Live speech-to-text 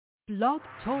Blog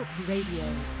Talk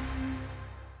Radio.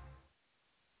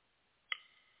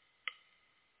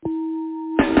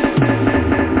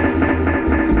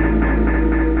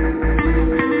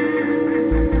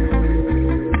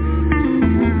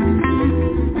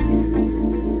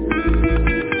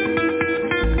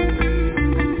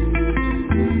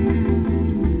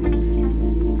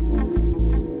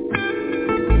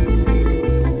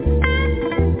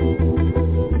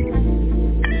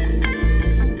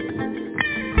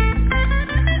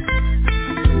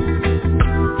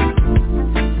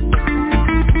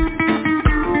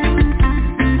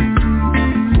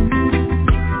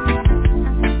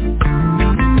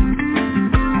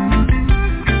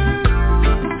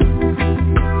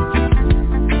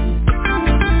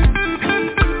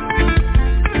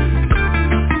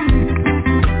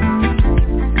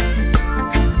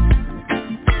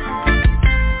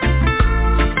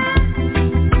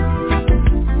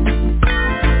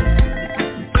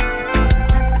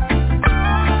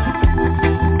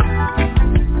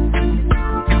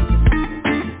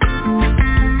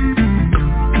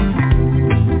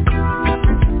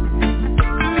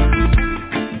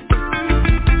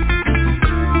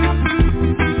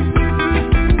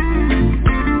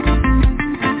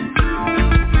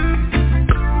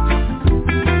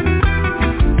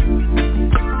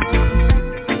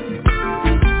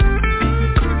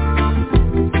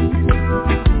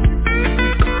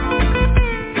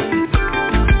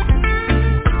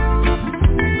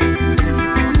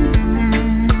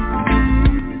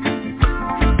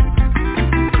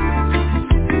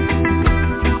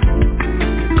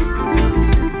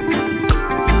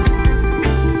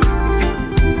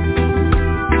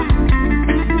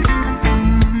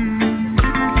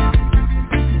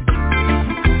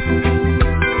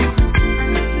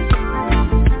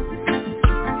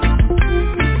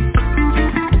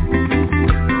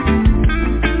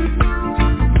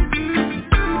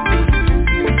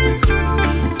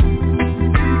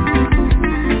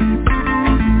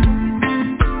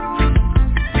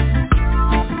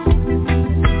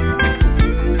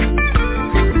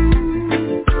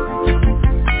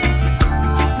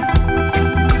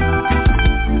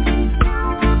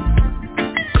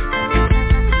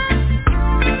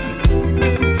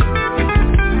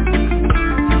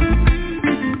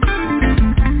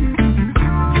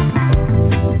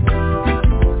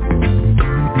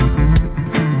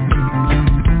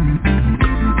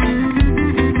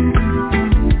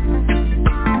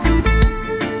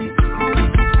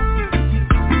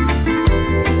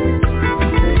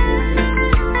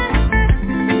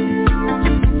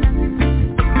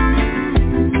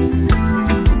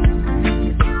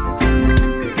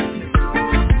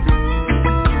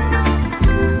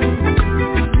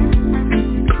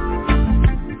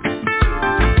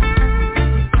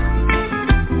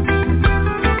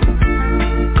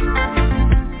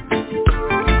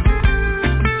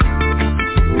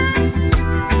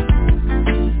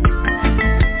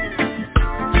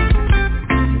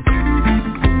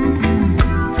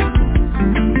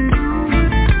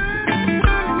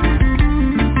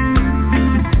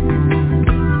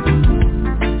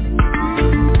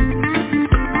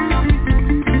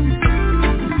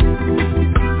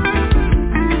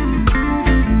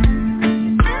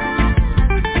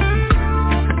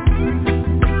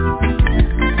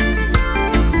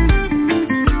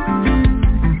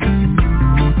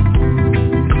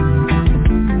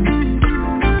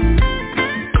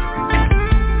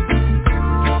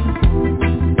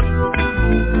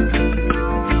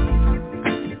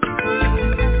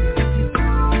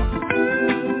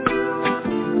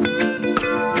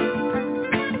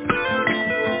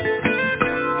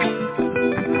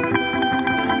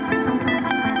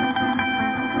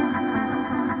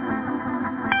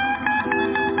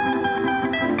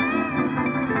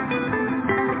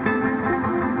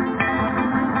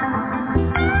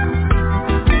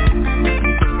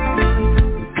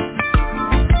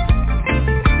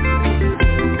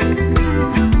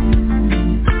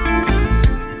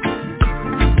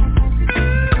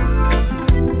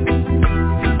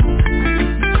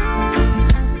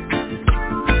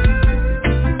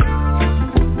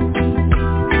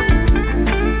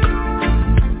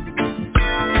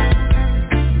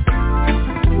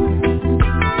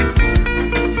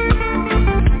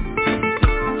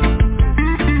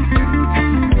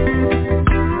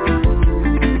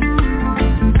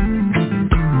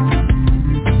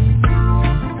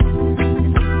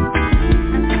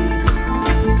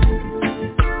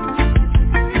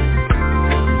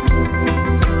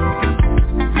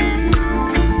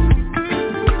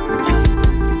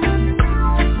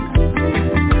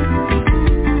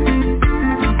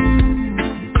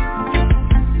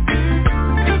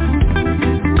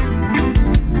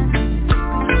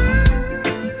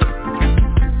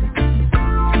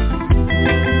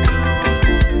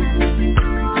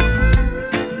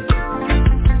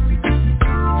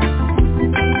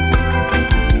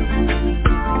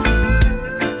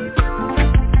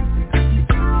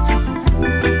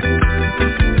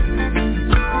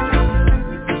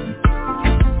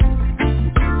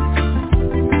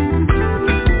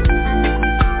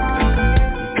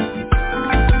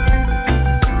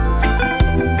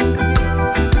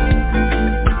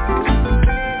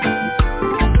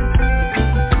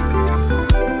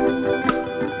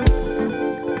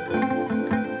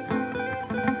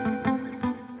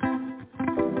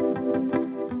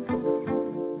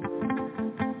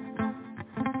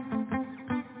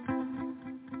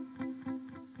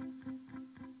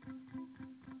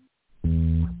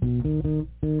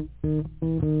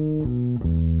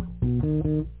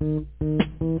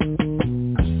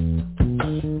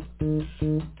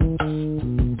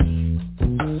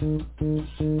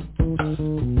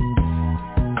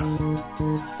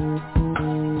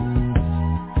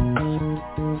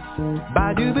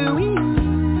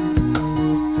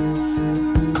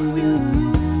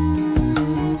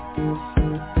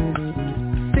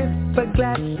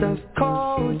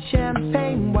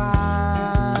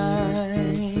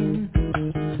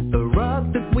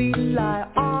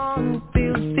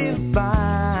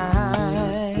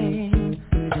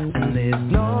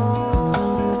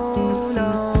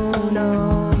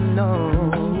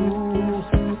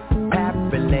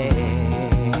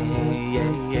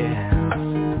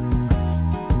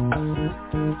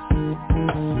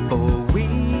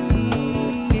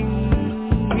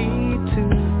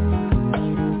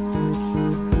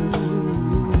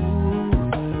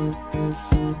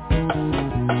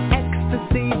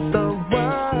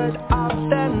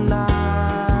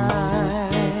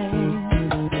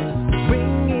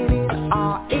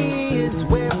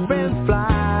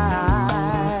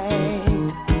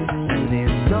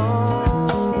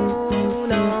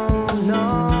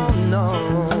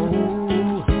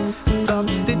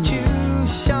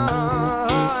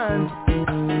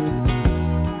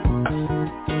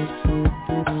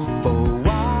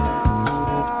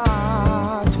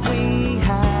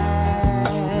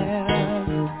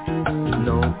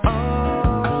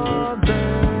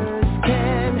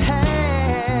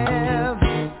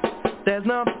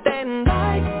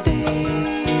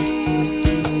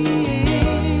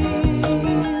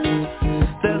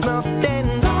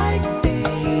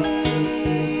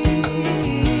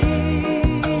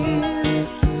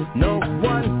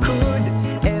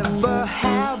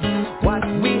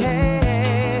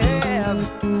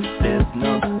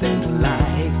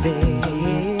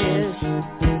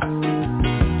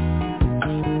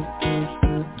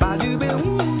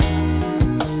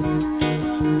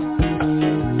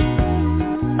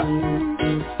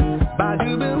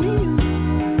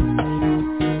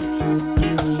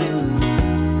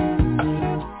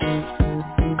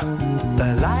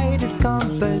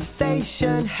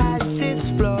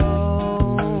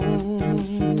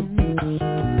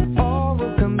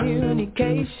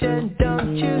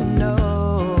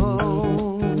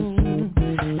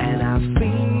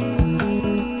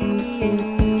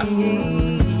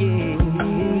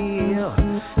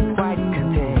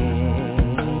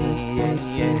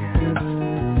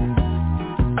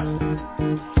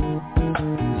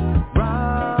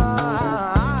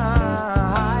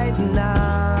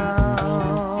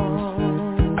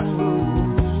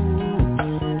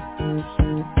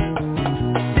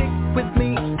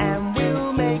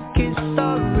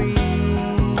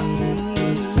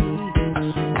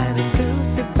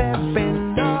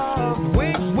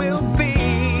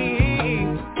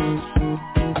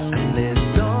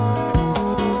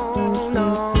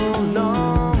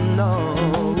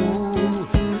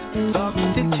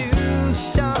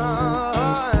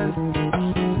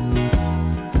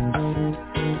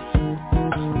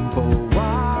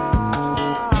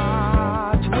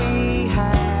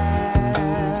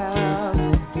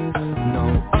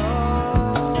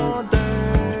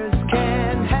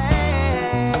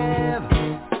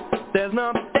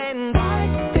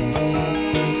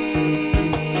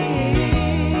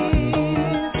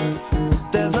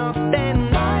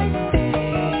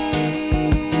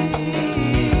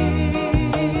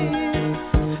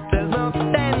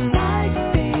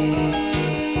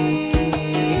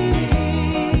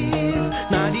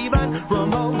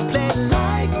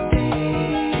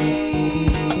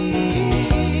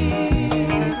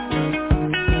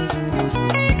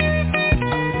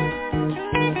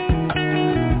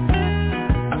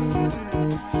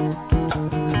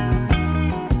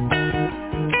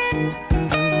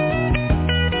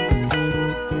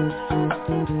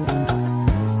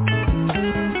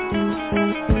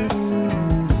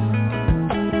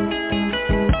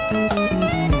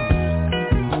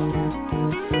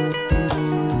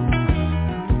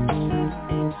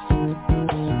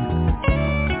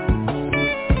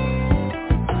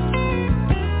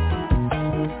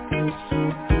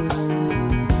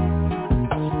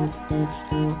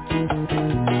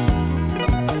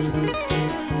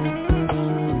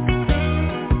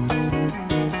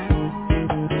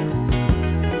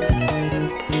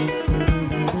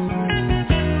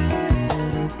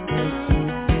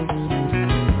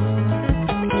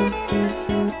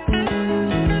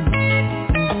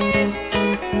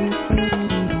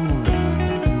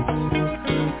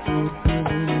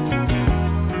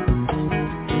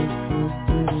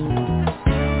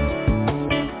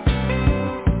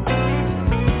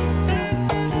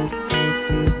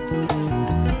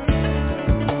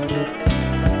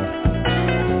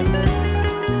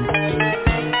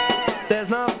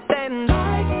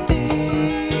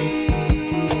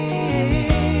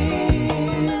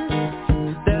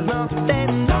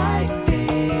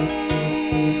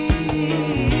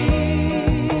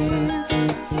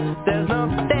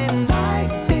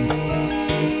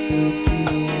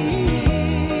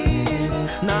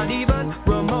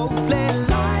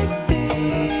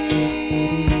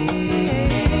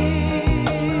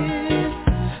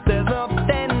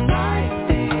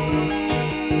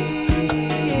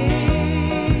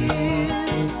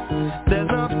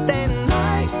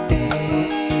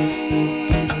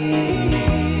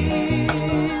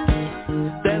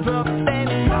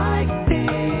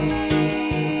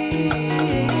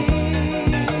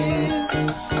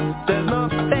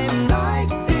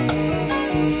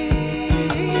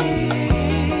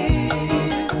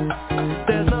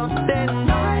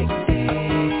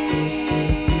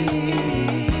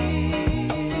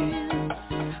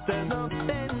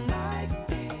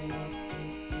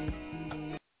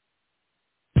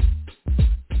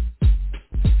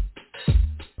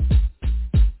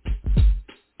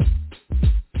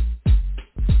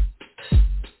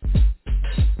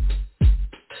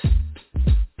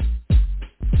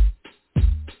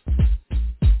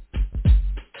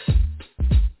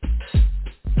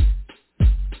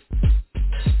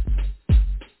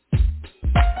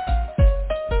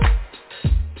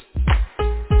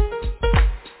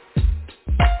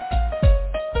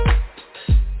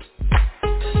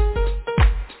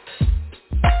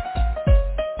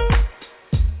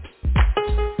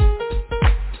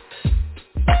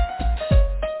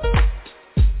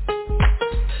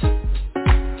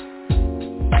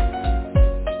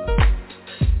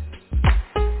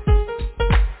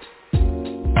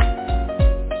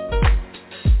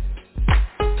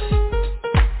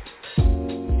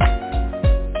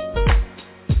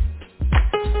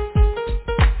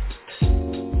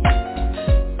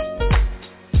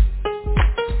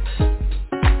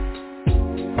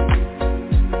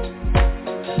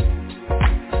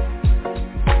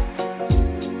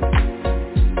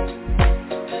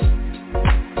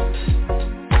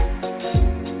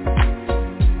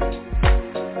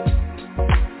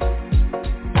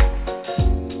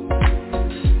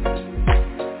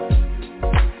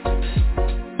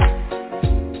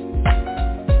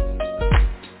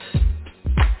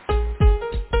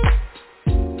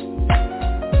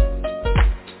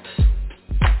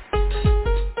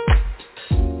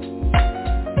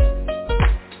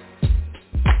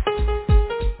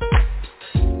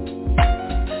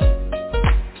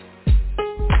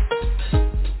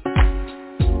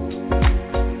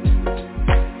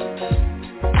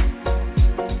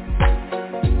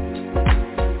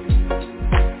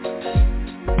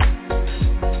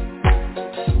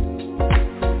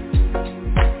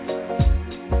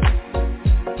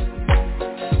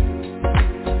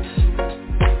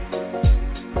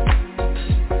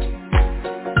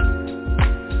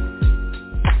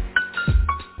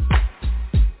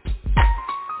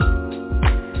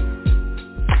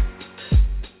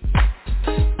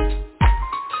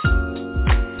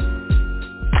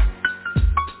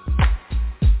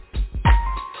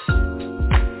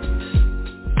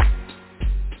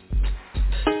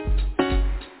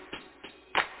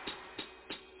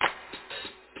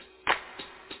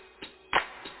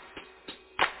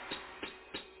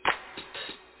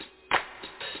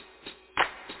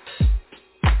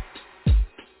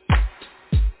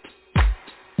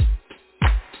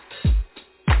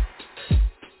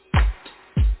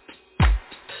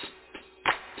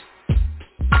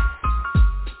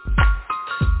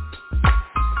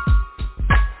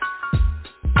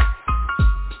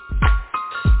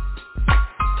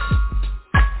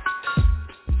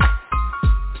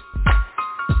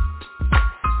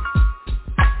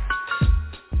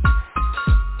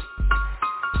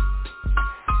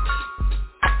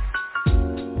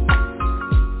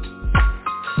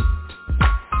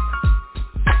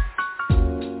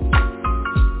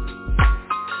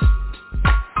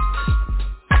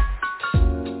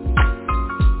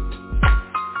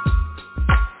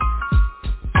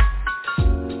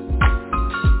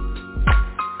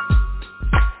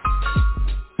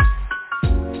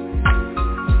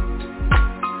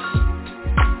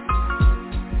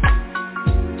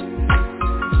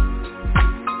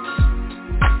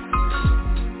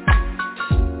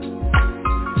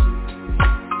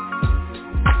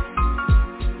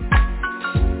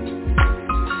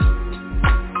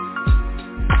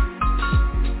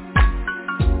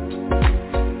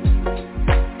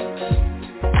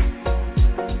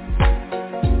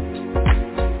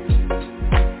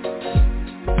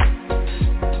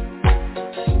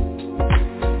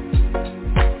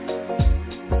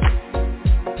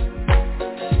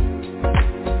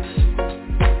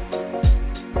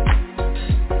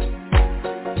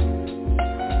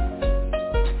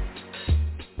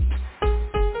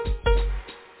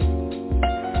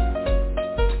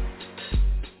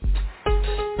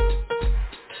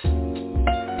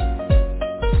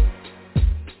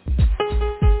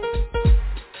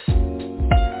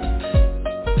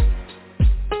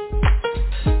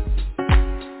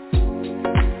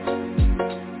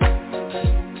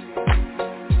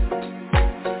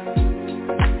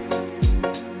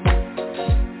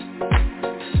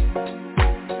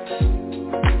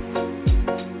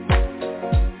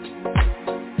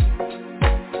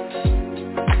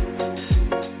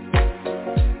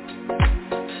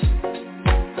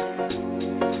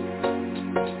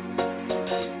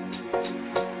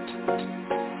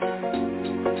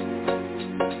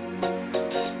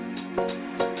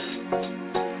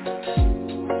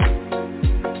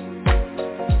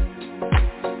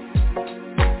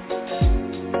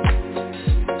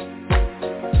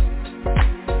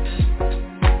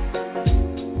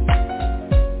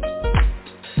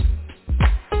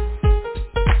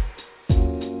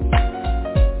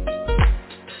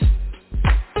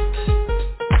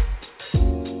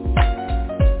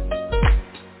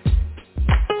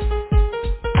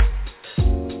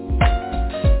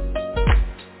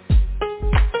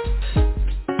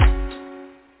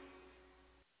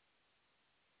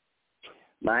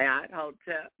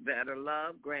 Hotep, Better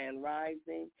Love, Grand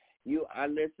Rising. You are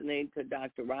listening to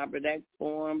Dr. Robert X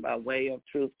Forum by way of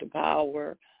Truth to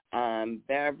Power. I'm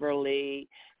Beverly,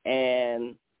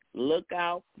 and look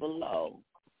out below.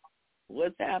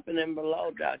 What's happening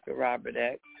below, Dr. Robert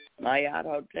X? Mayat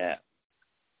Hotep.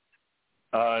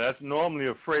 That's normally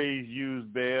a phrase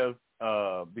used, Bev,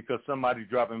 because somebody's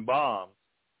dropping bombs.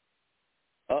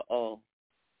 Uh-oh.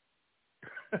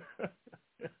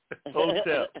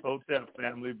 Hotep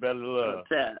family, better love.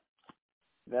 Hotep,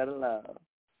 better love.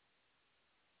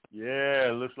 Yeah,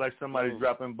 it looks like somebody's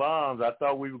dropping bombs. I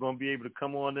thought we were going to be able to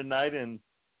come on tonight and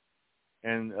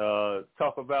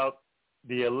talk about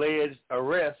the alleged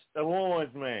arrest of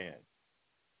Orange Man.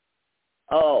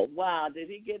 Oh, wow. Did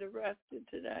he get arrested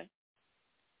today?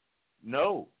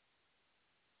 No.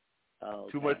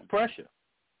 Okay. Too much pressure.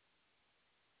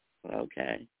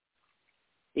 Okay.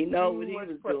 He knows what he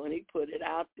was doing. He put it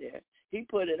out there. He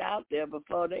put it out there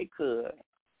before they could.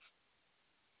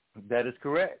 That is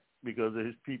correct, because of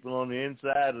his people on the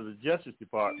inside of the Justice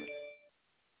Department.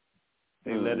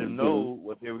 They let him know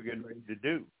what they were getting ready to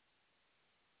do.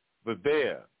 But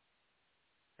Bear,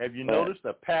 have you noticed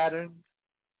a pattern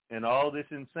in all this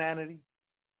insanity?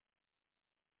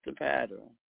 The pattern.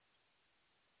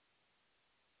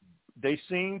 They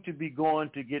seem to be going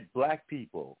to get black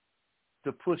people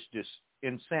to push this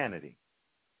insanity.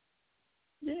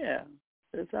 Yeah,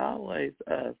 it's always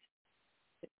us.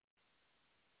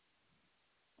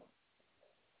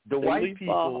 The white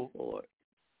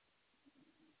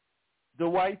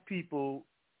people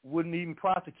wouldn't even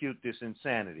prosecute this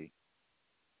insanity.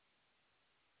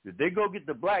 If they go get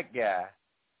the black guy,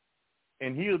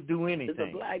 and he'll do anything. It's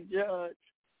a black judge.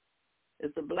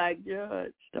 It's a black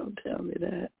judge. Don't tell me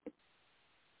that.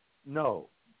 No,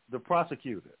 the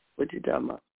prosecutor. What you talking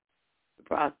about? The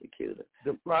prosecutor.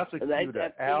 The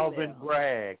prosecutor, Alvin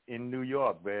Bragg in New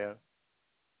York, man.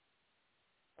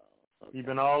 Okay. He's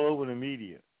been all over the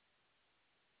media.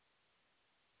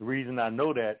 The reason I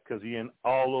know that, because he's in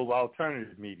all over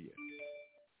alternative media.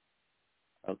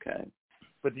 Okay.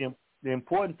 But the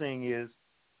important thing is,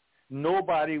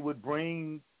 nobody would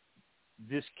bring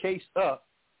this case up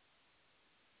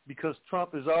because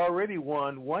Trump has already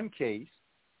won one case,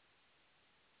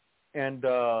 and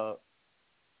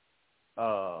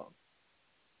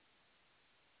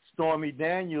Stormy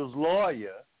Daniels'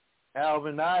 lawyer,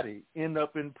 Alvin Bragg, ended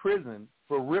up in prison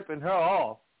for ripping her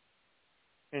off,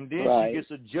 and then she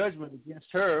gets a judgment against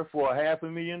her for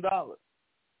 $500,000.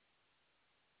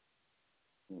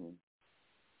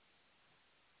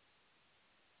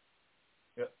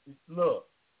 Look,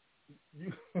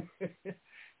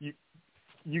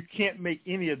 you can't make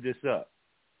any of this up.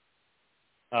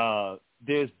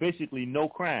 There's basically no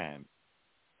crime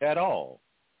at all.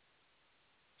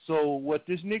 So what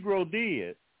this Negro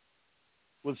did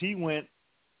was he went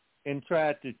and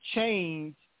tried to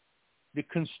change the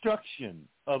construction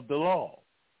of the law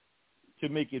to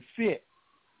make it fit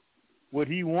what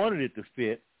he wanted it to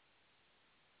fit,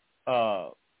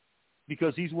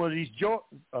 because he's one of these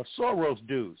Soros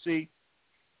dudes. See,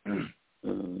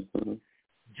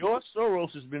 George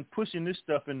Soros has been pushing this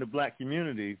stuff in the black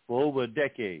community for over a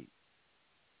decade.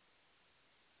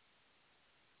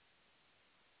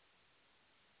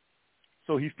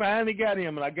 So he finally got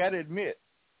him, and I got to admit,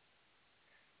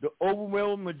 the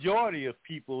overwhelming majority of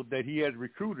people that he has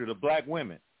recruited are black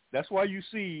women. That's why you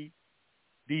see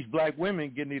these black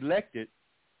women getting elected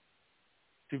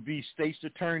to be state's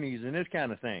attorneys and this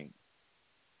kind of thing.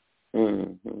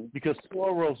 Because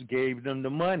Soros gave them the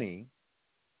money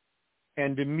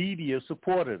and the media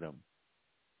supported them.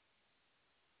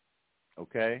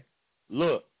 Okay?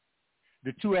 Look,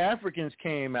 the two Africans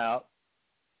came out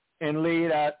and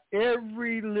laid out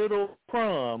every little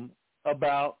crumb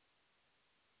about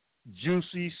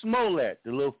Juicy Smollett,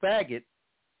 the little faggot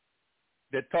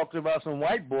that talked about some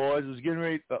white boys who was getting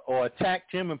ready or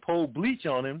attacked him and poured bleach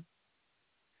on him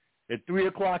at 3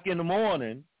 o'clock in the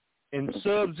morning in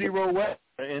sub-zero weather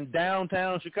in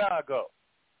downtown Chicago.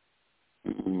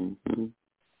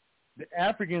 The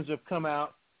Africans have come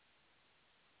out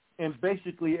and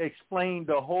basically explained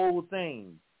the whole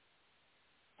thing.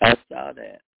 I saw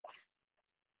that.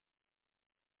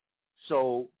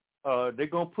 So they're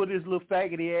going to put his little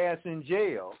faggoty ass in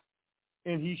jail,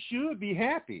 and he should be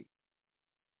happy.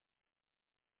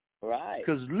 Right.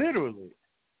 Because literally,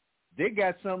 they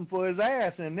got something for his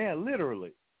ass in there,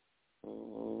 literally.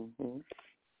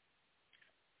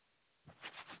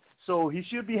 So he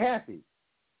should be happy.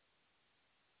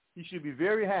 He should be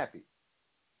very happy.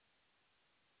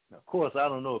 Now, of course, I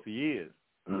don't know if he is.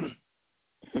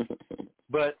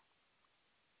 But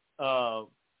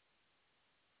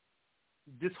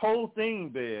this whole thing,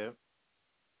 Bear,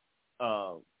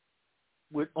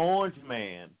 with Orange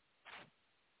Man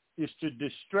is to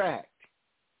distract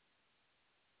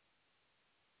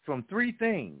from three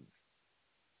things,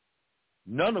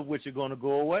 none of which are going to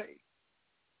go away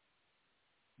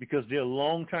because they're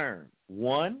long-term.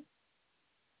 One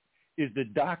is the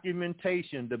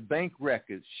documentation, the bank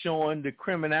records showing the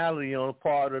criminality on the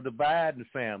part of the Biden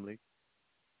family,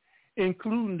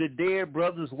 including the dead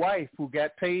brother's wife who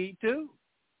got paid too.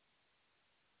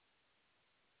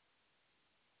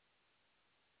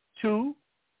 Two,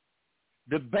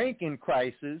 the banking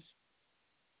crisis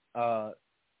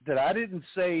that I didn't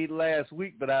say last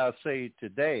week, but I'll say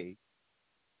today.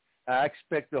 I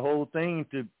expect the whole thing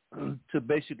to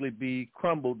basically be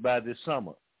crumbled by this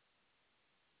summer.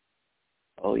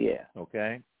 Oh yeah.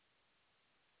 Okay.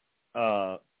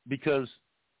 Because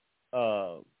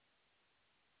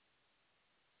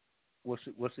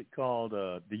what's it called?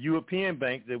 The European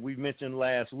bank that we mentioned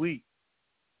last week,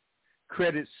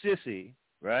 Credit Suisse,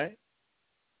 right?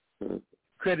 Mm-hmm.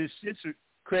 Credit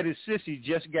Suisse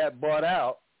just got bought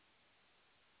out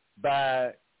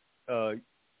by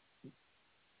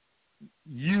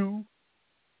UBS.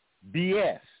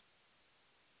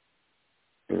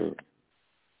 Mm-hmm.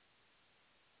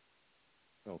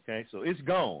 Okay, so it's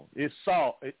gone. It's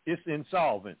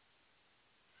insolvent,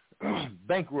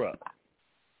 bankrupt.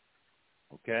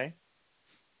 Okay,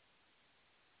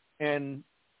 and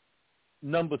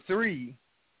number three.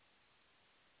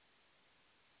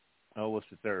 Oh, what's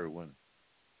the third one?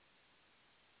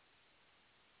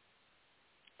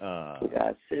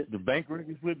 The bank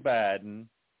records with Biden.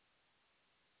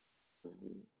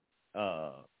 Mm-hmm.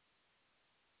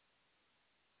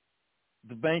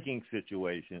 The banking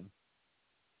situation.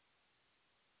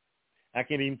 I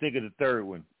can't even think of the third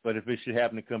one, but if it should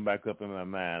happen to come back up in my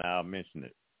mind, I'll mention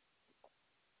it.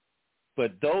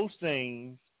 But those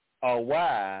things are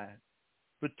why,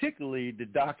 particularly the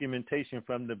documentation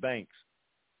from the banks,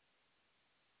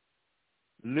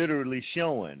 literally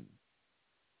showing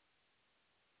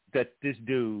that this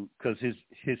dude, because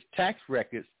his tax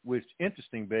records, which is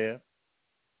interesting, Bear,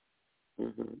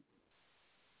 mm-hmm.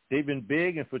 they've been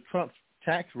begging for Trump's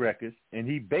tax records, and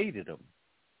he baited them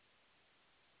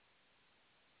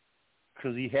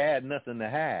because he had nothing to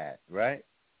hide, right?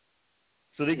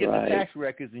 So they get the tax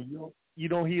records, and you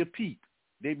don't hear a peep.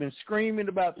 They've been screaming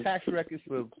about tax records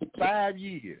for 5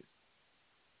 years.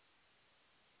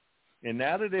 And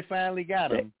now that they finally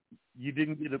got them, you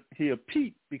didn't hear a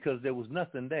peep because there was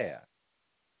nothing there.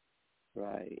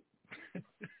 Right.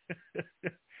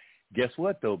 Guess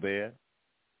what, though, Bear?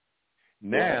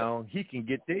 Now he can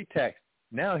get their tax.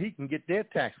 Now he can get their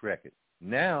tax record.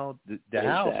 Now the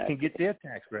House can get their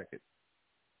tax record.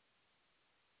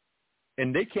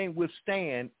 And they can't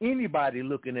withstand anybody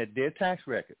looking at their tax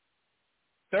record.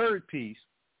 Third piece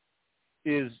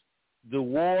is the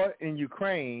war in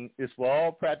Ukraine is, for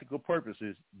all practical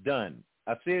purposes, done.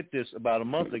 I said this about a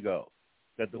month ago,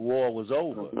 that the war was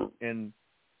over. Mm-hmm. And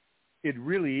it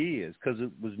really is, because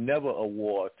it was never a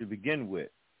war to begin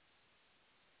with.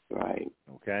 Right.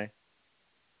 Okay?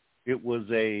 It was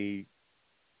a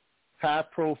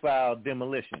high-profile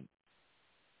demolition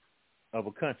of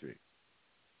a country.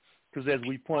 Because as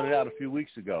we pointed out a few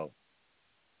weeks ago,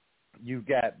 you've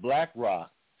got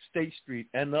BlackRock, State Street,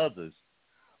 and others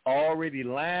already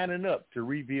lining up to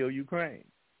rebuild Ukraine.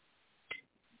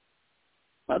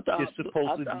 It's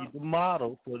supposed to be the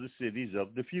model for the cities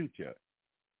of the future.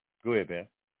 Go ahead, Ben.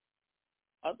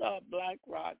 I thought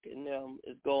BlackRock and them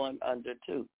is going under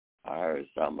too. I heard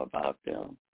something about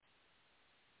them.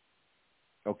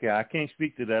 Okay, I can't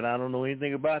speak to that. I don't know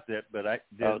anything about that, but I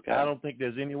don't think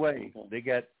there's any way. Okay. They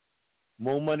got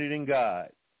more money than God.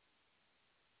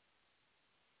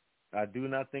 I do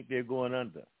not think they're going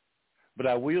under. But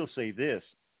I will say this.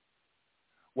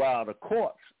 While the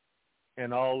courts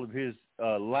and all of his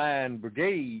line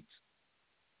brigades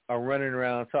are running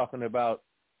around talking about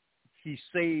he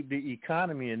saved the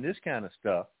economy and this kind of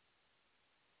stuff,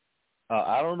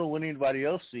 I don't know what anybody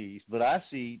else sees, but I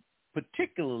see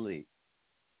particularly,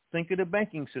 think of the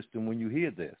banking system when you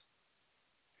hear this.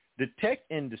 The tech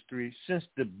industry, since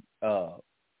the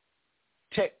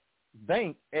tech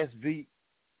bank,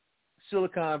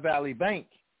 Silicon Valley Bank,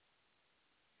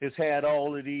 has had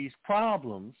all of these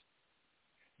problems.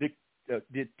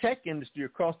 The tech industry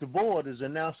across the board is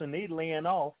announcing they're laying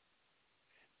off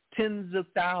tens of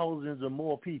thousands or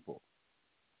more people.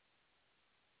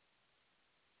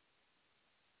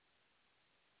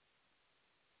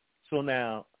 So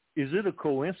now, is it a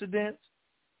coincidence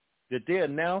that they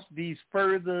announced these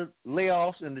further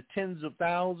layoffs in the tens of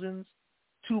thousands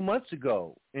 2 months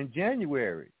ago in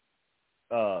January?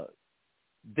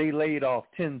 They laid off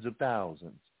tens of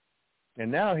thousands.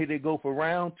 And now here they go for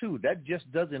round 2. That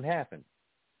just doesn't happen.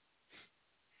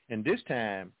 And this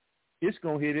time, it's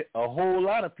going to hit a whole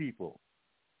lot of people,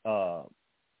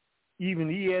 even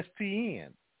ESPN.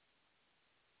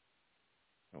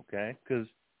 Okay? Because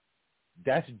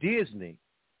that's Disney.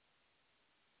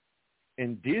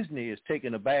 And Disney is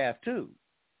taking a bath too.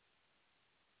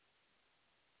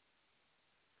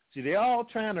 See, they're all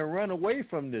trying to run away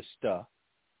from this stuff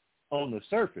on the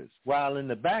surface, while in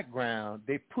the background,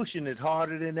 they're pushing it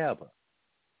harder than ever.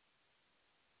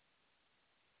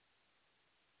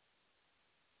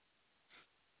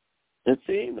 It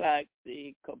seems like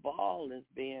the cabal is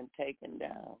being taken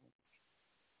down.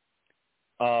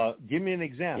 Give me an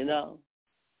example. You know?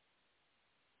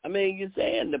 I mean, you're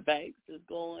saying the banks is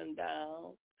going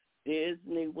down.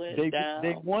 Disney went down.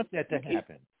 They want that to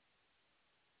happen.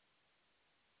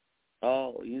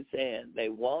 Oh, you saying they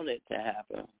want it to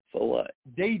happen. For what?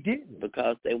 They didn't.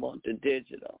 Because they want the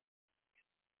digital.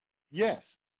 Yes.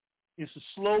 It's a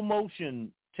slow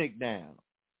motion takedown.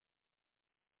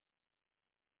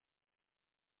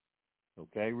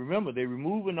 Okay? Remember, they're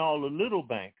removing all the little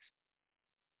banks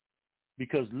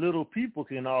because little people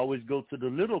can always go to the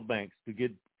little banks to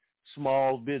get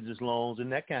small business loans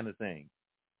and that kind of thing.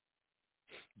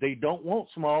 They don't want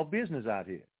small business out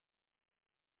here.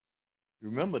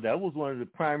 Remember, that was one of the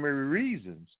primary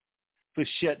reasons for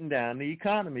shutting down the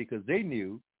economy, because they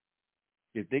knew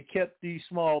if they kept these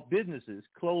small businesses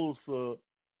closed for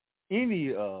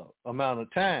any amount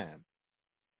of time,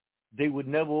 they would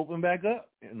never open back up.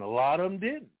 And a lot of them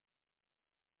didn't.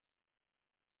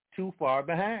 Too far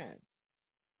behind.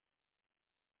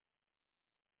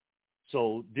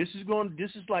 So this is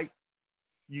like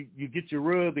you get your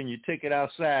rug and you take it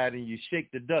outside and you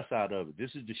shake the dust out of it.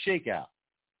 This is the shakeout.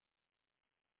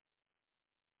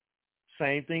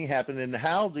 Same thing happened in the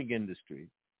housing industry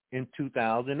in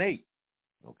 2008,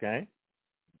 okay?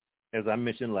 As I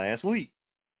mentioned last week.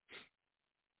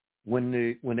 When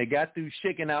they got through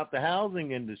shaking out the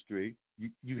housing industry,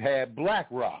 you had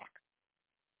BlackRock.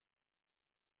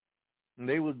 And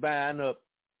they was buying up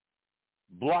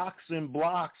blocks and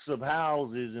blocks of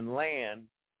houses and land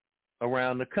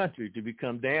around the country to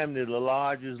become damn near the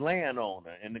largest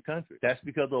landowner in the country. That's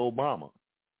because of Obama.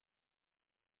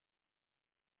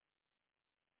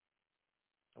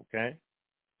 Okay?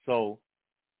 So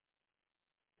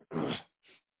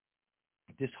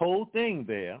this whole thing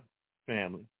there,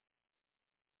 family,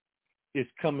 is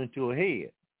coming to a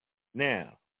head.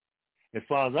 Now, as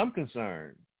far as I'm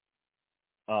concerned,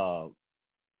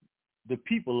 the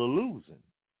people are losing.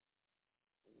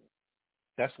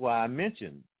 That's why I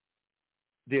mentioned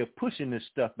they're pushing this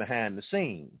stuff behind the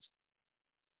scenes.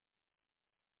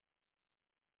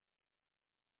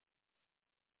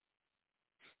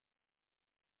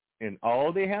 And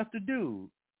all they have to do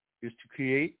is to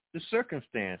create the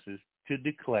circumstances to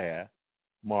declare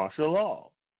martial law.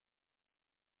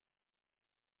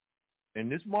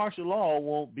 And this martial law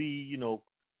won't be,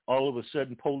 all of a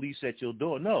sudden police at your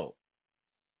door. No.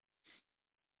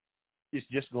 It's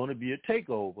just going to be a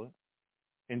takeover,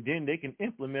 and then they can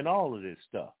implement all of this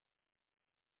stuff.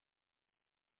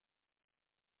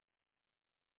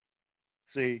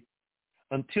 See,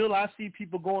 until I see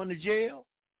people going to jail,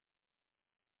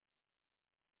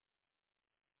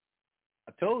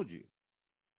 I told you,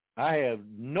 I have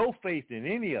no faith in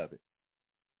any of it.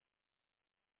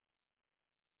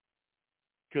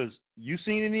 Because you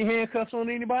seen any handcuffs on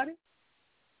anybody?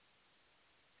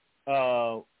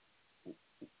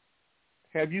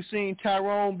 Have you seen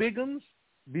Tyrone Biggums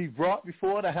be brought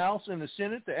before the House and the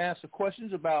Senate to answer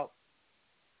questions about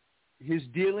his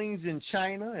dealings in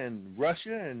China and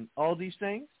Russia and all these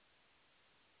things?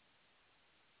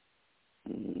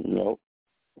 Nope.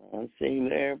 I've seen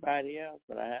everybody else,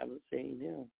 but I haven't seen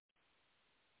him.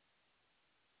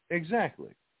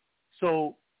 Exactly.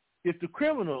 So if the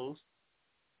criminals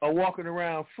are walking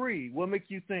around free, what makes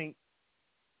you think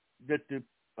that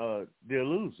they're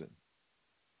losing?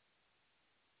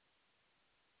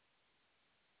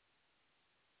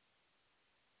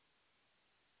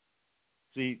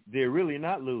 See, they're really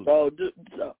not losing.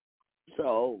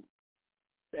 So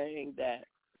saying that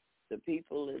the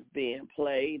people is being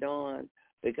played on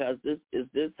because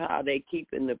this how they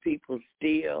keeping the people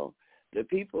still? The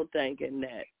people thinking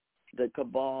that the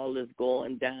cabal is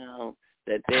going down,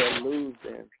 that they're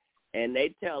losing, and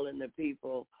they telling the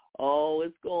people, oh,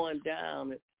 it's going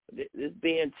down, it's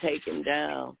being taken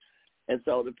down. And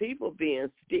so the people being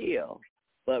still,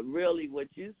 but really what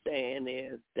you're saying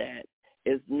is that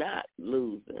it's not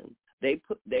losing. They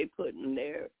putting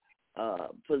their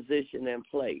position in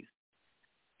place.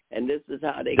 And this is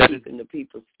how they keeping the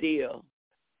people still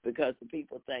because the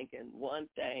people thinking one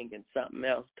thing and something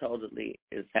else totally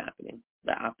is happening,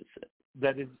 the opposite.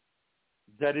 That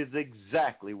is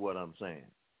exactly what I'm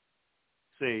saying.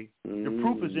 See, the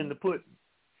proof is in the pudding.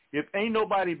 If ain't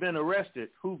nobody been arrested,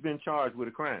 who's been charged with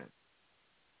a crime?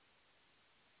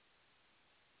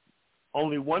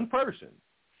 Only one person.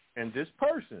 And this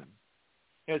person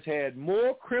has had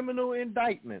more criminal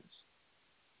indictments,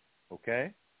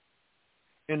 okay,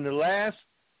 in the last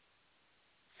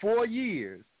 4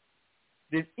 years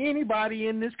than anybody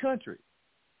in this country.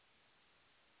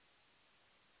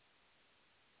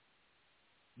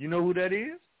 You know who that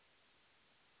is?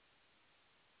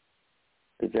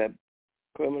 Is that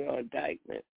criminal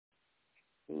indictment?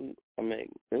 Who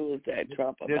is that,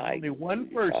 Trump or Biden?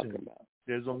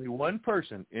 There's only one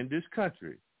person in this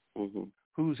country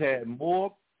who's had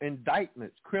more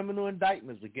indictments, criminal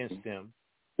indictments against them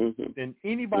than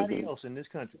anybody else in this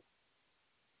country.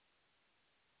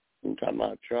 I'm talking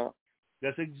about Trump.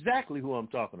 That's exactly who I'm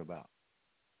talking about.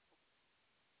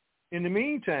 In the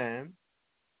meantime,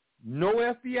 no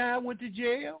FBI went to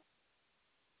jail.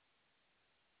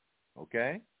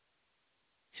 Okay?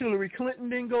 Hillary Clinton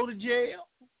didn't go to jail.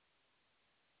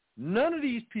 None of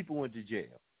these people went to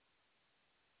jail.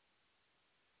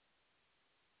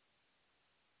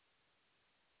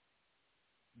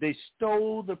 They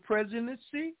stole the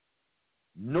presidency.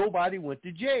 Nobody went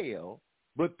to jail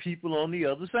but people on the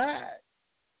other side.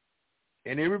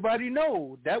 And everybody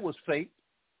knows that was fake.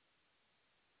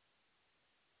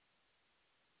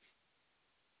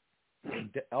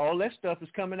 All that stuff is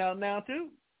coming out now too.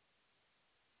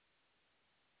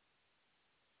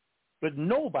 But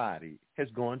nobody has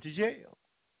gone to jail.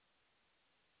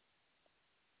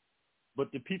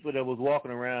 But the people that was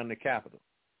walking around the Capitol.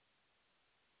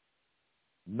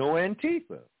 No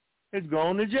Antifa has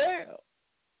gone to jail.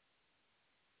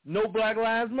 No Black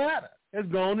Lives Matter has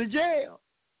gone to jail.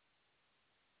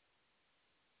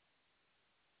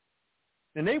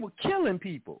 And they were killing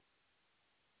people.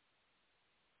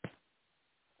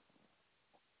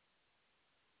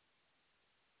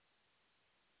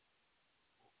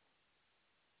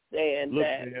 Saying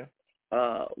that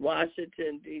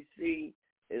Washington, D.C.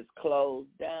 is closed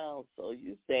down, so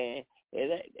you saying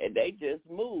they just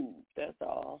moved, that's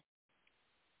all.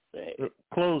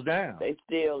 Closed down. They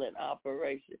still in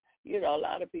operation. You know, a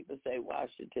lot of people say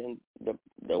Washington,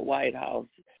 the White House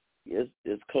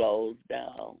is closed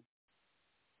down.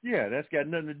 Yeah, that's got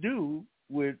nothing to do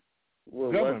with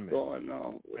What's government. going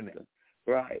on.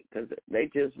 Right, because they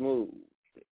just moved.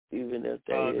 Even if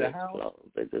they is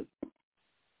closed, they just...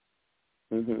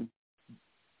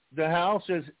 The House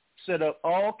has set up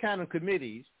all kind of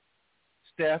committees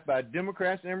staffed by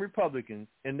Democrats and Republicans,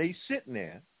 and they sitting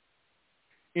there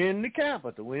in the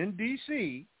Capitol, in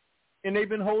D.C., and they've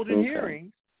been holding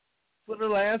hearings for the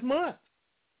last month.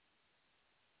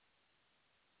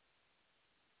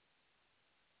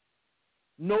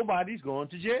 Nobody's going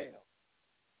to jail.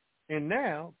 And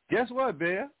now, guess what,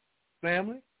 Bear?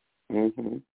 Family?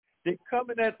 They're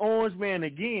coming at Orange Man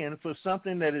again for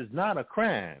something that is not a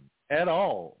crime at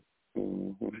all.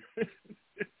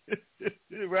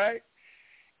 Right?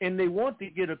 And they want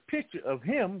to get a picture of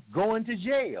him going to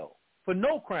jail for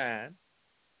no crime,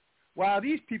 while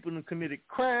these people have committed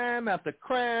crime after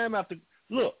crime after...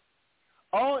 Look,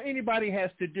 all anybody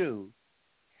has to do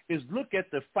is look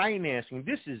at the financing.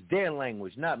 This is their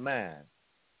language, not mine.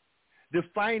 The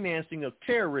financing of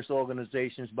terrorist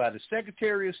organizations by the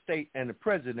Secretary of State and the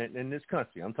President in this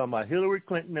country. I'm talking about Hillary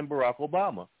Clinton and Barack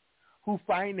Obama, who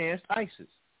financed ISIS.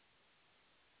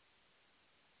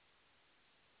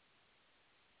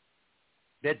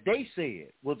 That they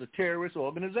said was a terrorist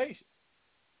organization.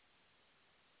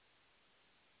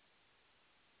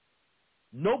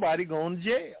 Nobody going to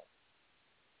jail.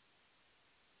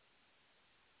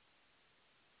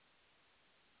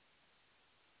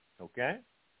 Okay?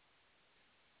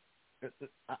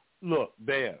 Look,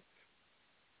 Bear,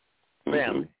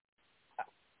 family,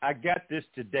 I got this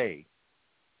today,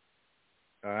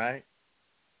 all right?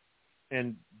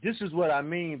 And this is what I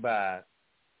mean by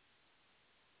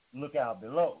look out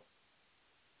below,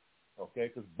 okay?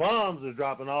 Because bombs are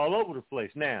dropping all over the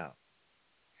place now.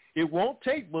 It won't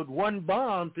take but one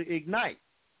bomb to ignite.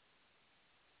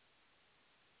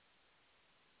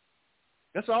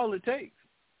 That's all it takes.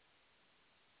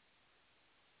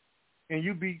 And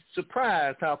you'd be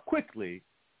surprised how quickly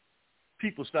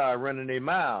people start running their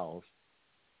mouths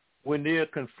when they're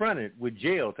confronted with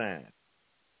jail time.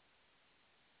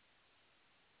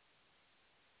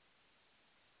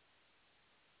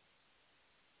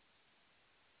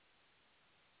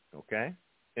 Okay?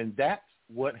 And that's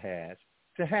what has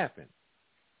to happen.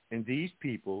 And these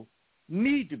people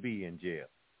need to be in jail.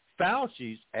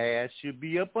 Fauci's ass should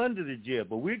be up under the jail,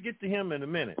 but we'll get to him in a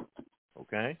minute,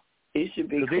 okay? He should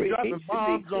be. They dropping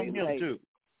bombs on him too.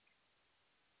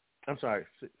 I'm sorry.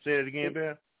 Say it again,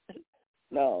 Bear.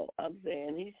 No, I'm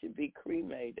saying he should be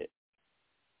cremated.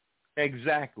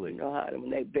 Exactly. You know how when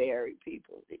they bury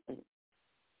people.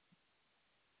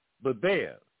 But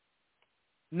Bear,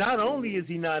 not only is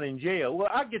he not in jail, well,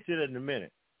 I'll get to that in a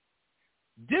minute.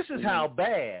 This is how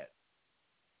bad.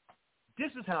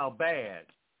 This is how bad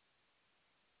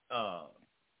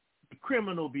the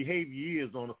criminal behavior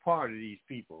is on the part of these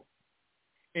people.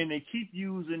 And they keep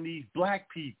using these black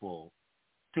people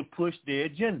to push their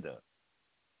agenda.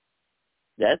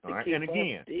 That's the key. And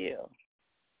again, deal.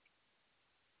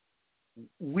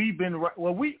 We've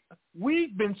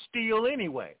been still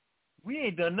anyway. We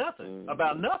ain't done nothing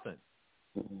about nothing,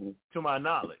 to my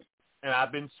knowledge. And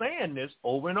I've been saying this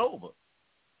over and over.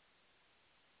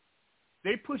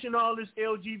 They pushing all this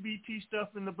LGBT stuff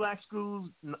in the black schools,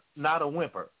 not a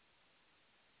whimper.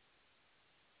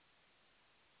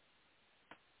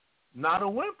 Not a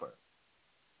whimper.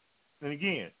 And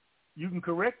again, you can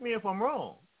correct me if I'm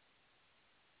wrong.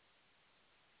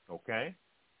 Okay?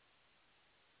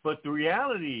 But the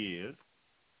reality is,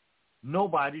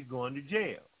 nobody's going to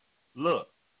jail. Look,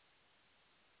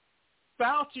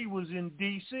 Fauci was in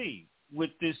D.C. with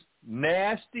this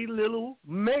nasty little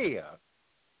mayor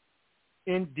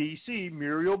in D.C.,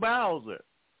 Muriel Bowser.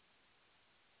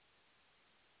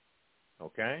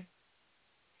 Okay?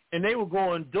 And they were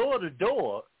going door to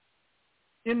door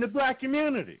in the black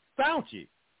community. Fauci.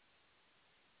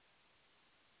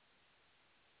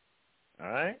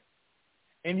 All right?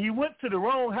 And he went to the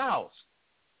wrong house.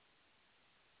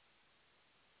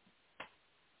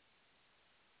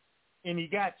 And he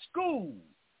got schooled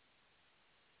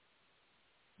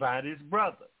by his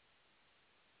brother.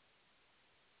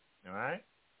 All right?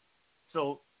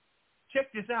 So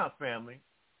check this out, family.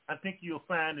 I think you'll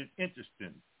find it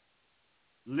interesting.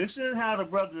 Listen to how the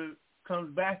brother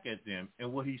comes back at them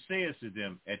and what he says to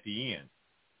them at the end.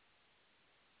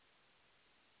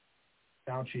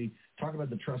 Fauci, talk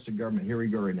about the trust in government. Here we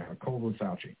go right now. Cold with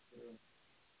Fauci.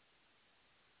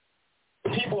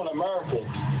 People in America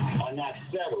are not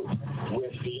settled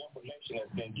with the information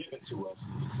that's been given to us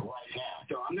right now.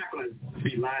 So I'm not going to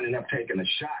be lining up taking a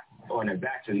shot on a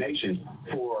vaccination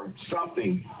for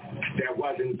something that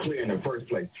wasn't clear in the first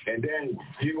place. And then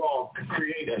you all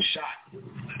create a shot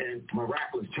in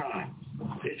miraculous time.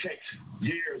 It takes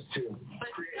years to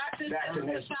create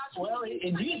vaccinations. Well,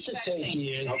 it used to take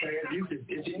years. Okay,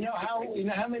 you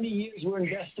know how many years were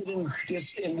invested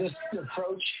in this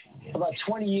approach? About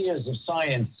 20 years of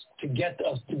science to get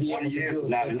us to be able to do it.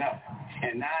 Not enough.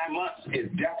 And 9 months is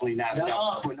definitely not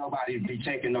enough for nobody to be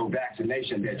taking no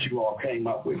vaccination that you all came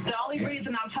up with. The only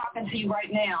reason I'm talking to you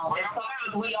right now, as far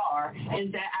as we are,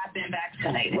 is that I've been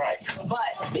vaccinated. Right.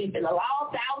 But if it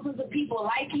allows thousands of people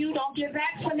like you don't get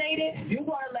vaccinated, you're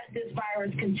going to let this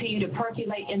virus continue to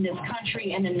percolate in this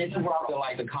country and in this world. Something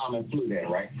like the common flu then,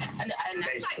 right? And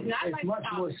it's much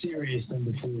more serious than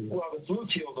the flu. Well, the flu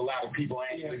kills a lot of people.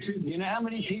 You know how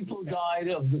many people died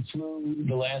of the flu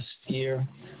the last year?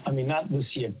 I mean, not this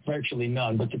year, virtually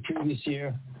none, but the previous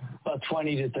year, about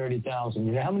 20 to 30,000.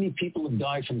 You know how many people have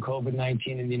died from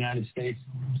COVID-19 in the United States?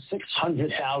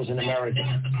 600,000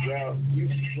 Americans. Well,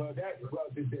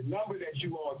 the number that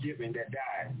you all given that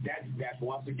died, that's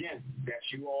once again,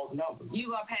 that's you all's number.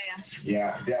 You gonna pass?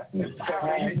 Yeah, definitely.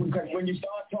 Because when you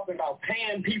start talking about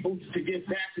paying people to get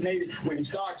vaccinated, when you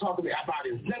start talking about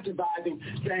incentivizing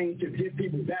saying to get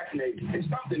people vaccinated, there's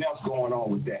something else going on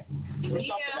with that. It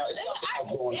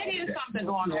is something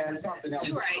going on.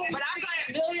 You're right. But I'm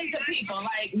saying millions of people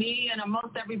like me and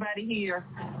most everybody here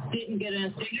didn't get an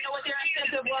incentive. You know what their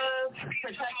incentive was?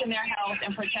 Protecting their health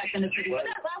and protecting the city.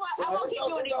 I won't keep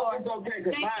you anymore. It's okay,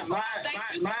 because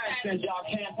my since y'all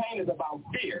campaign is about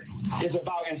fear. It's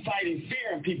about inciting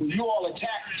fear in people. You all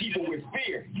attack people with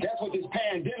fear. That's what this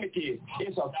pandemic is.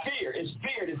 It's a fear. It's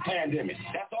fear, this pandemic.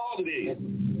 That's all it is.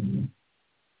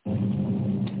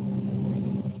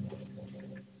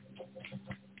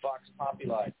 Vox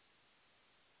Populi.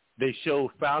 They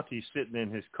showed Fauci sitting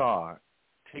in his car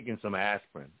taking some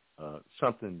aspirin,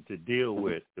 something to deal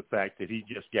with the fact that he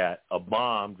just got a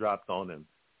bomb dropped on him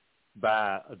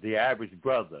by the average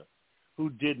brother who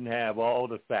didn't have all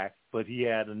the facts, but he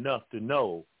had enough to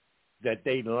know that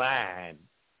they lying.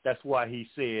 That's why he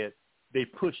said they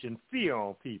pushing fear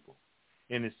on people.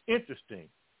 And it's interesting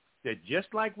that just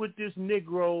like with this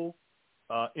Negro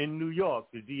in New York,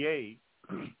 the DA,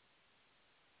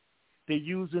 they're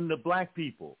using the black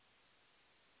people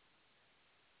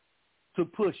to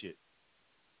push it.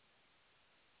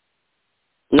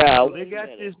 No, so they got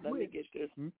this Let me get this.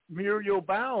 Muriel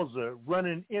Bowser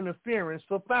running interference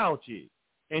for Fauci,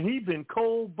 and he's been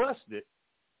cold busted,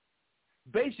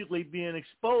 basically being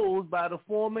exposed by the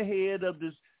former head of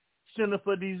the Center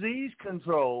for Disease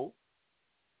Control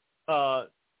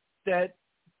that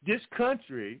this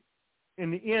country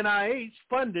and the NIH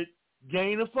funded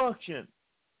gain of function.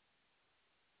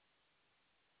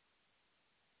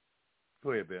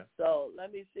 Go ahead, Bill. So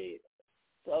let me see.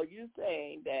 So you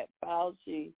saying that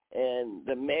Fauci and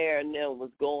the mayor and them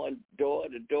was going door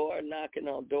to door, knocking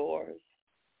on doors,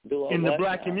 doing in the what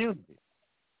black now? community.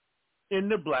 In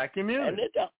the black community. And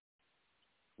it don't,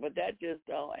 but that just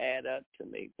don't add up to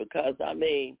me because I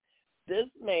mean, this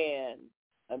man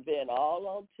has been all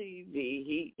on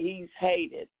TV. He's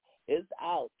hated. It's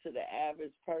out to the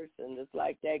average person. It's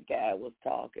like that guy was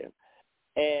talking.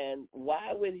 And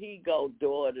why would he go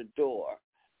door to door?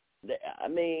 I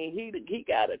mean, he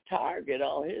got a target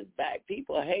on his back.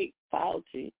 People hate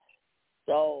Fauci.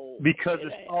 So because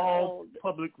it's all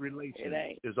public relations.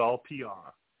 It's all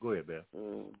PR. Go ahead, Beth.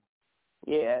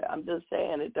 Yeah, I'm just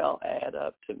saying it don't add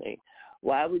up to me.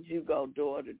 Why would you go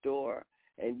door to door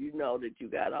and you know that you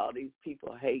got all these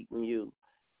people hating you?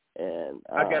 And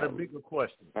I got a bigger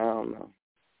question. I don't know.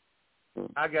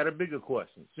 I got a bigger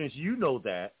question. Since you know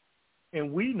that,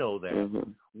 and we know that,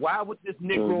 why would this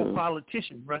Negro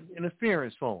politician run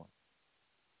interference for him?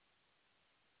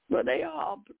 Well,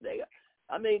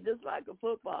 I mean, just like a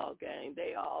football game,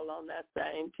 they all on that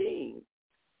same team.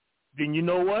 Then you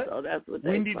know what? So that's what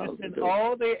we need to send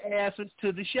all their asses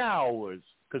to the showers.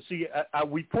 Because, see,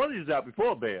 we pointed this out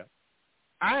before, Bear.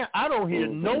 I don't hear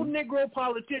no Negro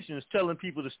politicians telling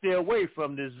people to stay away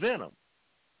from this venom.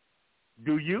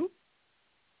 Do you?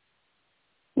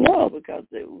 No, because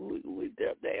they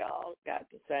all got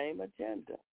the same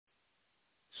agenda.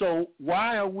 So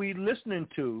why are we listening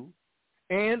to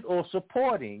and or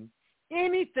supporting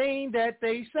anything that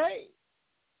they say?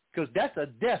 Because that's a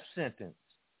death sentence.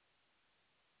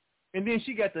 And then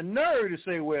she got the nerve to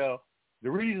say, well, the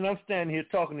reason I'm standing here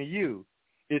talking to you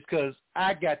is because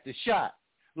I got the shot.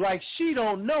 Like she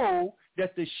don't know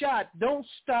that the shot don't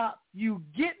stop you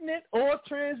getting it or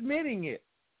transmitting it.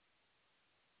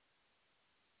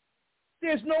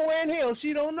 There's no way in hell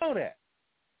she don't know that.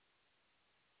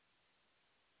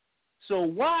 So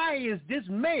why is this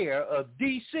mayor of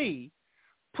D.C.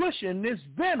 pushing this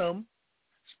venom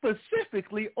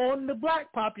specifically on the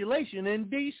black population in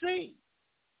D.C.?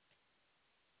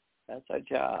 That's her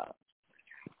job.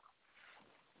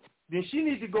 Then she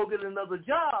needs to go get another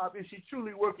job if she's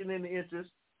truly working in the interest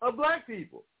of black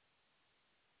people.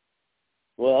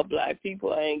 Well, black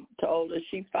people ain't told her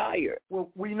she fired. Well,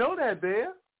 we know that, Bear.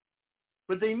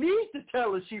 But they need to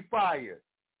tell her she fired.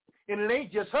 And it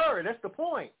ain't just her. That's the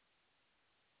point.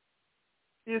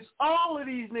 It's all of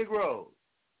these Negroes.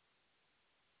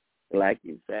 Like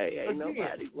you say, ain't Again,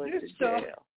 nobody went to stuff,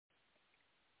 jail.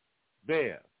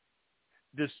 Bear,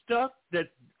 the stuff that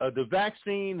the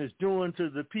vaccine is doing to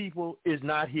the people is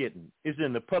not hidden. It's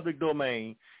in the public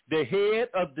domain. The head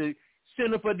of the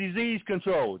Center for Disease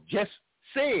Control just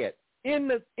said in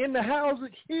the House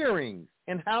hearings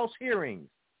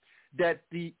that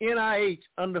the NIH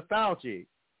under Fauci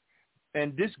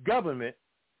and this government,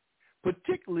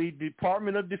 particularly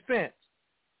Department of Defense,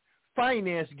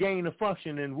 financed gain of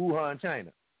function in Wuhan,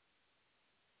 China.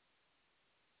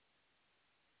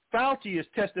 Fauci has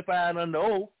testified under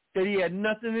oath that he had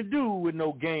nothing to do with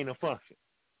no gain of function.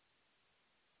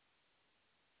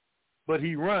 But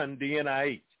he run the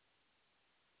NIH.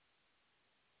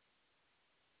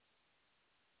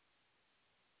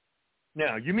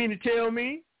 Now, you mean to tell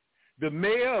me the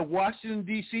mayor of Washington,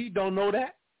 D.C. don't know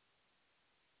that?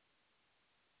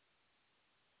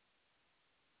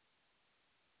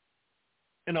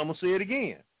 And I'm going to say it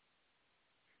again.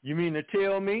 You mean to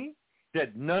tell me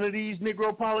that none of these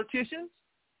Negro politicians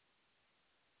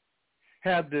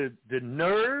have the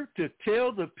nerve to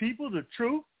tell the people the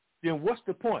truth? Then what's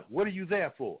the point? What are you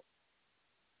there for?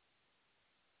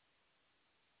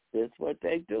 That's what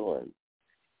they're doing,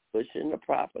 pushing the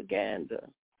propaganda,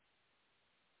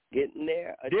 getting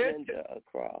their agenda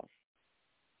across.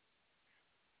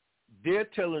 They're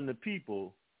telling the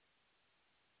people,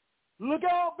 look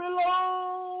out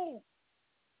below.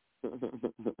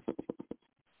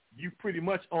 You pretty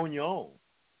much on your own.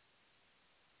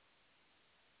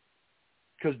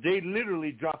 Because they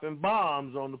literally dropping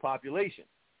bombs on the population.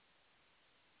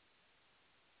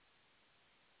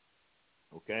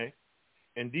 Okay?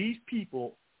 And these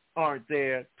people aren't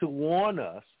there to warn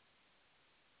us.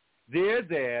 They're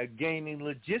there gaining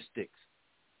logistics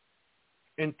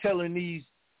and telling these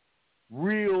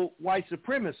real white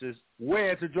supremacists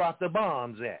where to drop the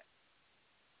bombs at.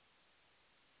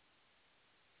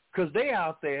 because they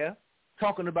out there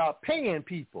talking about paying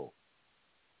people.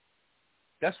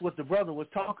 That's what the brother was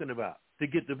talking about, to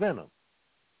get the venom.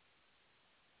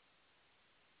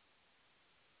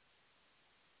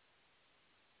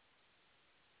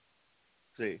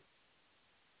 See,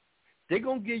 they're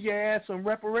going to give your ass some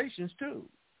reparations too.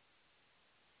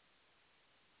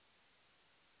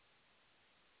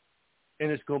 And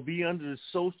it's going to be under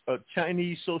the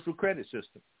Chinese social credit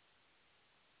system.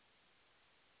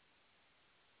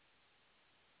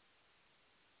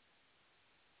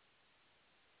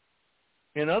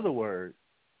 In other words,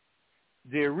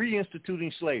 they're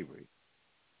reinstituting slavery.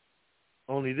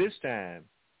 Only this time,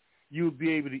 you'll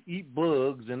be able to eat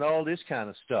bugs and all this kind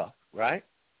of stuff, right?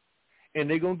 And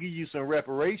they're going to give you some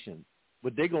reparations,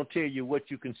 but they're going to tell you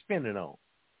what you can spend it on.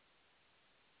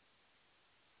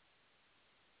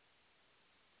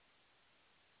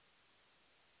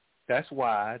 That's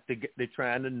why they're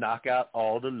trying to knock out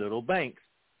all the little banks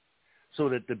so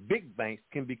that the big banks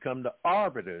can become the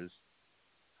arbiters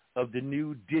of the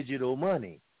new digital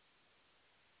money.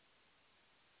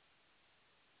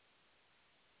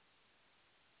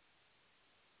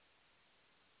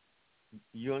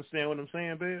 You understand what I'm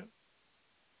saying, Bill?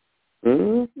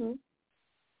 Mm-hmm.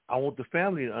 I want the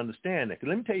family to understand that. 'Cause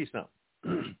let me tell you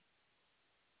something.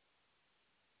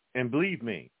 And believe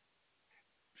me,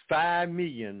 $5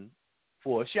 million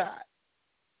for a shot.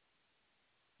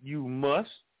 You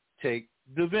must take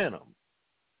the venom.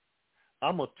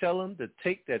 I'm going to tell them to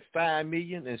take that $5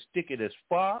 million and stick it as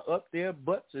far up their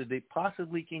butts as they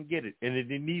possibly can get it. And if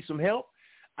they need some help,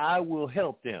 I will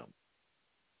help them.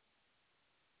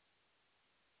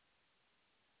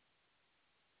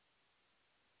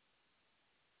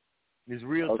 It's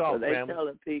real talk, they family.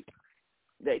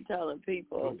 telling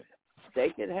people they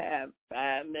could have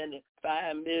 5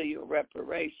 million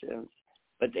reparations,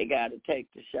 but they got to take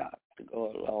the shot to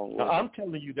go along with Now, I'm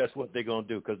telling you that's what they're going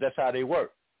to do because that's how they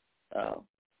work. Oh,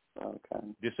 okay.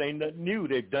 This ain't nothing new.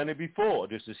 They've done it before.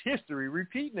 This is history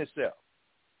repeating itself.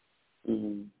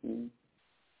 Mm-hmm.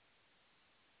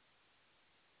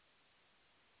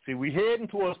 See, we heading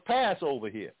towards Passover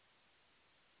here.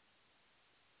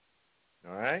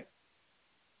 All right?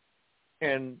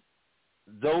 And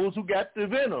those who got the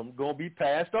venom going to be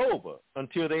passed over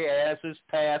until their asses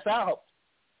pass out.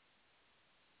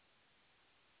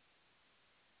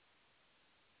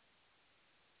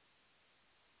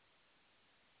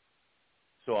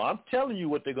 So I'm telling you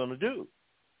what they're going to do.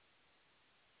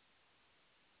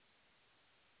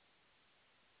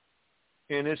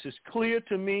 And it's as clear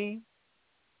to me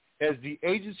as the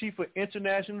Agency for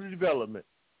International Development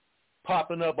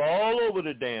popping up all over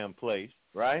the damn place,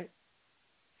 right?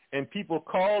 And people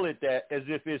call it that as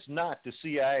if it's not the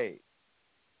CIA.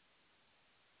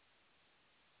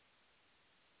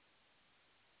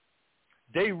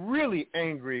 They really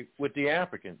angry with the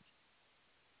Africans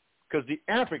because the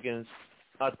Africans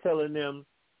are telling them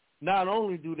not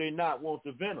only do they not want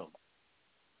the venom,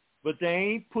 but they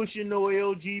ain't pushing no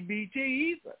LGBT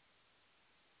either.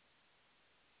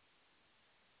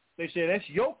 They say, that's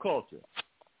your culture.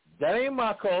 That ain't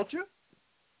my culture.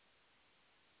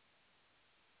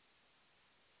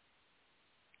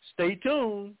 Stay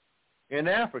tuned in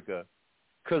Africa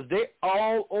because they're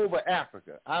all over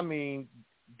Africa. I mean,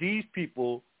 these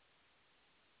people,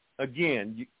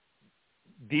 again,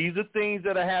 these are things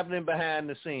that are happening behind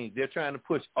the scenes. They're trying to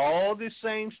push all this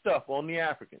same stuff on the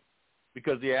Africans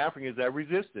because the Africans have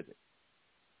resisted it.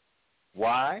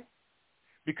 Why?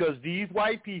 Because these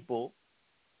white people,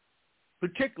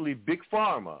 particularly Big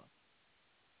Pharma,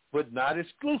 but not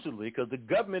exclusively, because the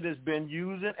government has been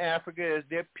using Africa as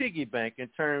their piggy bank in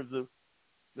terms of,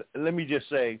 let me just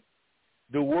say,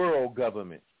 the world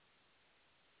government.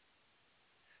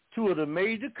 Two of the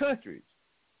major countries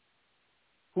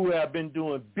who have been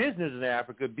doing business in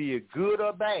Africa, be it good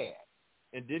or bad,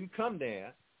 and didn't come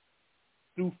there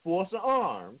through force of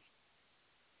arms,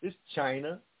 is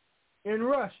China and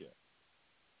Russia.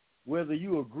 Whether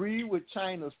you agree with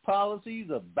China's policies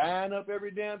of buying up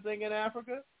every damn thing in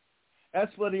Africa,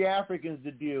 that's for the Africans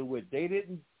to deal with. They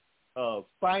didn't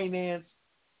finance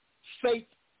fake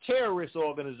terrorist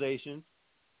organizations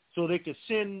so they could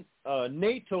send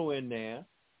NATO in there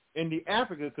and the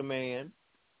Africa Command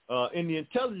in the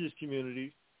intelligence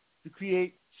communities to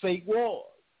create fake wars.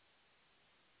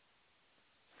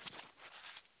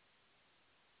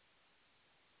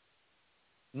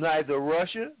 Neither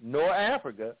Russia nor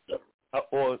Africa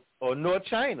or nor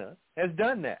China has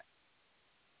done that.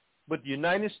 But the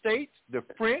United States, the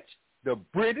French, the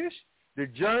British, the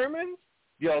Germans,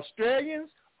 the Australians,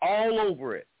 all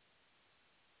over it.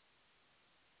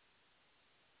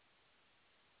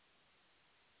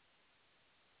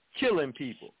 killing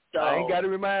people. So, I ain't got to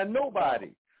remind nobody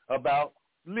about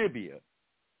Libya.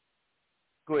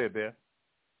 Go ahead, Bear.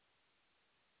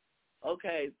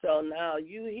 Okay, so now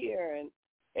you hearing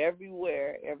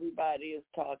everywhere, everybody is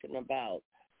talking about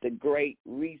the Great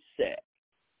Reset.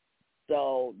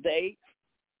 So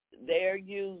they're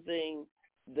using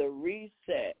the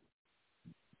reset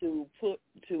to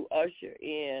usher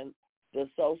in the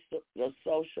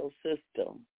social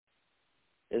system.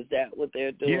 Is that what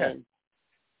they're doing?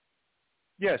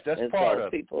 Yes, that's and part so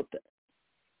of people it.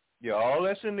 Yeah, all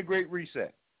that's in the Great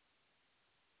Reset.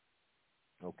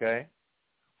 Okay?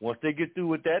 Once they get through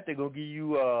with that, they're going to give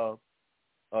you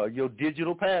your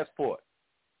digital passport.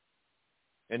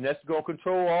 And that's going to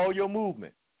control all your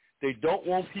movement. They don't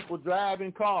want people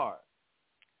driving cars.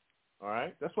 All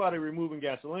right? That's why they're removing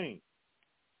gasoline.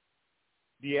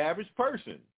 The average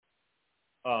person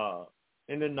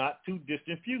in the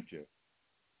not-too-distant future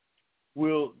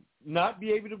will not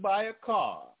be able to buy a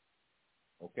car,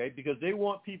 okay, because they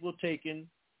want people taking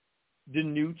the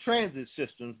new transit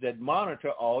systems that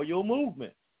monitor all your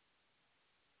movement.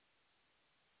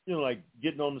 You know, like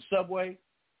getting on the subway,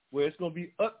 where it's going to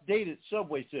be updated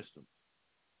subway systems.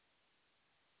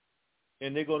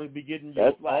 And they're going to be getting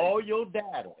all your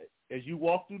data as you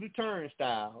walk through the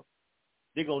turnstiles.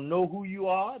 They're going to know who you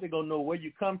are. They're going to know where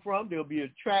you come from. There'll be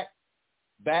a track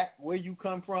back where you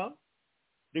come from.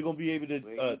 They're going to be able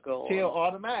to tell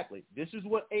automatically. This is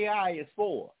what AI is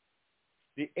for.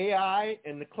 The AI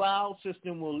and the cloud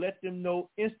system will let them know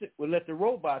will let the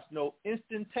robots know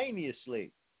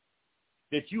instantaneously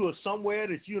that you are somewhere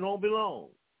that you don't belong.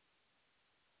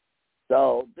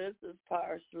 So this is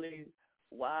partially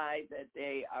why that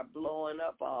they are blowing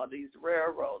up all these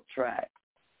railroad tracks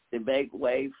to make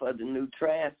way for the new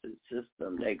transit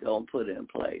system they're going to put in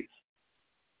place.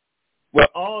 Well,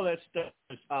 all that stuff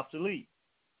is obsolete.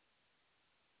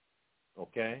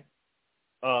 Okay?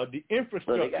 The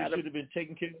infrastructure should have been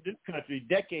taken care of this country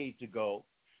decades ago,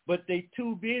 but they're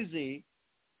too busy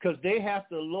because they have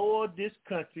to lower this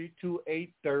country to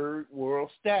a third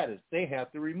world status. They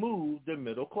have to remove the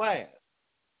middle class.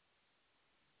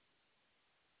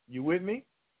 You with me?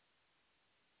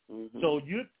 Mm-hmm. So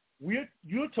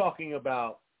you're talking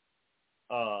about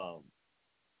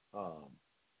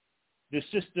the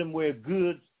system where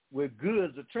goods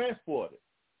are transported.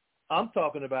 I'm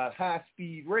talking about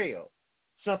high-speed rail,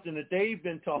 something that they've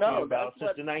been talking about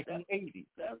since the 1980s.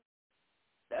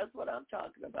 That's what I'm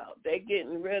talking about. They're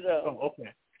getting rid of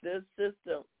this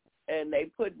system, and they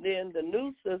putting in the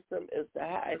new system is the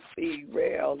high-speed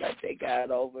rail that they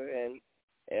got over in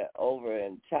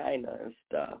China and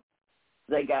stuff.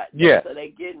 They got so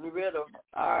they getting rid of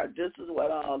this is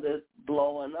what all this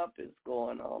blowing up is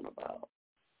going on about.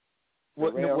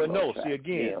 Well, no. See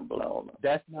again,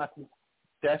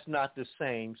 that's not the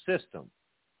same system.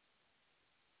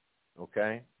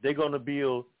 Okay, they're going to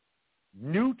build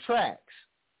new tracks.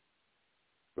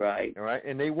 Right. All right,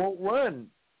 and they won't run.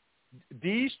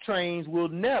 These trains will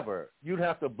never. You'd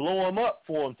have to blow them up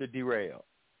for them to derail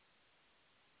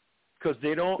because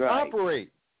they don't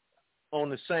operate on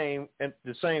the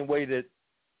same way that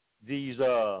these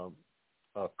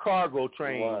cargo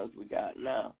trains the ones we got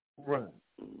now run.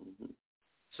 Mm-hmm.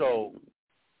 So,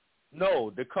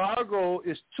 no, the cargo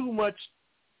is too much.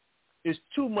 Is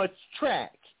too much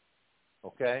track.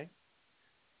 Okay,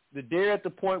 they're at the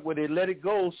point where they let it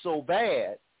go so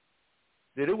bad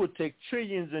that it would take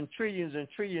trillions and trillions and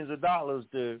trillions of dollars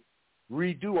to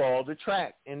redo all the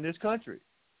track in this country.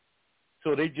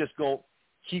 So they just gonna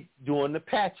keep doing the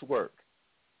patchwork.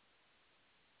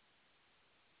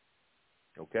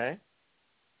 Okay?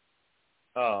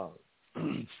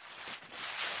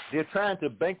 They're trying to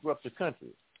bankrupt the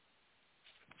country.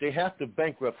 They have to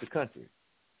bankrupt the country.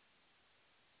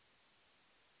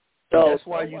 So that's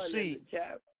why you see.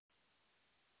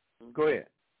 Go ahead.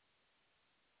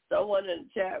 Someone in the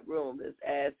chat room is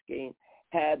asking,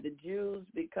 have the Jews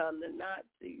become the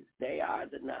Nazis? They are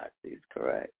the Nazis,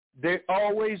 correct? They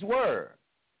always were.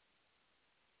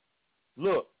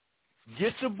 Look,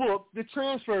 get the book, The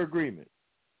Transfer Agreement,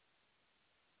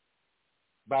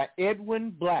 by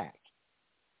Edwin Black,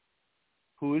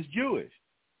 who is Jewish.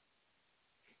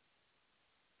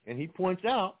 And he points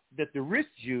out that the rich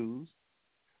Jews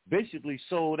basically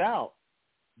sold out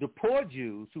the poor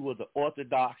Jews who were the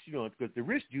Orthodox, because the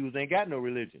rich Jews ain't got no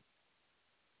religion.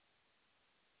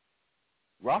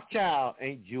 Rothschild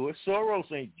ain't Jewish.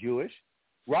 Soros ain't Jewish.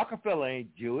 Rockefeller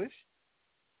ain't Jewish.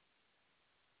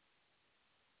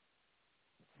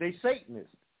 They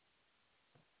Satanists.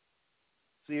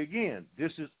 See, again,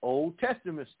 this is Old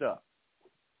Testament stuff.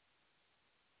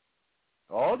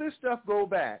 All this stuff go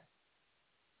back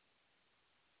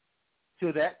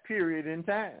to that period in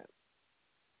time.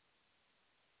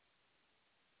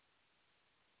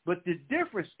 But the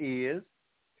difference is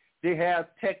they have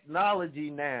technology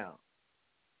now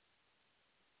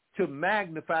to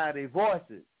magnify their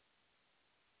voices.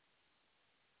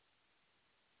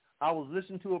 I was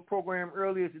listening to a program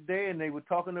earlier today, and they were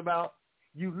talking about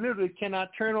you literally cannot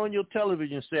turn on your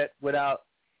television set without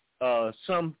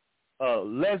some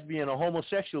lesbian or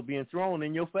homosexual being thrown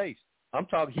in your face. I'm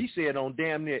talking, he said, on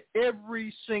damn near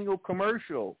every single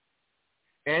commercial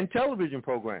and television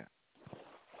program.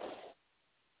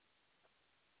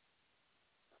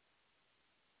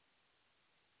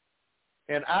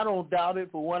 And I don't doubt it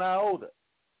for 1 iota.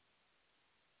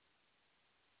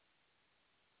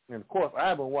 And, of course, I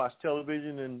haven't watched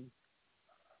television in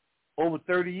over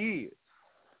 30 years.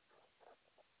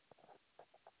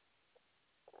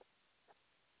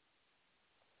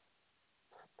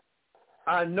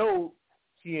 I know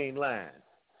she ain't lying.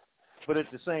 But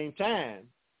at the same time,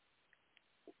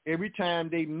 every time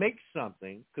they make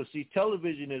something, because, see,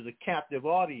 television is a captive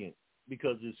audience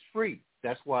because it's free.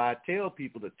 That's why I tell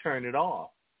people to turn it off,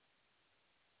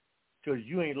 because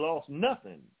you ain't lost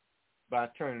nothing by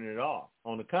turning it off.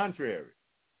 On the contrary,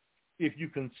 if you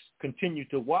can continue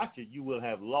to watch it, you will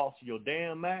have lost your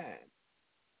damn mind,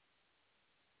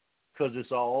 because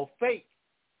it's all fake.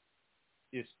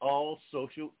 It's all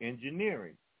social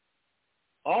engineering,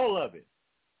 all of it.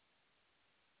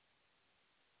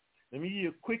 Let me give you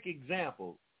a quick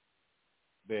example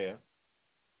there.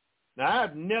 Now,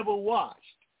 I've never watched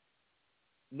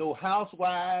no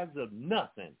Housewives of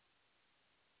nothing.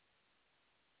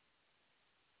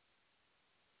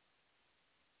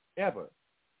 Ever.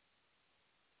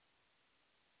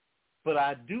 But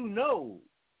I do know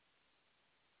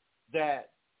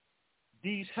that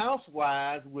these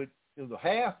housewives, with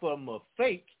half of them are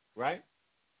fake, right?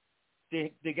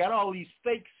 They got all these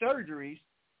fake surgeries,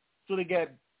 so they got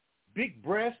big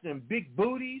breasts and big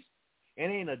booties, and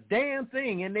ain't a damn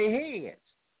thing in their heads.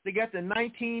 They got the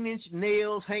 19-inch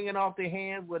nails hanging off their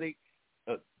hands where they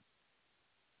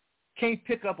can't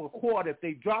pick up a quarter. If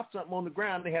they drop something on the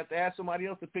ground, they have to ask somebody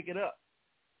else to pick it up.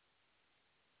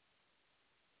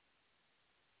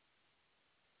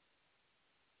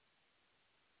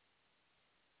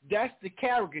 That's the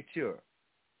caricature.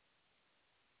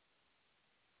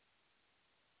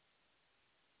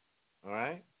 All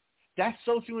right? That's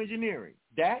social engineering.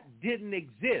 That didn't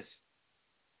exist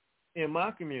in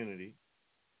my community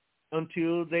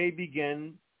until they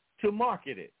began to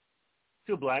market it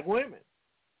to black women.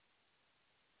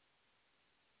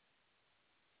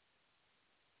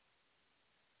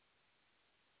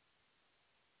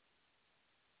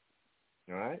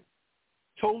 All right?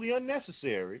 Totally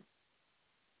unnecessary,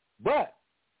 but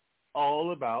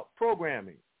all about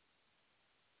programming.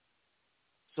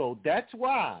 So that's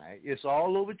why it's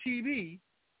all over TV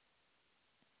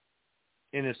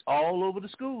and it's all over the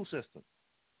school system.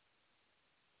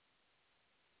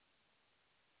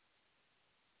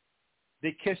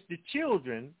 They catch the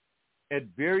children at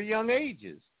very young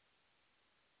ages,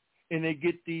 and they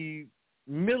get the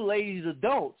middle-aged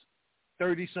adults,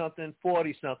 30-something,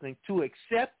 40-something, to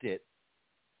accept it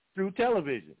through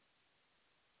television.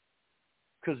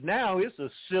 Because now it's a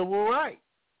civil right.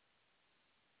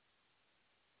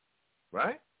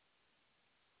 Right?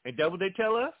 Ain't that what they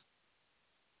tell us?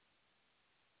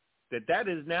 That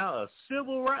is now a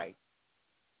civil right.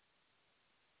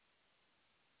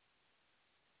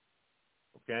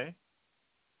 Okay?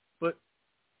 But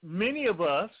many of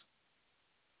us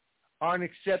aren't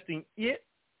accepting it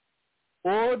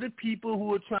or the people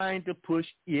who are trying to push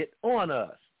it on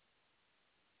us.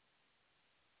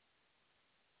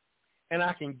 And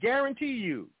I can guarantee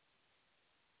you,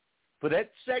 for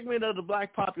that segment of the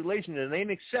black population that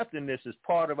ain't accepting this as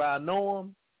part of our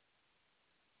norm,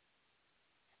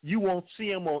 you won't see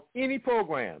them on any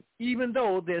program, even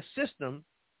though their system,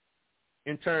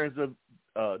 in terms of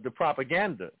the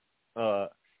propaganda,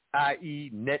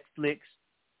 i.e. Netflix,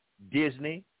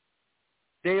 Disney,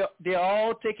 they're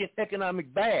all taking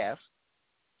economic baths,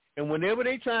 and whenever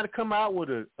they try to come out with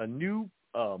a new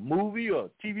movie or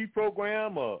TV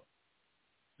program, or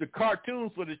the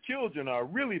cartoons for the children are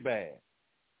really bad,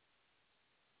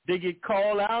 they get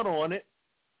called out on it,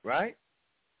 right?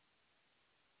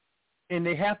 And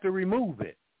they have to remove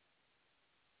it.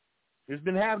 It's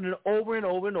been happening over and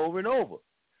over and over and over.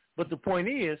 But the point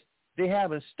is, they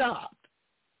haven't stopped.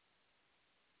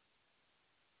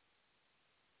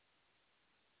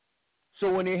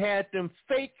 So when they had them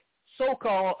fake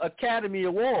so-called Academy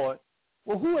Award,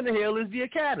 well, who in the hell is the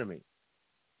Academy?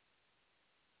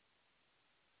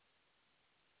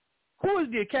 Who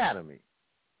is the Academy?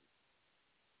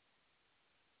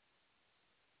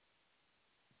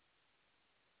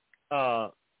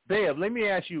 Bev, let me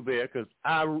ask you, Bev, because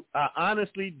I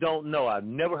honestly don't know. I've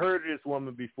never heard of this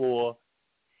woman before.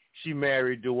 She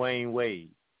married Dwayne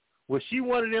Wade. Was she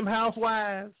one of them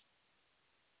housewives?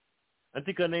 I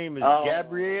think her name is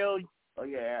Gabrielle. Oh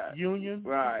yeah. Union.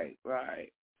 Right.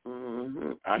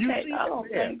 Mhm. I don't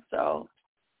think so.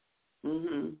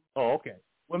 Mhm. Oh, okay.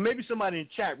 Well, maybe somebody in the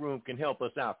chat room can help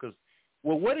us out. Because,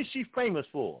 well, what is she famous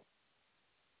for?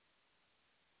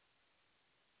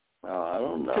 Oh, I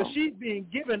don't know. Because she's being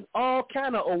given all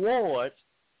kind of awards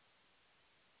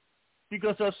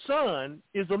because her son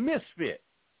is a misfit.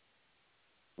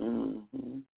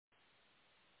 Mhm.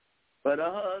 But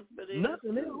her husband is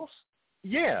nothing else.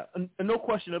 Yeah, no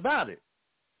question about it.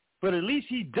 But at least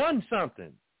he done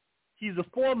something. He's a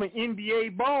former NBA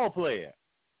ball player.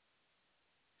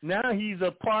 Now he's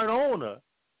a part owner.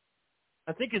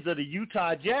 I think it's of the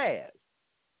Utah Jazz.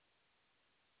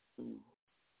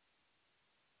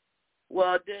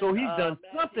 Well, then, so he's done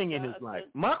something in his life.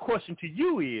 My question to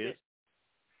you is,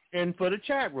 and for the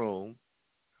chat room,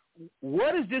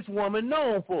 what is this woman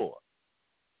known for?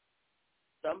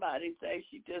 Somebody say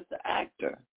she's just an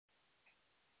actor.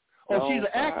 Oh, she's an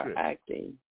actress.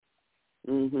 Acting.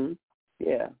 Mhm.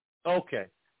 Yeah. Okay.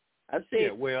 I've seen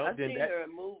her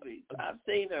in movies. I've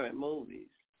seen her in movies.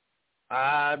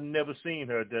 I've never seen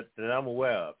her that I'm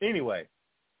aware of. Anyway,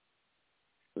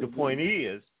 the point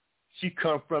is, she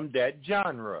come from that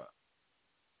genre.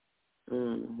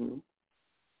 Mhm.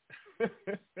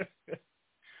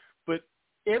 But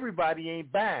everybody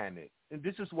ain't buying it, and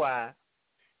this is why.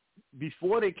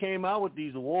 Before they came out with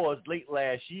these awards late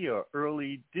last year or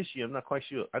early this year, I'm not quite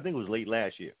sure. I think it was late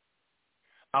last year.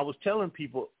 I was telling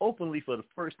people openly for the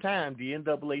first time the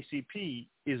NAACP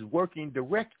is working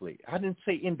directly. I didn't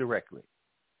say indirectly.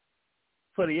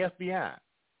 For the FBI.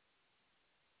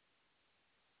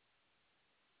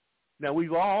 Now,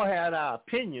 we've all had our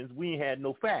opinions. We ain't had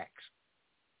no facts.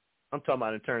 I'm talking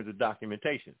about in terms of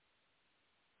documentation.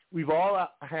 We've all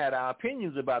had our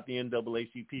opinions about the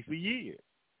NAACP for years.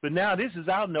 But now this is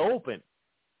out in the open.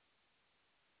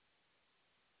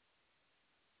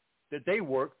 That they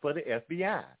work for the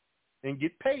FBI and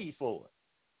get paid for it.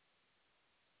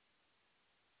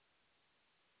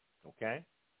 Okay?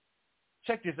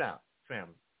 Check this out,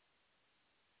 family.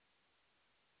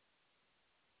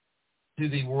 To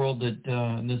the world that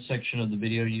in this section of the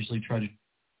video usually try to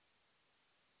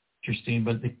interesting,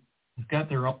 but they've got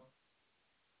their own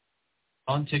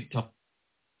on TikTok.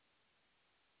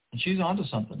 And she's onto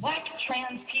something. Black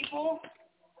trans people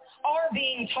are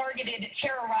being targeted,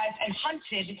 terrorized, and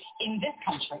hunted in this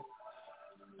country.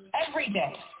 Every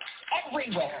day.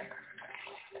 Everywhere.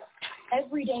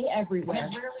 Every day, everywhere.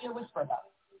 And there's rarely a whisper about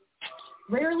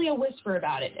it. Rarely a whisper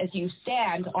about it as you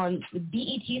stand on the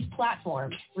BET's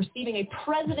platform receiving a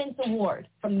President's Award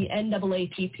from the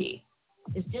NAACP.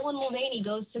 As Dylan Mulvaney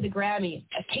goes to the Grammys,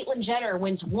 as Caitlyn Jenner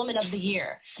wins Woman of the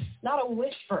Year. Not a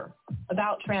whisper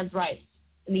about trans rights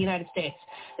in the United States.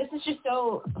 This is just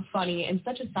so funny and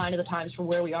such a sign of the times for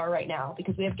where we are right now,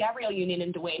 because we have Gabrielle Union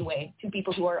and Dwayne Wade, two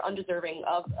people who are undeserving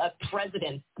of a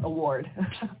President's Award,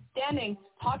 standing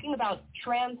talking about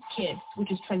trans kids,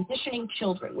 which is transitioning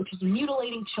children, which is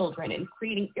mutilating children and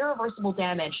creating irreversible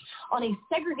damage on a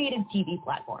segregated TV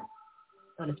platform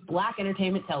known as Black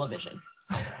Entertainment Television.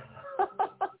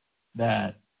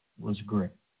 That was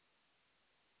great.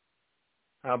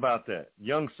 How about that?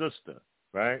 Young sister,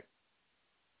 right?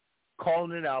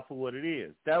 Calling it out for what it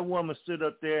is. That woman stood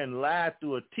up there and lied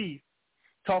through her teeth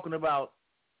talking about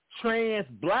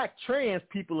black trans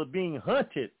people are being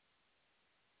hunted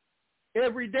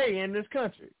every day in this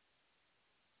country.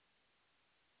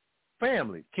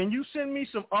 Family, can you send me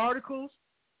some articles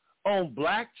on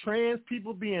black trans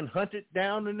people being hunted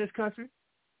down in this country?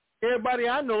 Everybody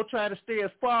I know try to stay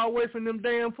as far away from them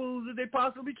damn fools as they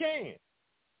possibly can.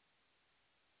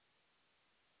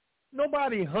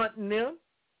 Nobody hunting them.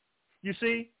 You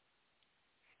see,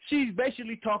 she's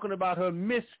basically talking about her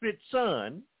misfit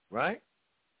son, right,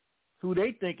 who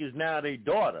they think is now their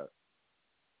daughter,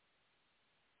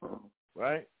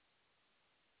 right?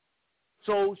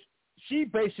 So she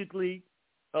basically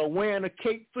wearing a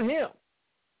cape for him.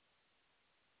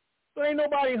 So ain't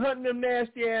nobody hunting them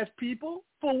nasty-ass people.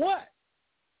 For what?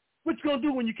 What you going to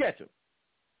do when you catch them?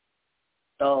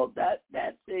 So that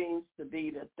seems to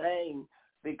be the thing,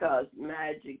 because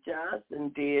Magic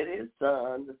Johnson did his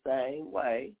son the same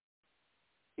way.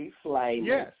 He flamed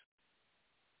him. Yes.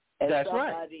 And that's somebody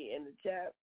right.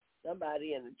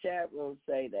 Somebody in the chat room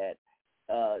say that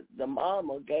the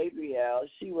mama, Gabrielle,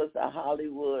 she was a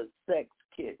Hollywood sex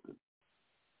kitten.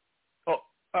 Oh,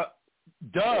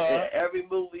 duh. Every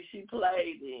movie she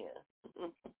played in.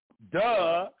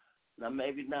 Duh. Now,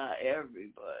 maybe not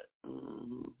every, but.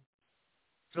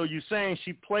 So you're saying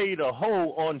she played a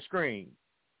hoe on screen?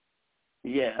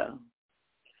 Yeah.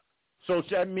 So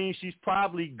that means she's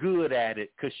probably good at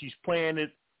it because she's playing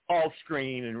it off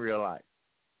screen in real life.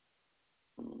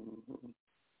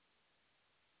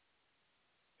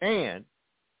 And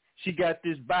she got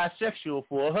this bisexual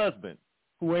for a husband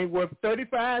who ain't worth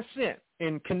 35 cents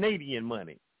in Canadian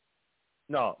money.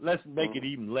 No, let's make it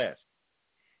even less.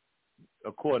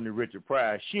 According to Richard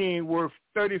Pryor, she ain't worth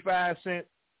 35 cents,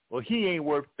 or he ain't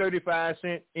worth 35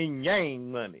 cents in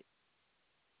Yang money.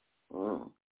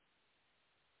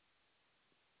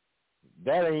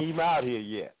 That ain't even out here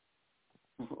yet.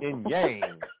 In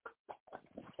Yang.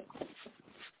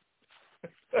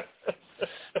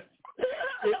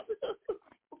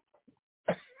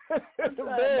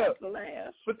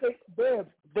 But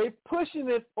they pushing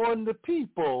it on the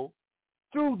people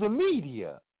through the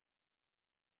media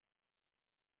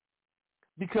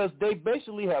because they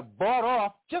basically have bought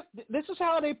off. This is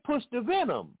how they push the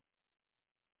venom,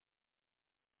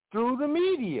 through the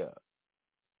media.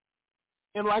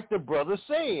 And like the brother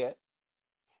said,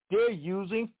 they're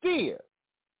using fear.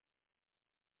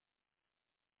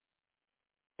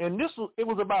 And it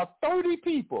was about 30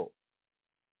 people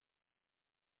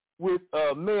with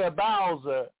Mayor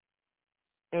Bowser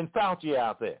and Fauci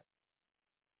out there.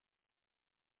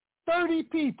 30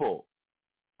 people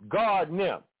guarding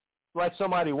them like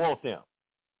somebody wants them.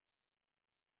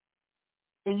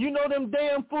 And you know them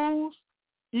damn fools,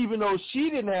 even though she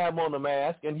didn't have on a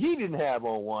mask and he didn't have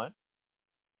on one,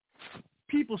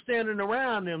 people standing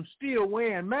around them still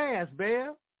wearing masks,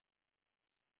 Bear.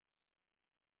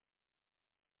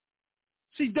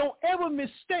 See, don't ever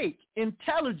mistake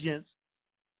intelligence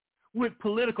with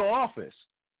political office,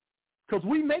 because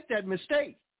we make that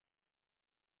mistake.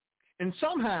 And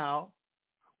somehow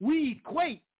we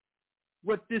equate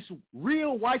what this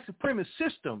real white supremacist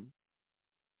system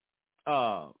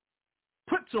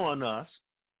puts on us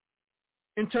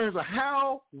in terms of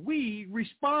how we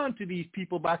respond to these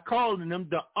people by calling them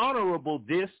the honorable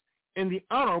this and the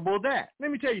honorable that.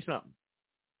 Let me tell you something.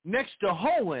 Next to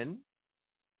Hohen,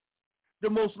 the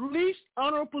most least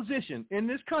honorable position in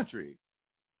this country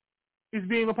is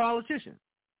being a politician.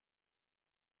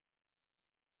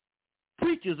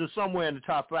 Preachers are somewhere in the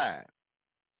top 5.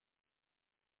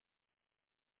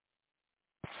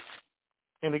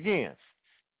 And again,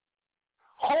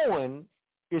 Hohen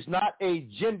is not a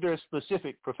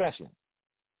gender-specific profession.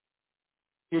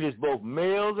 It is both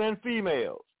males and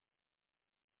females.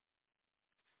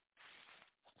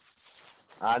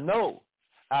 I know.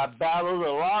 I battled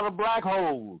a lot of black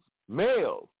holes,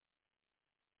 males,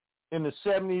 in the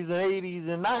 70s and 80s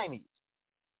and 90s.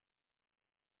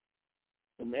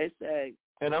 And they say,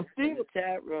 and I'm still in the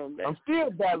chat room, I'm still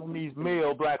battling these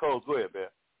male black holes. Go ahead, Bear.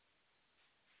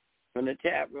 In the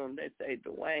chat room, they say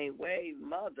Dwayne Wade's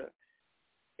mother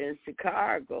in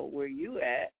Chicago, where you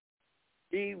at,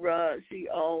 she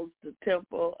owns the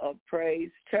Temple of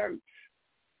Praise Church.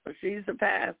 She's a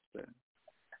pastor.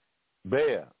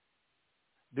 Bear.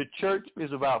 The church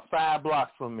is about 5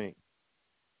 blocks from me.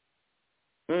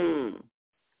 I'm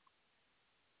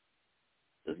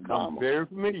very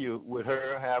familiar with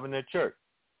her having a church.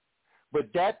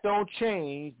 But that don't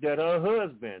change that her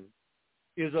husband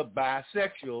is a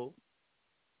bisexual,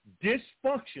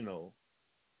 dysfunctional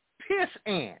piss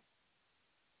ant.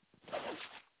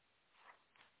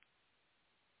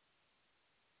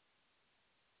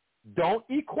 Don't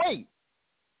equate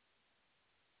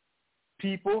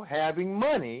people having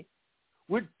money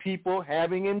with people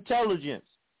having intelligence.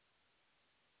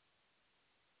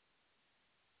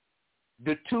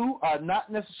 The two are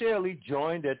not necessarily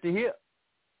joined at the hip.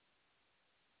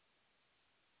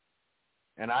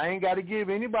 And I ain't got to give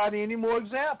anybody any more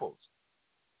examples.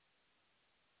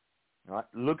 All right,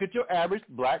 look at your average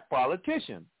black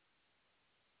politician.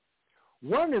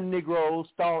 One of them Negroes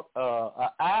thought an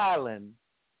island,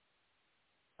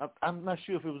 I'm not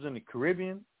sure if it was in the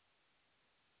Caribbean.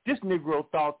 This Negro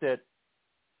thought that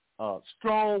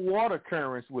strong water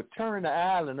currents would turn the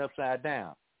island upside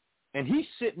down. And he's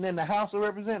sitting in the House of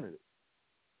Representatives.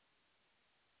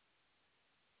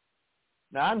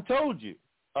 Now, I told you,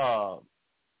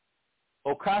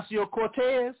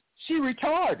 Ocasio-Cortez, she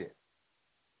retarded.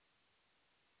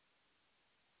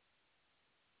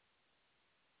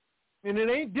 And it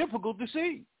ain't difficult to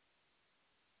see.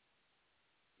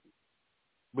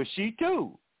 But she,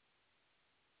 too,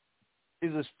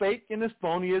 is as fake and as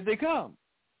phony as they come.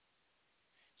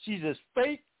 She's as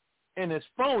fake and as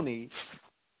phony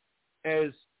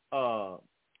as,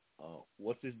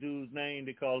 what's this dude's name?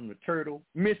 They call him the turtle.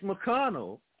 Mitch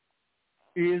McConnell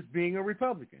is being a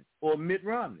Republican, or Mitt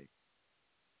Romney.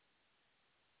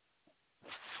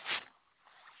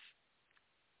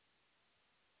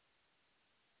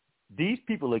 These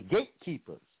people are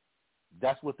gatekeepers.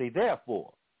 That's what they're there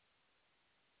for.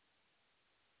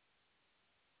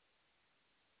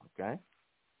 Okay?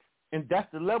 And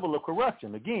that's the level of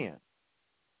corruption. Again,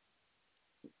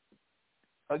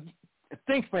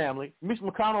 think, family, Mitch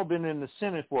McConnell been in the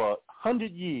Senate for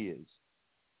 100 years.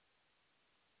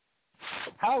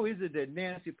 How is it that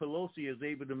Nancy Pelosi is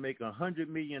able to make $100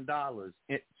 million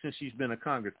since she's been a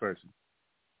congressperson?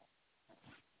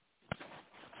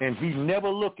 And he never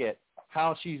look at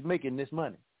how she's making this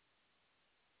money.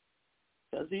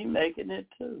 Because he's making it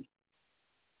too.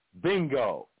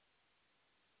 Bingo.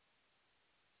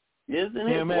 Isn't Him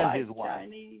it and white his wife.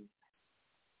 Chinese?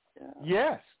 Yeah.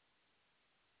 Yes.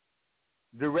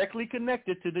 Directly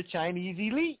connected to the Chinese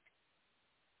elite.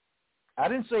 I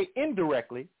didn't say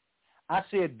indirectly. I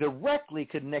said directly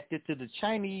connected to the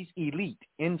Chinese elite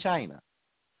in China.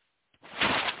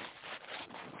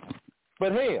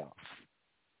 But hell,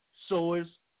 so is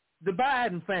the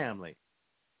Biden family.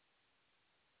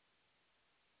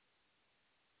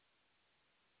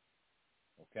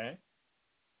 Okay?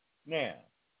 Now,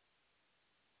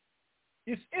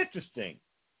 it's interesting.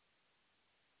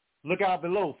 Look out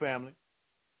below, family.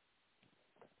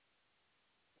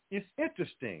 It's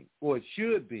interesting, or it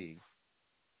should be,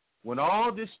 when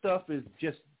all this stuff is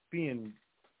just being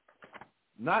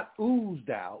not oozed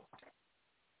out,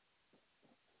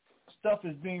 stuff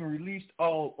is being released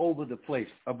all over the place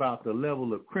about the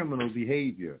level of criminal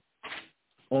behavior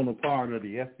on the part of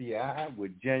the FBI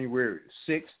with January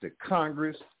 6th, the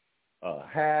Congress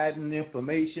hiding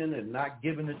information and not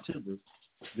giving it to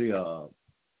the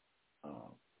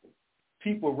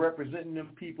people representing them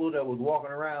people that was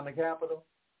walking around the Capitol.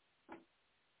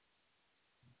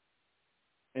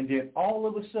 And then all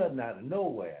of a sudden, out of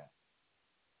nowhere,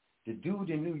 the dude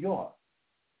in New York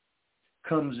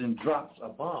comes and drops a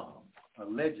bomb,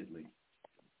 allegedly,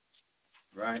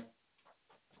 right,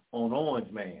 on Orange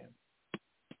Man.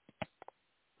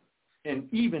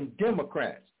 And even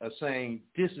Democrats are saying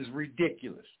this is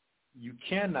ridiculous. You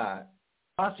cannot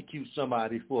prosecute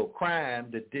somebody for a crime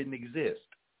that didn't exist.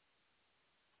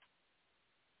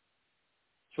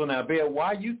 So now, Bear,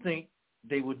 why you think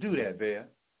they would do that, Bear?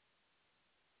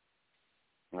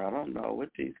 I don't know what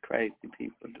these crazy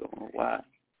people doing. Why?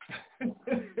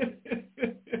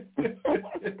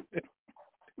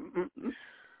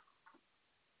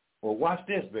 Well, watch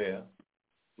this, Bear.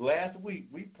 Last week,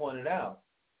 we pointed out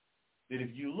that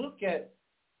if you look at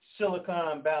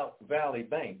Silicon Valley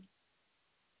Bank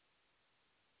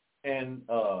and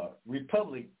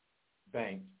Republic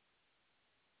Bank,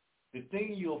 the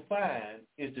thing you'll find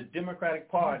is the Democratic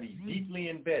Party deeply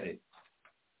embedded.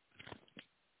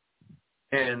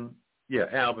 And, yeah,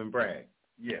 Alvin Bragg.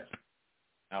 Yes.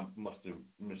 I must have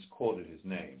misquoted his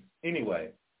name. Anyway,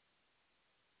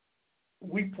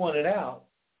 we pointed out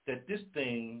that this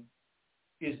thing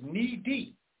is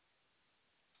knee-deep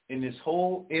in this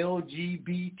whole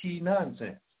LGBT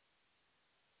nonsense.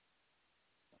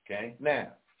 Okay?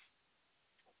 Now,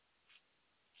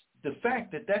 the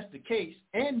fact that that's the case,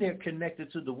 and they're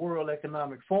connected to the World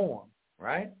Economic Forum,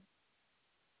 right?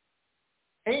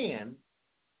 And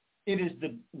it is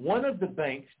one of the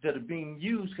banks that are being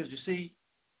used, because you see,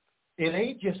 it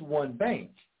ain't just one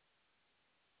bank.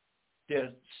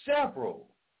 There's several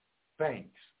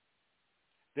banks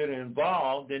that are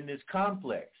involved in this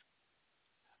complex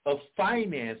of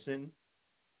financing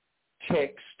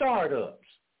tech startups.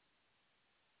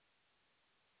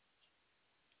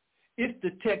 It's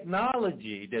the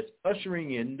technology that's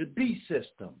ushering in the beast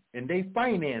system, and they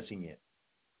financing it.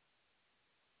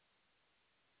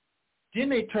 Then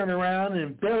they turn around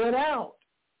and bail it out.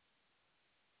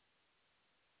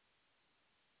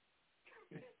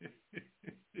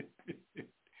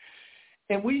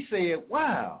 And we said,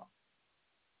 wow.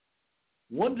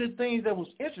 One of the things that was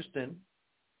interesting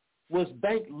was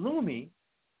Bank Leumi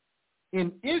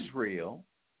in Israel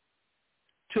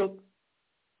took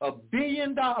 $1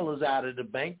 billion out of the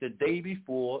bank the day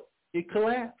before it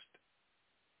collapsed.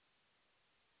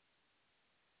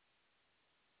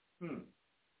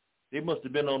 They must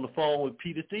have been on the phone with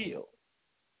Peter Thiel,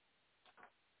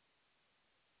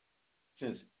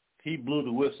 since he blew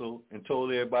the whistle and told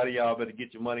everybody, y'all better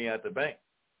get your money out the bank.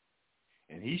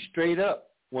 And he's straight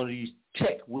up one of these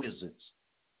tech wizards.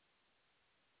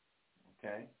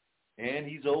 Okay? And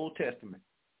he's Old Testament.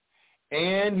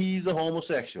 And he's a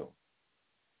homosexual.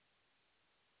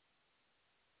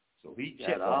 So he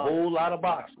checked a whole lot of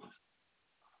boxes.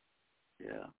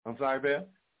 Yeah. I'm sorry, Bill?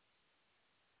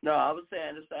 No, I was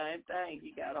saying the same thing.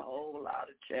 He got a whole lot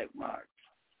of check marks.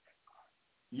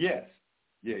 Yes.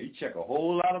 Yeah, he checked a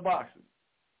whole lot of boxes.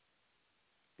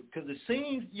 Because it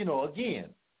seems, again,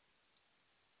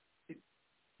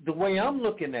 the way I'm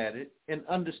looking at it and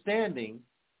understanding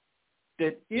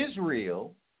that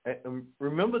Israel,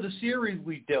 remember the series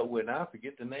we dealt with, I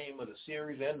forget the name of the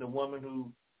series, and the woman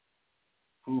who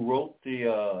wrote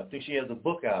I think she has a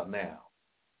book out now,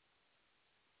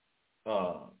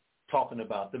 talking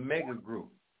about the mega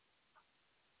group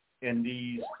and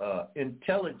these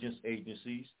intelligence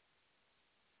agencies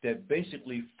that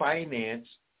basically finance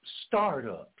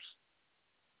startups.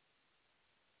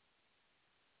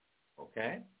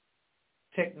 Okay?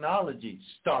 Technology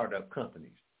startup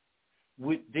companies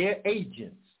with their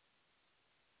agents,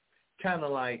 kind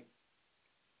of like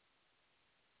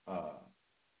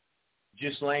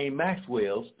Ghislaine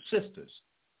Maxwell's sisters.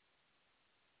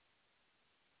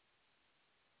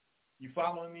 You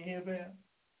following me here, man?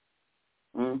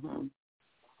 Mm-hmm.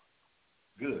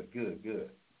 Good.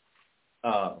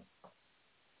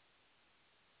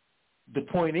 The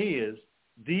point is,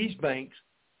 these banks,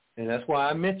 and that's why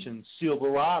I mentioned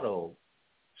Silverado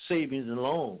Savings and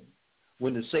Loans.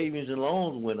 When the savings and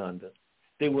loans went under,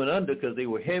 they went under because they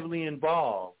were heavily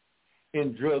involved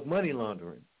in drug money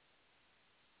laundering,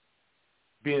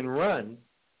 being run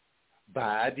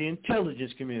by the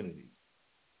intelligence community.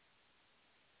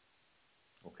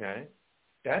 Okay?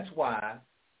 That's why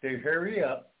they hurry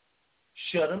up,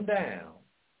 shut them down,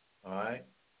 all right?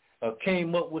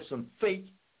 Came up with some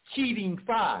fake Keating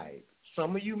Five.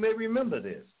 Some of you may remember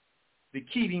this. The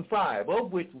Keating Five,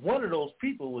 of which one of those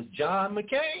people was John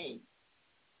McCain.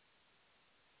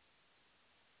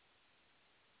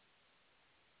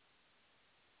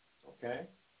 Okay?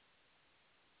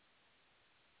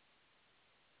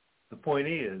 The point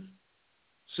is,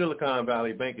 Silicon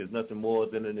Valley Bank is nothing more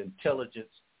than an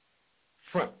intelligence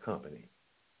front company.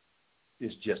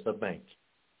 It's just a bank.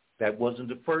 That wasn't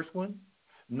the first one,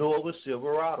 nor was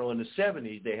Silverado. In the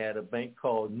 70s, they had a bank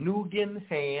called Nugan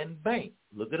Hand Bank.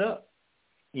 Look it up.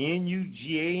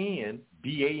 Nuganbank.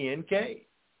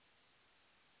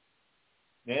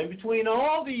 And between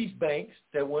all these banks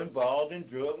that were involved in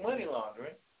drug money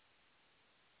laundering,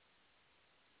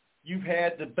 you've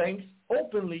had the banks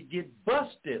openly get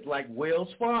busted, like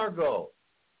Wells Fargo,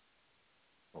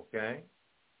 okay,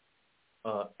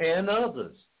 and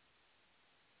others,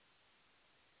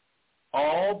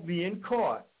 all being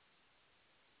caught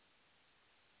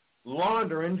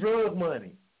laundering drug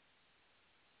money,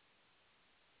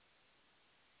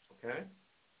 okay?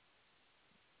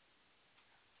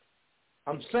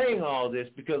 I'm saying all this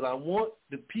because I want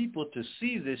the people to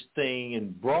see this thing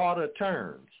in broader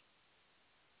terms.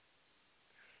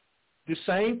 The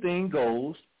same thing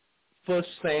goes for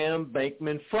Sam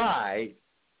Bankman-Fried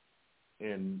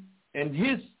and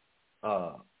his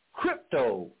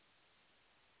crypto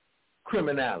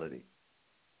criminality.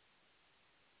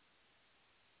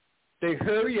 They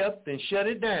hurry up and shut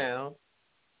it down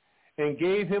and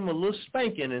gave him a little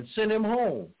spanking and sent him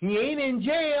home. He ain't in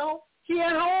jail. He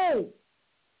at home.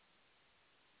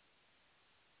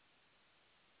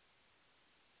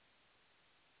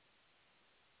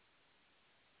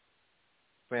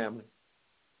 Family.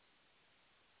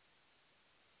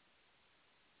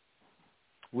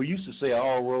 We used to say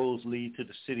all roads lead to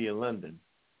the city of London.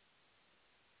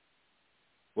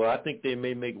 Well, I think they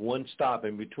may make one stop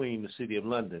in between the city of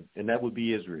London, and that would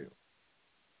be Israel.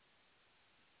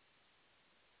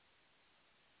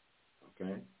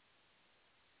 Okay?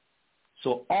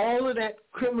 So all of that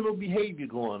criminal behavior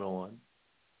going on,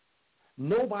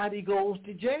 nobody goes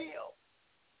to jail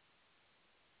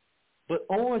but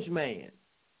Orange Man.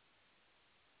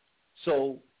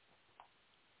 So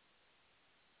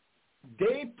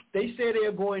they say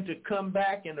they're going to come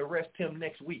back and arrest him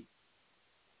next week.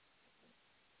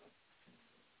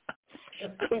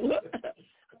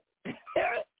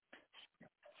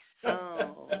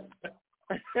 Oh,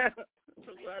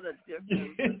 what a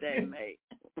difference they make.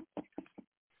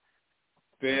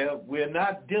 Well, we're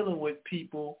not dealing with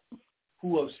people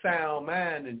who have sound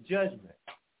mind and judgment.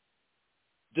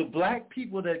 The black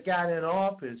people that got in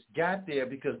office got there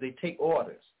because they take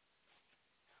orders.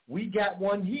 We got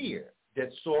one here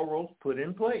that Soros put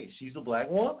in place. She's a black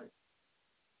woman.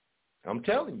 I'm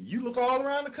telling you, you look all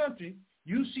around the country,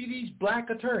 you see these black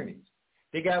attorneys.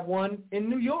 They got one in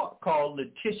New York called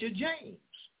Letitia James.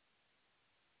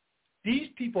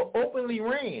 These people openly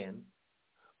ran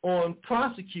on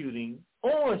prosecuting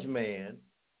Orange Man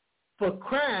for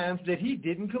crimes that he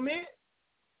didn't commit.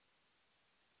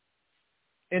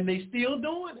 And they still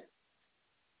doing it.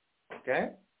 Okay?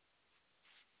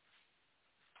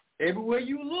 Everywhere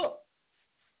you look,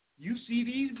 you see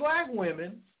these black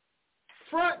women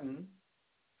fronting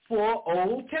for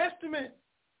Old Testament,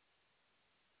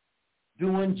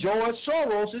 doing George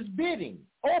Soros' bidding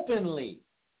openly.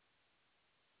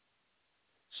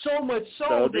 So much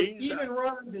so that these even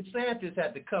Ron DeSantis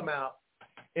had to come out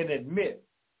and admit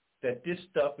that this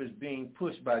stuff is being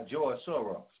pushed by George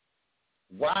Soros.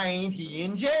 Why ain't he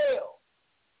in jail?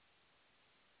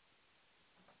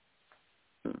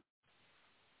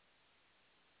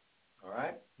 All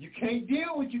right? You can't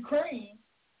deal with Ukraine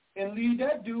and leave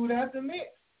that dude out the mix.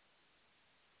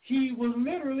 He was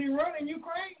literally running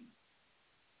Ukraine.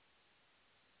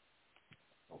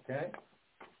 Okay?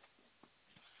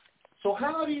 So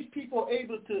how are these people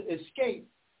able to escape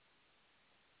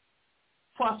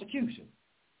prosecution?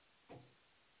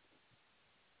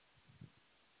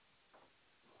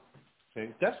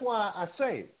 Okay? That's why I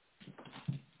say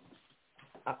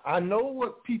I know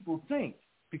what people think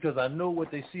because I know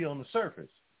what they see on the surface.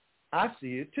 I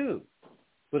see it too.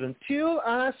 But until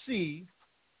I see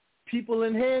people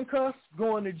in handcuffs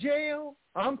going to jail,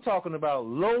 I'm talking about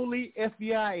lowly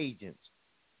FBI agents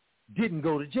didn't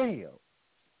go to jail.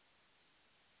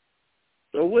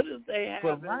 So what if they have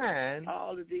for lying,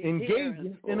 all of these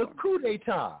engaging in a coup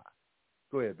d'etat?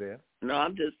 Go ahead, Bear. No,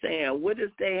 I'm just saying, what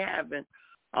if they having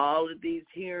all of these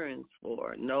hearings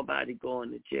for? Nobody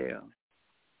going to jail.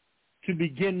 To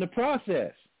begin the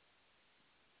process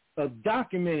of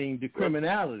documenting the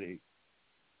criminality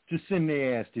to send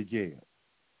their ass to jail.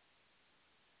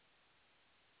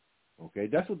 Okay,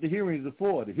 that's what the hearings are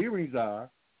for. The hearings are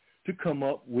to come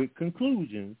up with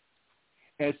conclusions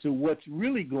as to what's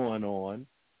really going on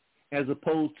as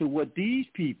opposed to what these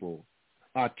people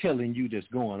are telling you that's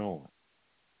going on.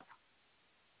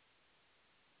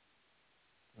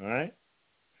 All right?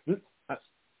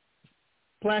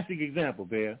 Classic example,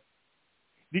 Bear.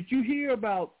 Did you hear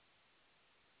about,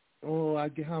 how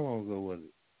long ago was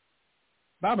it?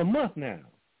 About a month now.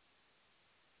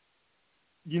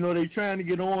 You know, they're trying to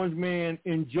get Orange Man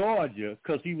in Georgia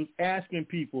because he was asking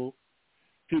people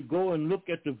to go and look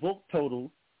at the vote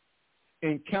total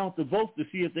and count the votes to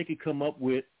see if they could come up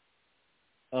with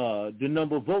the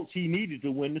number of votes he needed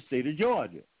to win the state of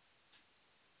Georgia.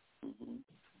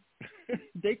 Mm-hmm.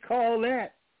 They call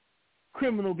that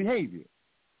criminal behavior.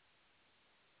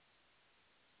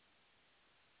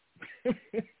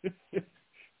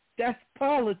 That's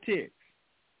politics.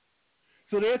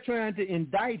 So they're trying to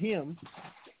indict him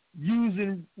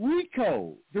using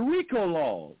RICO, the RICO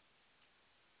laws.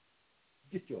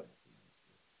 Get your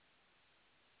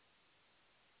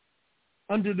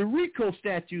under the RICO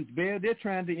statutes, Bear, they're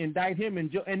trying to indict him,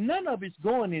 and none of it's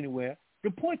going anywhere.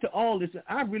 The point to all this,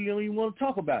 I really don't even want to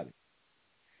talk about it,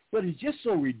 but it's just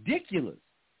so ridiculous.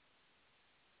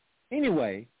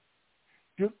 Anyway,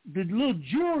 the little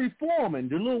jury foreman,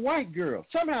 the little white girl,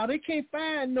 somehow they can't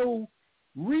find no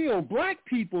real black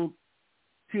people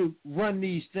to run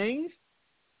these things.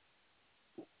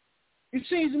 It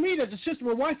seems to me that the system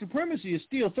of white supremacy is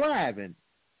still thriving.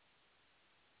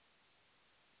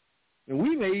 And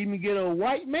we may even get a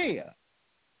white mayor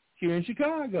here in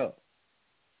Chicago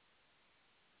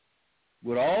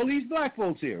with all these black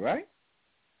folks here, right?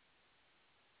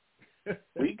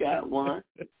 We got one.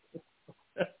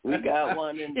 We got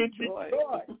one in Detroit.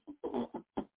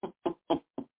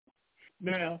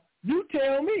 Now, you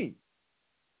tell me.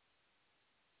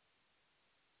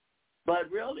 But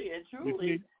really and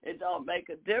truly, it don't make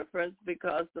a difference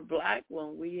because the black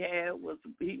one we had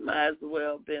he might as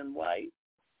well have been white.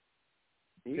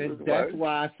 That's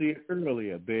why I said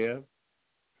earlier, Bev.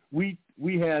 We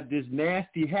have this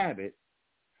nasty habit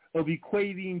of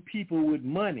equating people with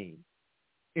money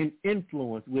and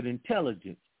influence with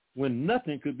intelligence when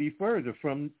nothing could be further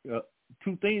from,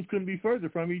 two things couldn't be further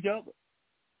from each other.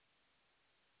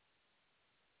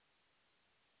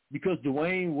 Because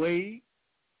Dwayne Wade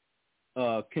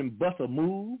can bust a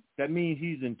move, that means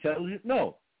he's intelligent?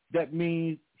 No, that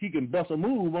means he can bust a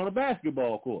move on a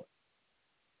basketball court.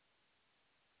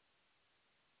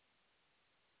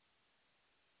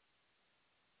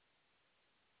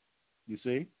 You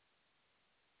see?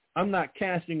 I'm not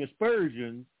casting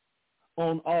aspersions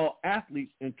on all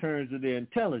athletes in terms of their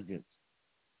intelligence.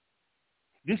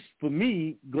 This, for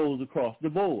me, goes across the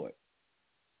board.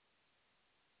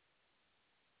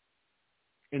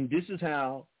 And this is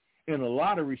how, in a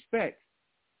lot of respects,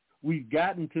 we've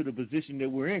gotten to the position that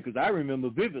we're in. Because I remember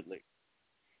vividly,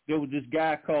 there was this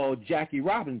guy called Jackie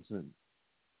Robinson.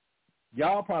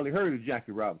 Y'all probably heard of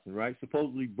Jackie Robinson, right?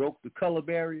 Supposedly broke the color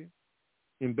barrier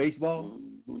in baseball.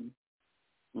 Mm-hmm.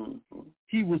 Mm-hmm.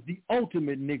 He was the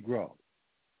ultimate Negro.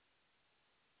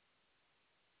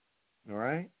 All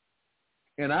right?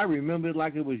 And I remember it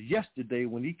like it was yesterday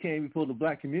when he came before the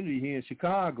black community here in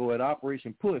Chicago at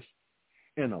Operation Push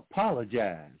and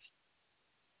apologized.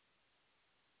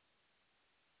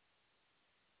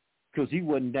 Because he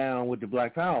wasn't down with the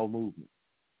Black Power movement.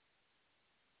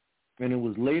 And it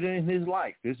was later in his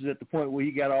life. This is at the point where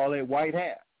he got all that white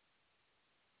hair.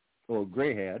 Or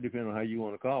gray hair, depending on how you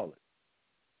want to call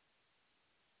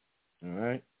it. All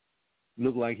right?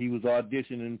 Looked like he was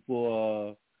auditioning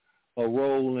for a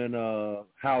role in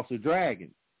House of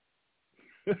Dragons.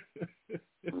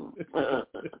 Oh,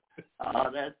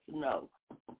 that's no.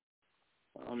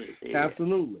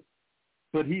 Absolutely.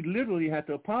 But he literally had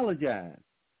to apologize.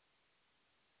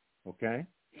 Okay?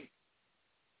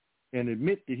 And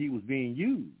admit that he was being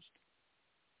used.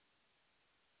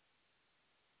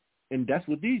 And that's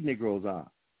what these Negroes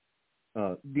are.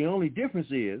 The only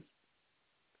difference is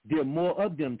there are more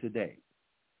of them today.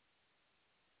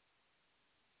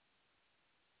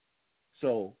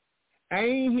 So I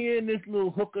ain't hearing this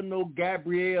little hooker, no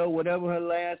Gabrielle, whatever her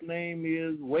last name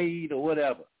is, Wade or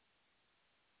whatever.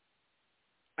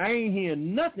 I ain't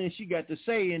hearing nothing she got to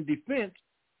say in defense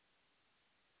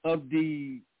of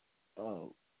the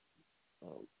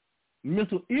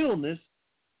mental illness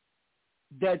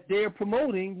that they're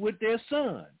promoting with their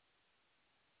son.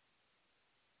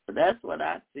 That's what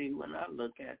I see when I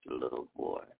look at the little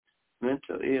boy,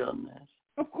 mental illness.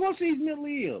 Of course he's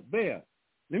mentally ill, Bear.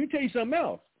 Let me tell you something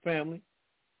else, family.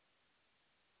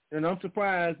 And I'm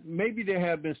surprised, maybe there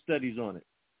have been studies on it.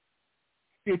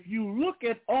 If you look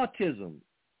at autism,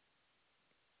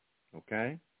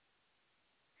 okay,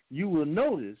 you will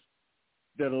notice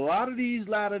that a lot of these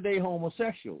latter-day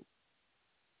homosexuals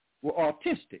were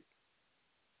autistic.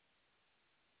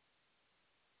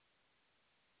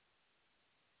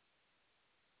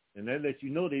 And that lets you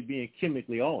know they're being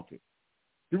chemically altered.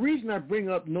 The reason I bring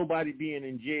up nobody being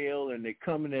in jail and they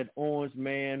coming at Orange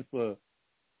Man for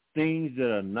things that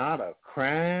are not a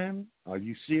crime, are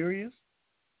you serious?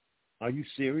 Are you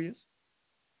serious?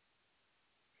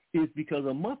 Is because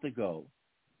a month ago,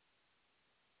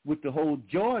 with the whole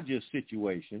Georgia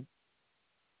situation,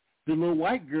 the little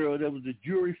white girl that was the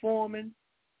jury foreman,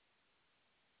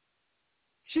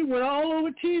 she went all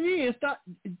over TV and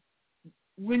started.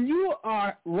 When you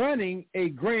are running a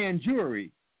grand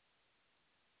jury,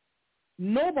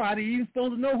 nobody is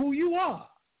supposed to know who you are.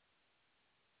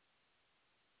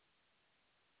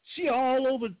 She all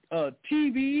over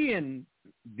TV and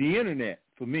the internet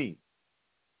for me.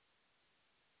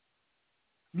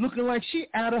 Looking like she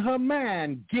out of her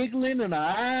mind, giggling and her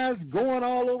eyes going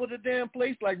all over the damn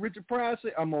place like Richard Pryor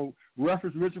said. I'm going to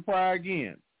reference Richard Pryor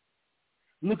again.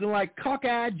 Looking like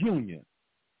Cockeyed Jr.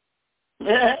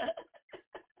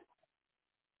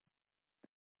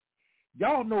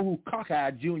 Y'all know who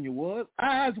Cockeyed Jr. was.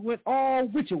 Eyes went all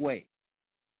which way.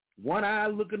 One eye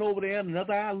looking over there and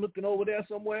another eye looking over there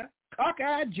somewhere.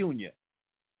 Cockeyed Jr.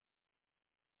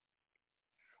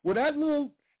 Well, that little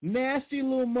nasty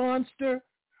little monster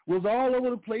was all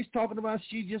over the place talking about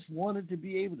she just wanted to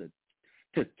be able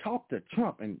to talk to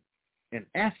Trump and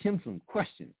ask him some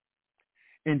questions.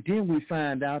 And then we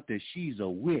find out that she's a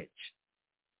witch.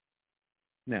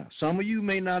 Now, some of you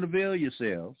may not avail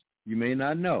yourselves. You may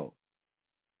not know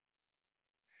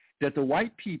that the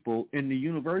white people in the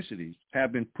universities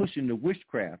have been pushing the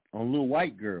witchcraft on little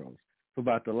white girls for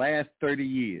about the last 30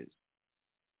 years.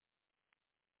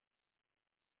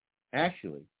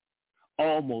 Actually,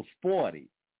 almost 40,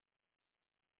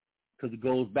 because it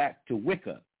goes back to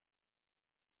Wicca.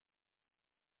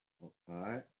 All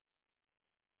right?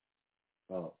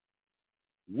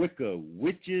 Wicca,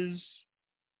 Witches,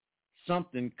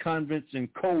 something, Convents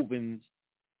and Covens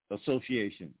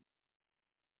Association.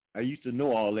 I used to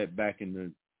know all that back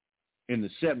in the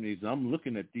 70s. I'm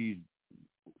looking at these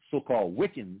so-called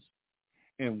Wiccans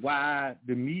and why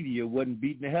the media wasn't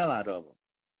beating the hell out of them.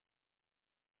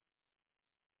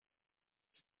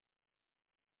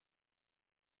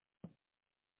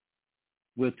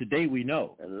 Well, today we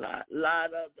know. A lot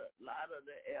of the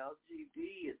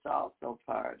LGBT is also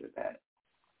part of that.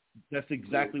 That's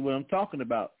exactly what I'm talking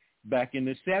about. Back in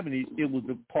the 70s, it was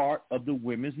a part of the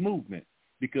women's movement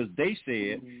because they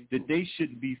said that they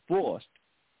shouldn't be forced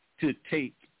to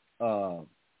take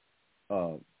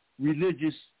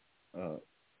religious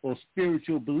or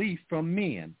spiritual belief from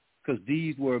men because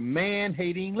these were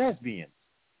man-hating lesbians.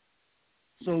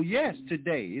 So yes,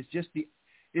 today it's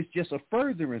just a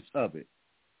furtherance of it,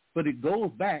 but it goes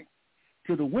back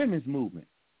to the women's movement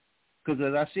because,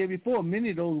 as I said before, many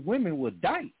of those women were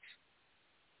dykes.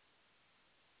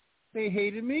 They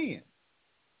hated men.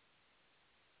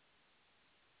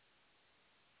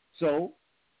 So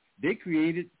they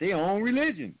created their own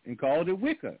religion and called it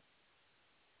Wicca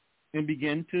and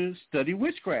began to study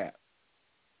witchcraft.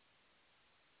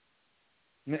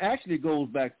 And it actually goes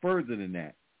back further than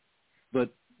that.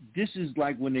 But this is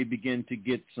like when they begin to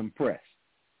get some press.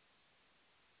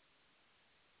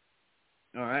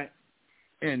 All right?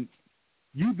 And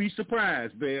you'd be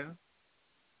surprised, Bear,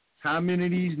 how many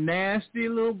of these nasty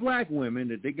little black women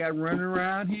that they got running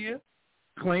around here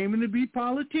claiming to be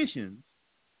politicians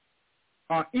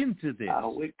are into this.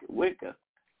 Wicca.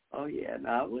 Oh, yeah. No,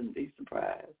 I wouldn't be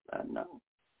surprised. I know.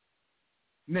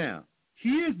 Now,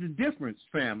 here's the difference,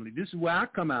 family. This is where I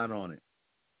come out on it.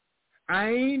 I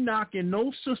ain't knocking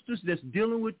no sisters that's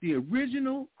dealing with the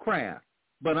original craft,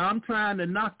 but I'm trying to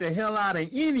knock the hell out of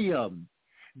any of them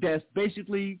that's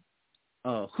basically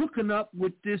hooking up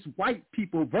with this white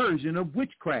people version of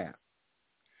witchcraft,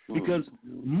 because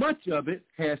much of it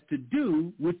has to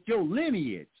do with your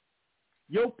lineage.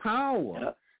 Your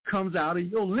power comes out of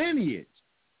your lineage,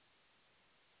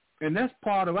 and that's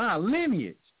part of our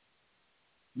lineage,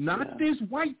 not this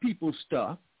white people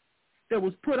stuff that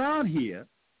was put out here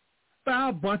by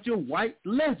a bunch of white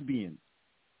lesbians.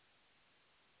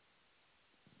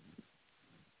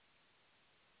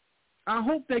 I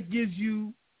hope that gives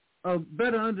you a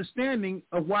better understanding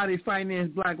of why they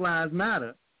finance Black Lives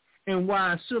Matter and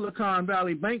why Silicon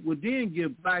Valley Bank would then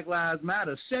give Black Lives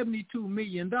Matter $72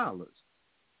 million.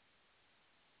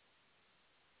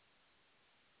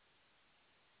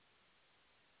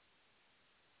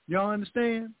 Y'all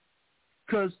understand?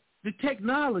 Because the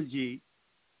technology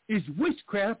is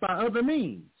witchcraft by other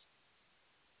means.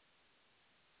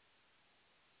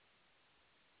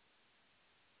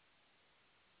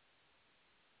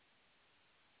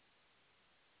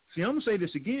 See, I'm going to say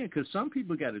this again because some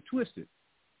people got it twisted.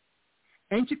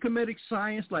 Ancient Kemetic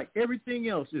science, like everything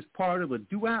else, is part of a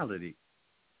duality.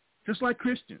 Just like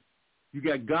Christian. You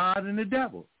got God and the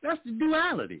devil. That's the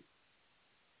duality.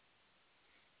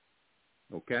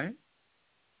 Okay?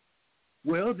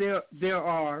 Well, there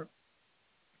are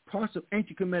parts of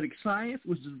ancient Kemetic science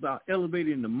which is about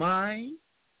elevating the mind.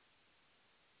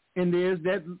 And there's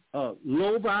that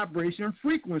low vibration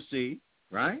frequency,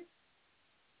 right?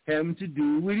 Having to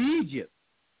do with Egypt,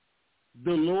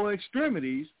 the lower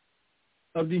extremities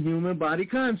of the human body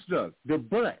construct, the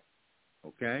butt,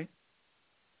 okay?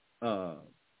 The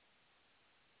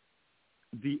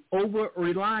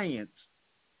over-reliance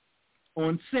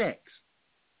on sex.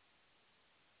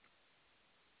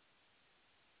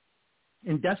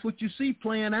 And that's what you see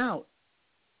playing out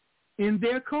in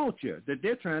their culture that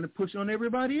they're trying to push on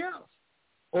everybody else.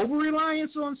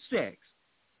 Over-reliance on sex.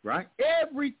 Right?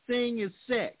 Everything is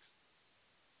sex.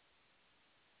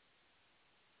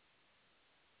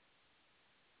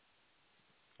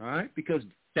 All right? Because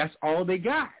that's all they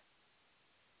got.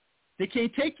 They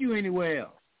can't take you anywhere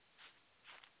else.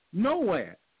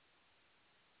 Nowhere.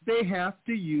 They have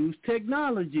to use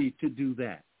technology to do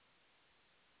that.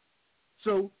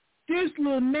 So this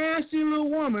little nasty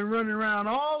little woman running around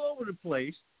all over the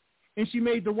place, and she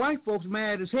made the white folks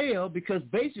mad as hell because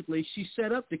basically she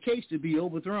set up the case to be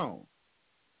overthrown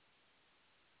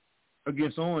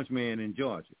against Orange Man in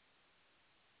Georgia.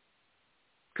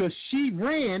 Because she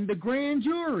ran the grand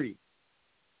jury.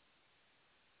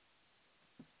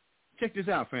 Check this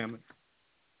out, family.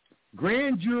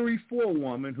 Grand jury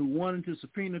forewoman who wanted to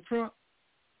subpoena Trump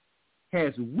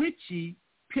has witchy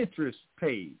Pinterest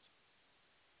page.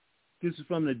 This is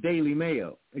from the Daily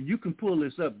Mail. And you can pull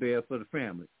this up there for the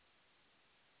family.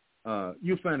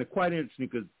 You'll find it quite interesting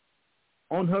because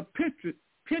on her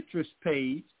Pinterest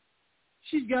page,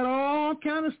 she's got all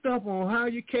kind of stuff on how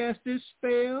you cast this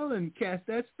spell and cast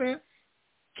that spell.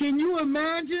 Can you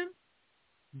imagine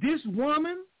this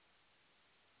woman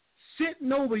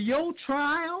sitting over your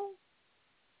trial?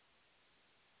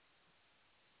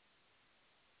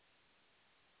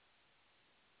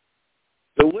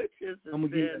 The witches have I'm gonna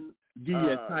been give you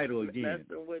that title again.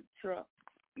 Messing with Trump.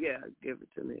 Yeah, give it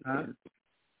to me. Huh?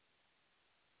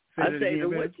 I say the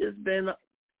witches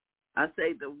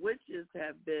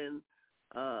have been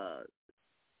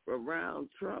around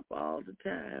Trump all the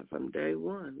time from day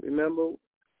one. Remember?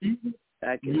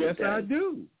 Back in yes, the day? I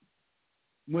do.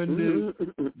 When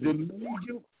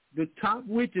the top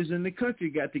witches in the country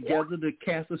got together to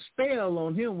cast a spell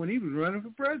on him when he was running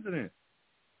for president.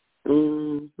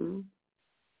 Mm-hmm.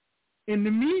 And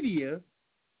the media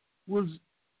was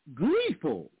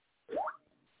gleeful.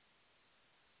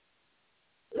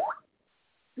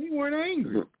 They weren't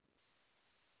angry.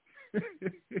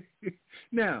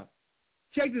 Now,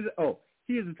 check this. Oh,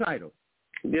 here's the title.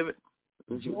 Give it.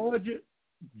 Georgia.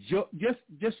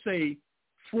 Just say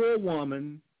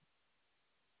forewoman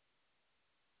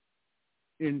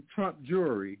in Trump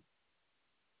jury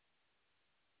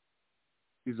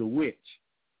is a witch.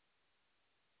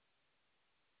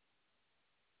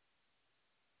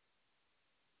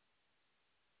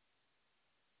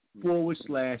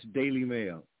 /Daily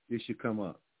Mail. This should come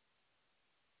up.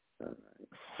 All right.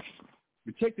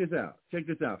 But check this out. Check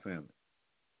this out, family.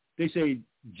 They say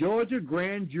Georgia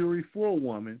grand jury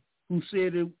forewoman who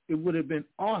said it would have been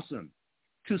awesome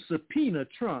to subpoena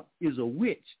Trump is a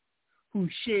witch who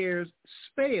shares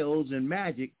spells and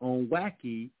magic on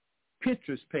wacky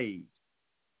Pinterest page.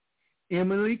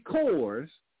 Emily Kors,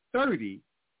 30,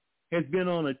 has been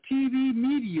on a TV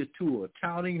media tour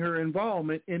touting her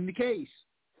involvement in the case.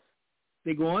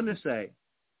 They go on to say,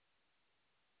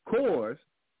 Kors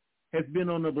has been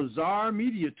on a bizarre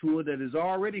media tour that is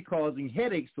already causing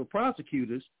headaches for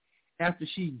prosecutors after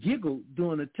she giggled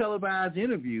during a televised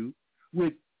interview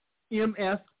with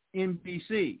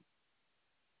MSNBC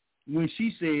when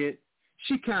she said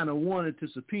she kind of wanted to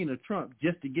subpoena Trump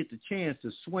just to get the chance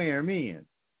to swear him in.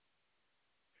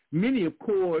 Many of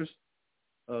Kors'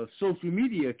 social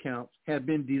media accounts have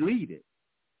been deleted,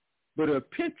 but her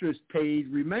Pinterest page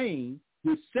remains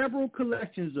with several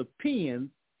collections of pins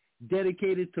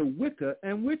dedicated to Wicca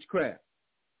and witchcraft.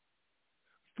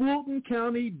 Fulton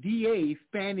County DA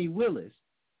Fannie Willis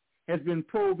has been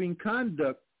probing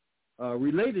conduct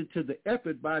related to the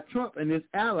effort by Trump and his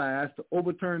allies to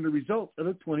overturn the results of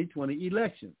the 2020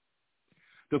 election.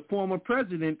 The former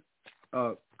president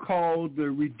called the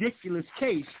ridiculous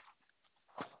case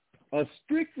a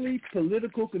strictly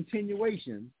political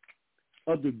continuation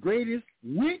of the greatest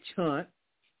witch hunt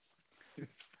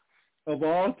of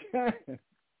all time.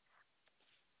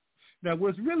 Now,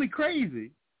 what's really crazy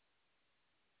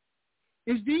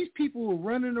is these people were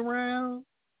running around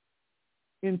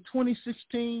in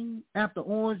 2016 after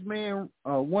Orange Man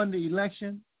won the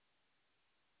election,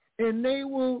 and they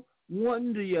were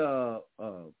wanting the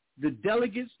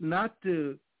delegates not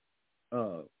the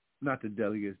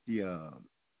delegates,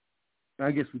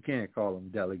 I guess we can't call them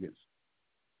delegates,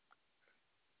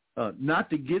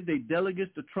 not to give their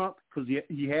delegates to Trump because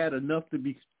he had enough to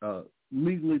be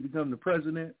legally become the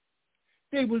president.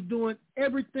 They was doing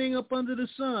everything up under the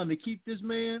sun to keep this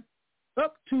man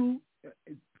up to,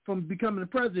 from becoming the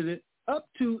president, up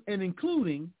to and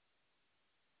including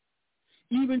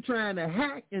even trying to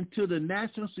hack into the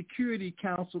National Security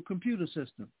Council computer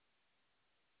system.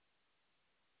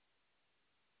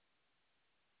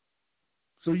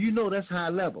 So you know that's high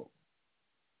level.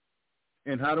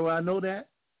 And how do I know that?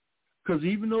 Because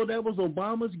even though that was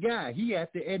Obama's guy, he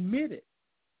had to admit it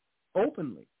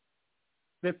openly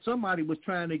that somebody was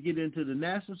trying to get into the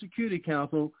National Security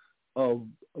Council of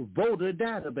voter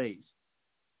database.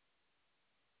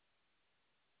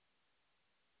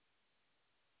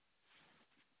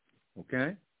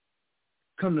 Okay?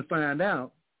 Come to find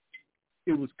out,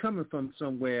 it was coming from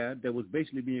somewhere that was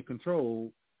basically being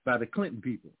controlled by the Clinton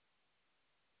people.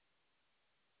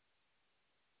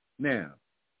 Now,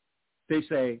 they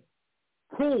say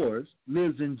Kors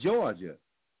lives in Georgia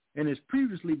and has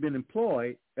previously been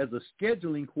employed as a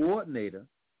scheduling coordinator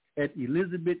at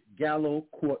Elizabeth Gallo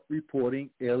Court Reporting,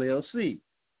 LLC,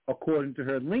 according to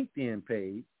her LinkedIn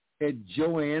page, at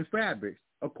Joanne Fabrics,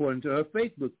 according to her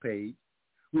Facebook page,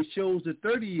 which shows the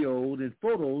 30-year-old in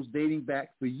photos dating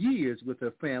back for years with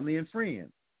her family and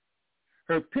friends.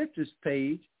 Her Pinterest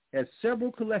page has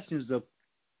several collections of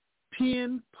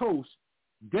pinned posts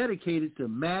dedicated to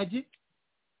magic,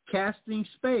 casting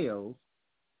spells,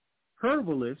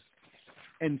 herbalists,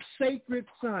 and sacred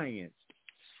science.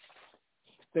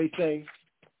 They say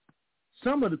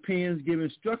some of the pins give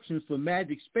instructions for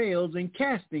magic spells and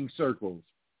casting circles,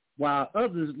 while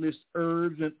others list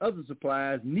herbs and other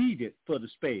supplies needed for the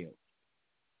spell.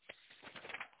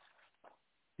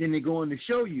 Then they're going to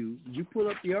show you, you pull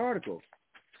up the article,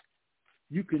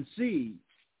 you can see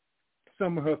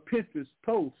some of her Pinterest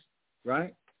posts,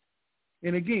 right?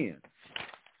 And again,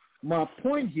 my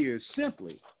point here is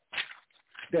simply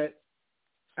that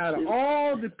out of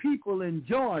all the people in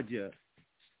Georgia,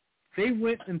 they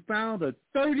went and found a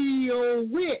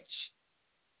 30-year-old witch.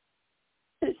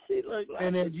 She looked like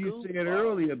and as you said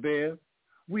earlier, Bev,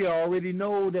 we already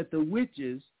know that the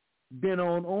witches been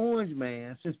on Orange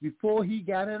Man since before he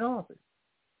got in office.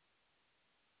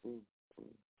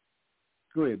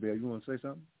 Go ahead, Bev. You want to say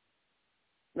something?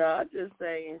 No, I'm just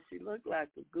saying she looked like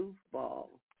a goofball.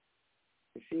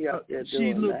 She up there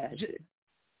doing magic.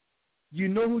 You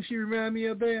know who she reminded me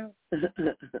of, Bev?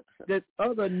 That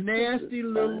other nasty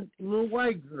little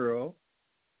white girl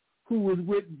who was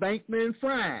with Bankman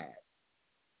Fried.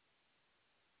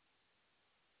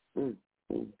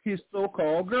 His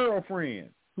so-called girlfriend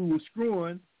who was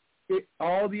screwing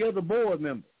all the other board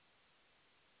members.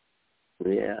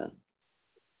 Yeah.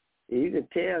 You can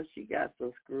tell she got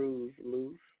some screws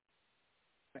loose.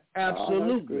 Absolutely.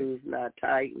 All her screws not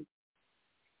tightened.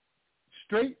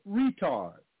 Straight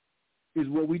retard is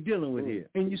what we're dealing with here.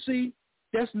 And you see,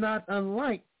 that's not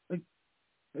unlike,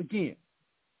 again,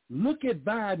 look at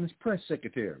Biden's press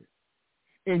secretary.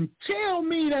 And tell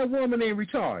me that woman ain't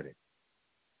retarded.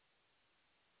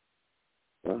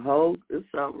 There's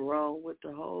something wrong with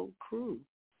the whole crew.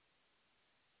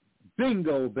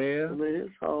 Bingo, Bear. With his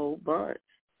whole bunch.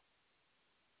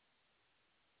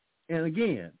 And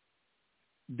again,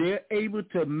 they're able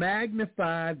to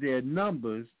magnify their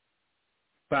numbers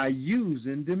by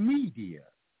using the media.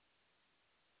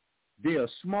 They're a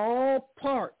small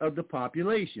part of the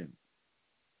population,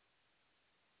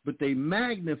 but they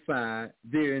magnify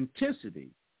their intensity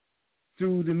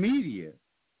through the media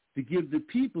to give the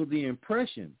people the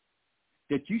impression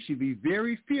that you should be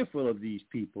very fearful of these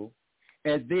people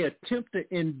as they attempt to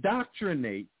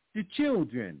indoctrinate the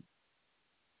children.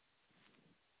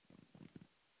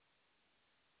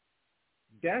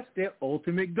 That's their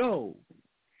ultimate goal.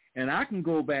 And I can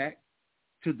go back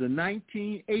to the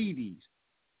 1980s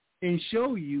and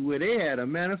show you where they had a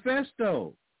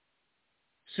manifesto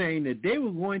saying that they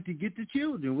were going to get the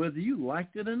children, whether you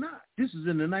liked it or not. This is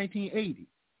in the 1980s.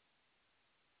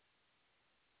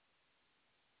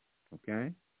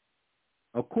 Okay?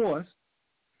 Of course,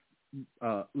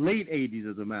 late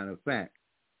 80s as a matter of fact.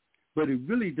 But it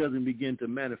really doesn't begin to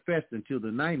manifest until the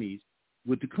 90s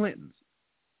with the Clintons,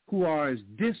 who are as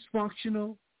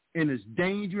dysfunctional and as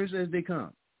dangerous as they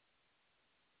come.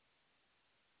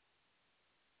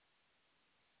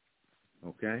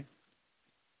 Okay?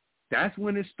 That's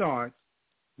when it starts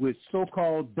with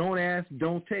so-called don't ask,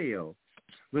 don't tell.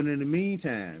 But in the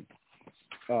meantime,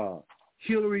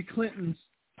 Hillary Clinton's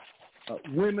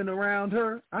women around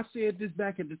her, I said this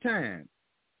back at the time,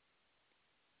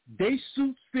 they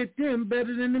suits fit them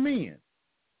better than the men.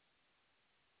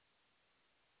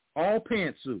 All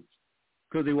pantsuits,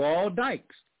 because they were all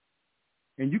dykes.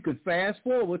 And you can fast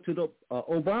forward to the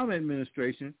Obama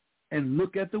administration and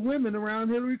look at the women around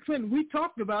Hillary Clinton. We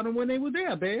talked about them when they were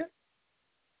there, Bear.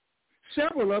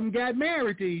 Several of them got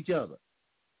married to each other.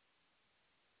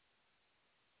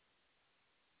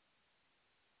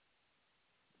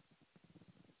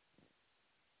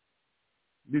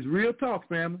 This real talk,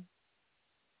 family.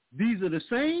 These are the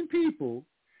same people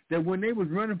that when they was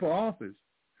running for office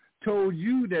told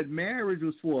you that marriage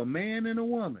was for a man and a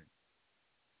woman.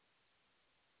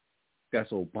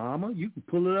 That's Obama. You can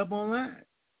pull it up online.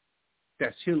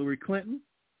 That's Hillary Clinton.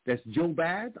 That's Joe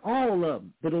Biden. All of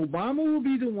them. But Obama will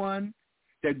be the one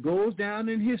that goes down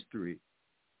in history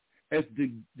as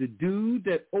the dude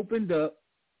that opened up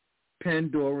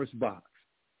Pandora's box.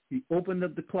 He opened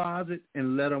up the closet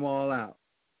and let them all out.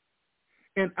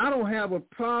 And I don't have a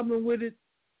problem with it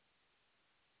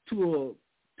to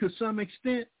some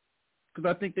extent, because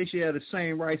I think they should have the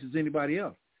same rights as anybody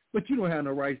else. But you don't have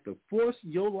no rights to force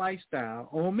your lifestyle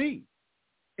on me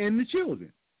and the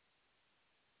children.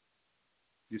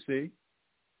 You see?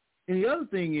 And the other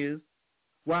thing is,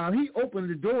 while he opened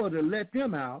the door to let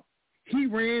them out, he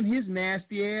ran his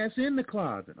nasty ass in the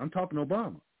closet. I'm talking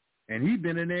Obama. And he's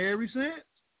been in there ever since.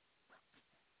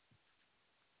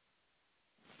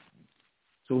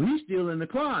 So he's still in the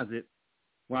closet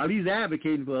while he's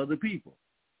advocating for other people.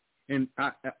 And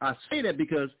I say that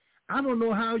because I don't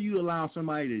know how you allow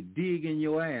somebody to dig in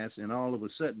your ass and all of a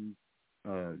sudden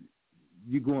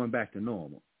you're going back to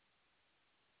normal.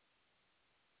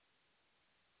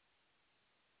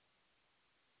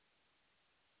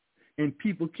 And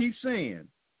people keep saying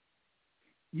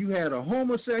you had a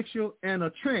homosexual and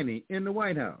a tranny in the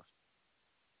White House.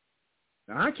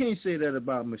 Now, I can't say that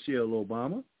about Michelle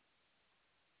Obama.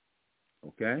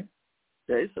 Okay?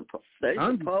 They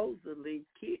supposedly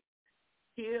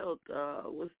killed,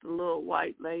 what's the little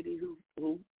white lady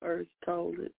who first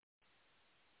told it?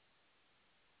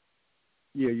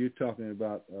 Yeah, you're talking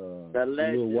about the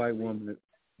little white woman,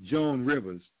 Joan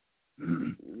Rivers.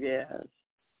 Yes.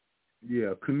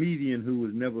 Yeah, a comedian who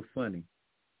was never funny.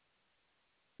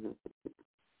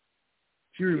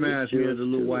 She reminds me of the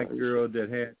little white girl that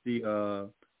had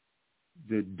the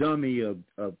dummy of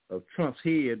Trump's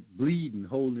head bleeding,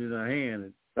 holding in her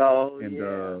hand.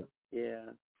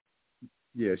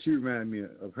 Yeah, she reminded me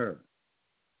of her.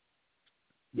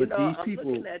 But I'm these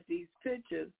people, looking at these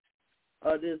pictures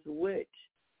of this witch,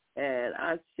 and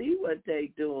I see what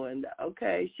they doing.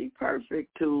 Okay, she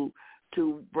perfect to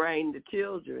bring the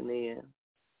children in.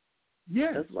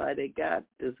 Yeah, that's why they got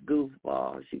this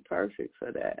goofball. She perfect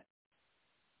for that.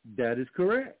 That is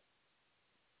correct.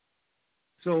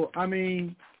 So, I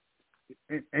mean,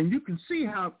 and you can see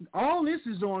how all this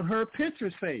is on her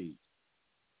Pinterest page.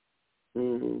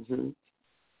 Mm-hmm.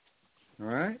 All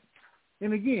right?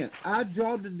 And again, I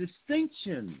draw the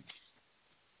distinction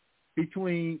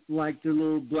between, like, the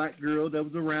little black girl that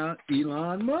was around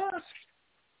Elon Musk.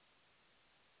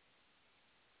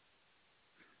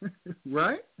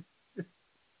 Right?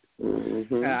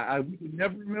 Mm-hmm. I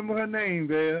never remember her name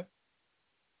there.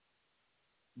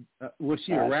 Was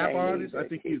she a rap artist? I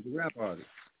think she was a rap artist.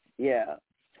 Yeah.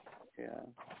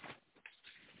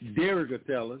 Derek will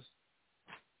tell us.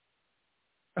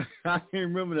 I can't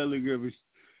remember that little girl, but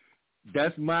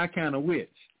that's my kind of witch.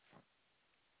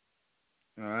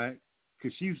 All right?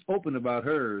 Because she's open about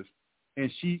hers.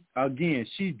 And she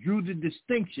drew the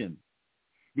distinction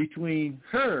between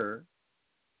her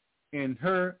and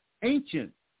her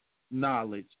ancient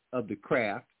knowledge of the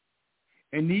craft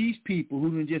and these people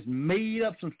who just made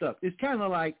up some stuff. It's kind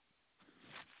of like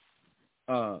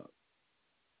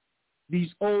these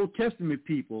Old Testament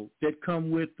people that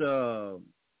come with, oh,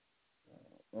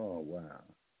 wow.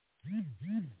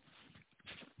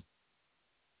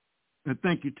 And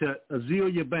thank you to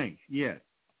Azealia Banks, yes.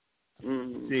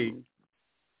 Mm-hmm. See,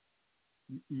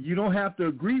 you don't have to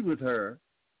agree with her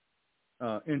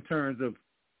in terms of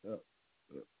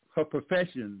her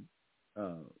profession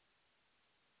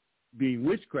being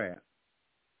witchcraft,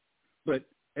 but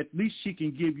at least she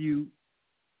can give you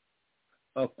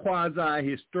a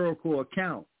quasi-historical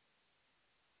account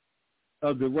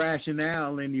of the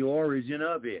rationale and the origin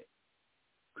of it,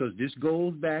 because this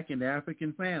goes back in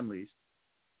African families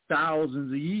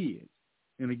thousands of years.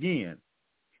 And again,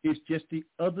 it's just the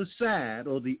other side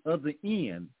or the other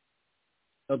end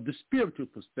of the spiritual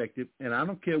perspective, and I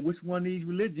don't care which one of these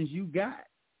religions you got.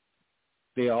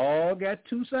 They all got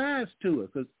two sides to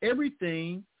it because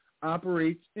everything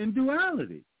operates in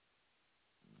duality.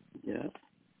 Yeah.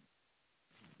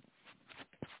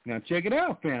 Now check it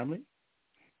out, family,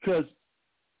 because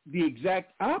the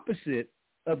exact opposite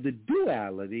of the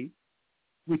duality,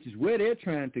 which is where they're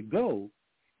trying to go,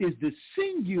 is the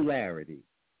singularity.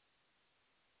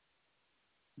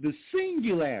 The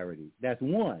singularity, that's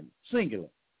one, singular.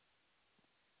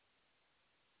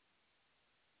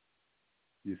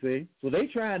 You see? So they're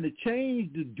trying to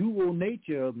change the dual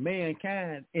nature of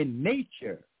mankind in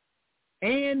nature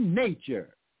and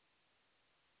nature,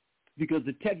 because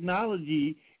the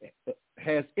technology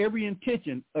has every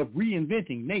intention of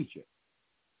reinventing nature.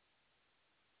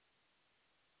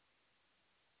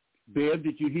 Bev,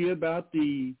 did you hear about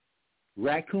the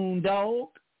raccoon dog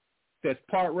that's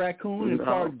part raccoon and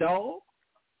part dog?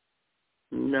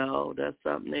 No, that's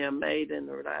something they made in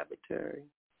the laboratory.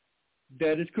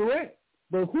 That is correct.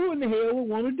 But who in the hell would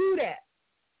want to do that?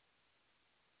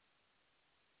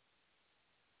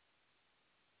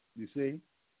 You see?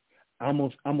 I'm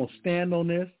gonna stand on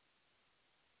this.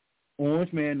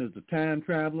 Orange Man is a time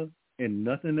traveler, and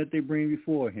nothing that they bring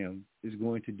before him is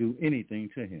going to do anything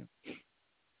to him.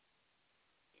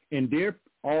 And they're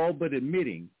all but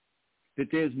admitting that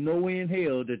there's no way in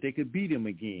hell that they could beat him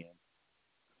again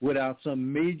without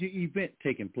some major event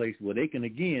taking place where they can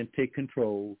again take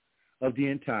control of the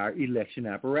entire election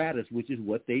apparatus, which is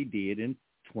what they did in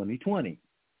 2020.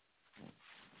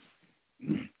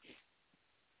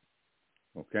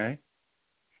 Okay?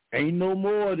 Ain't no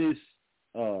more of this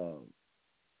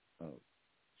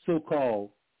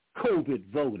so-called COVID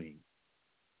voting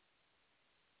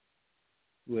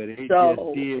where they just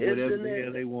did whatever the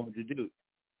hell they wanted to do.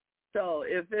 So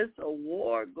if it's a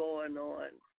war going on,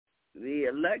 the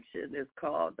election is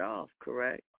called off,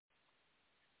 correct?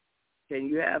 Can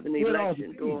you have an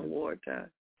election during wartime?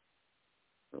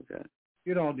 Okay.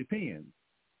 It all depends.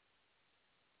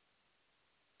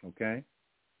 Okay?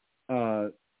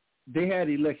 They had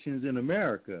elections in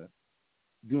America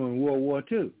during World War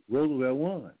II. Roosevelt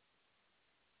won.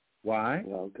 Why?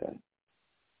 Okay.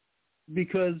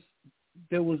 Because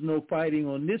there was no fighting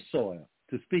on this soil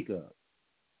to speak of.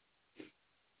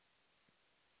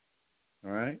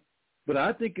 All right? But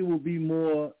I think it will be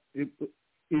more, it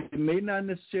may not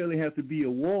necessarily have to be a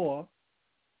war.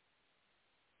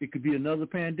 It could be another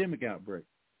pandemic outbreak.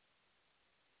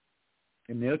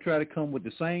 And they'll try to come with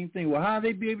the same thing. Well, how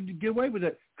they be able to get away with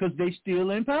that? Because they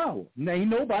still in power. Ain't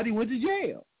nobody went to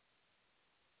jail.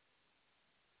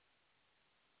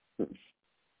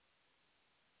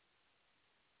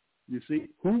 You see,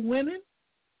 who winning?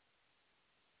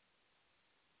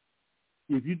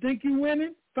 If you think you're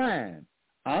winning, fine.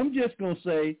 I'm just going to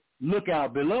say, look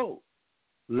out below.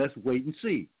 Let's wait and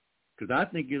see. Because I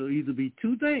think it'll either be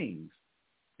two things,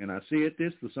 and I said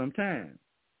this for some time.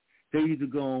 They're either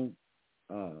going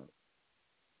to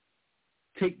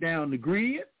take down the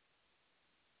grid,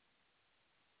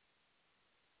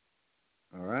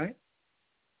 all right,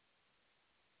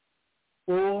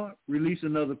 or release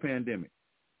another pandemic.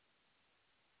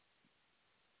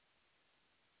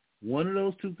 One of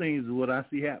those two things is what I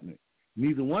see happening.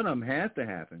 Neither one of them has to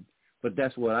happen, but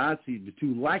that's what I see, the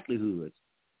two likelihoods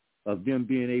of them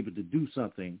being able to do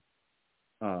something.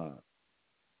 And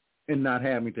and not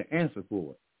having to answer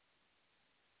for it.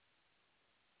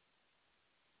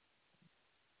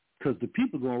 Because the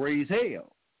people are going to raise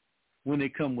hell when they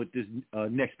come with this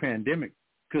next pandemic,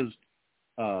 because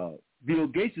Bill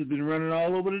Gates has been running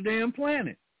all over the damn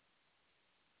planet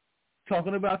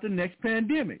talking about the next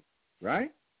pandemic,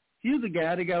 right? He's the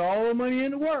guy that got all the money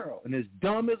in the world and is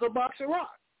dumb as a box of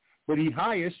rocks, but he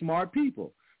hires smart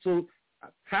people. So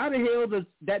how the hell does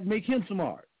that make him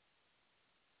smart?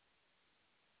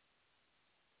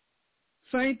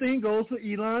 Same thing goes for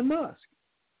Elon Musk,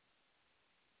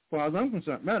 as far as I'm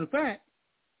concerned. Matter of fact,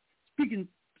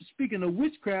 speaking of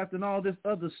witchcraft and all this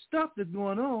other stuff that's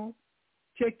going on,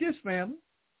 check this, family.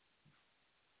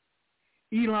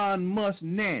 Elon Musk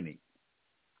nanny,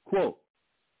 quote,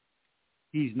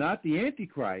 he's not the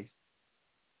Antichrist,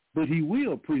 but he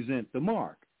will present the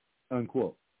mark,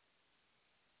 unquote.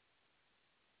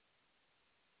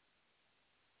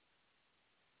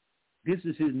 This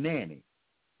is his nanny.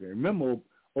 Remember,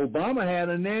 Obama had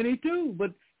a nanny too,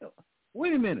 but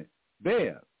wait a minute,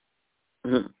 Bear.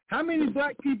 How many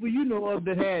black people you know of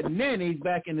that had nannies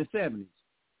back in the 70s?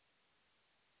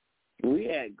 We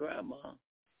had grandma.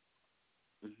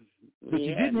 But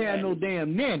you didn't have no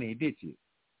damn nanny, did you?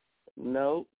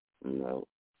 No.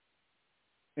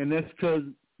 And that's because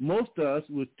most of us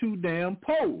was too damn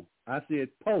poor. I said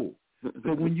poor.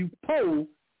 So when you poor,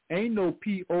 ain't no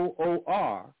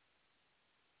P-O-O-R.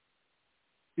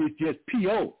 It's just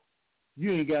P-O.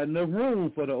 You ain't got enough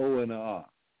room for the O and the R.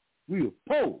 We were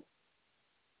poor.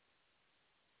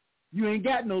 You ain't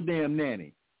got no damn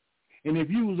nanny. And if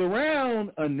you was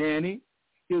around a nanny,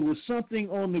 it was something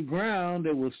on the ground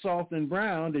that was soft and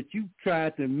brown that you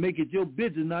tried to make it your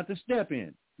business not to step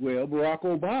in. Well, Barack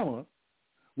Obama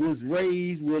was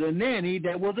raised with a nanny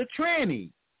that was a tranny.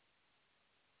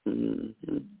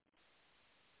 Mm-hmm.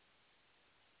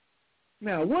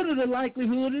 Now, what is the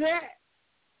likelihood of that?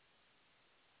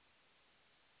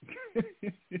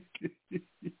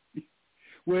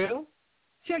 Well,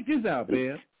 check this out,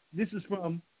 Bear. This is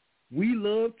from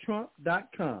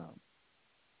WeLoveTrump.com.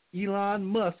 Elon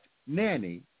Musk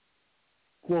nanny,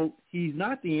 quote, he's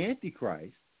not the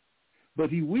Antichrist, but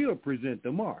he will present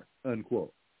the mark,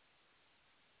 unquote.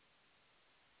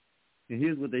 And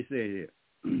here's what they say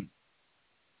here.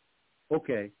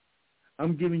 Okay,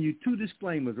 I'm giving you two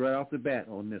disclaimers right off the bat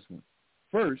on this one.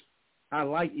 First, I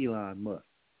like Elon Musk.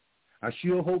 I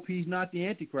sure hope he's not the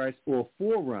Antichrist or a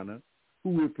forerunner who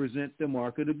will present the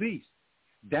mark of the beast.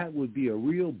 That would be a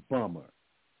real bummer.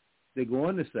 They go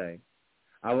on to say,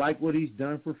 I like what he's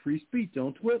done for free speech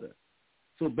on Twitter.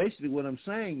 So basically what I'm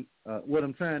saying, what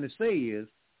I'm trying to say is,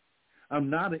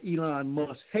 I'm not an Elon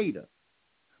Musk hater,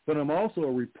 but I'm also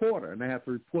a reporter, and I have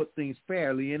to report things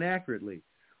fairly and accurately,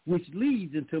 which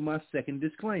leads into my second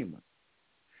disclaimer.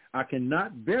 I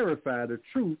cannot verify the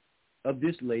truth of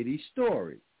this lady's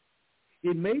story.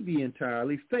 It may be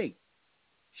entirely fake.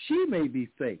 She may be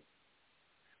fake,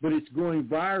 but it's going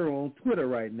viral on Twitter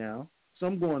right now, so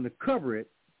I'm going to cover it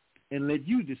and let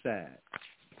you decide.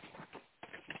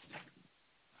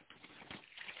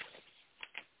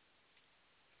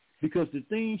 Because the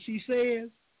things she says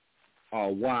are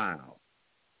wild.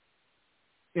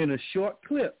 In a short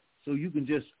clip, so you can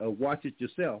just watch it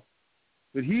yourself.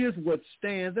 But here's what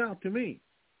stands out to me.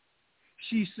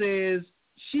 She says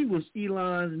she was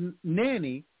Elon's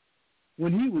nanny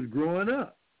when he was growing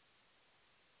up.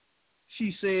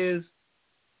 She says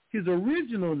his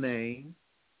original name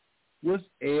was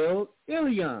El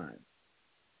Elyon,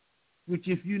 which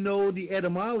if you know the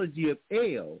etymology of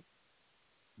El,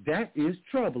 that is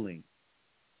troubling.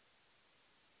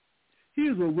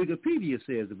 Here's what Wikipedia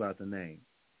says about the name.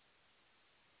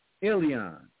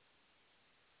 Elyon,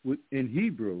 in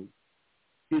Hebrew,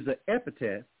 is an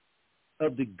epithet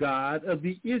of the God of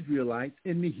the Israelites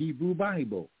in the Hebrew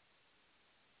Bible.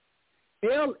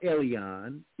 El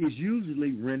Elyon is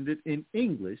usually rendered in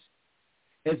English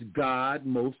as God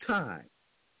Most High,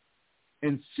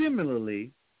 and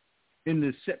similarly in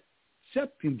the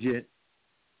Septuagint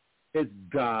as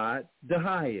God the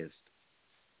Highest.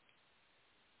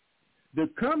 The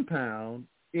compound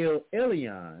El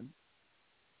Elyon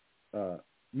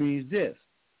means this.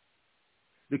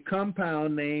 The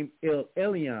compound name El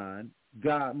Elyon,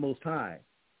 God Most High,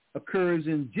 occurs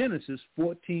in Genesis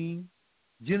 14,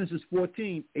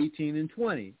 18 and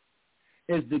 20,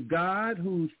 as the God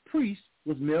whose priest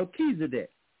was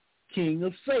Melchizedek, king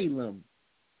of Salem.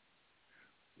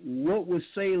 What would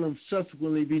Salem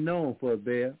subsequently be known for,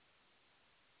 Bear?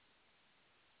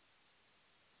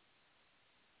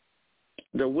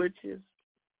 The witches.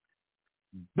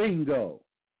 Bingo.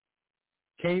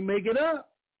 Can't make it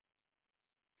up.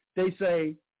 They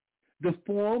say The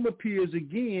form appears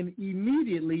again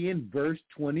immediately in verse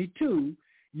 22,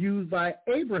 used by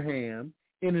Abraham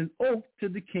in an oath to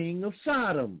the king of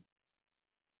Sodom.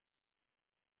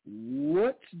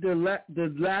 What's the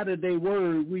latter-day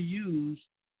word we use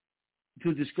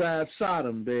to describe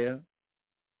Sodom there?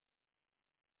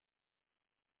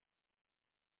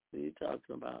 Are you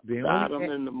talking about Sodom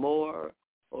and Gomorrah,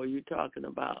 or are you talking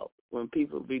about when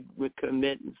people be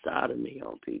committing sodomy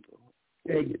on people?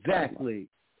 Exactly.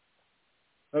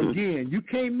 Again, you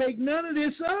can't make none of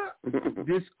this up.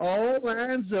 This all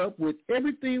lines up with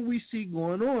everything we see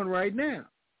going on right now.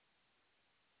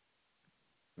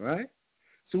 Right?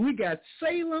 So we got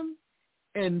Salem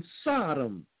and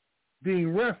Sodom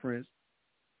being referenced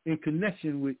in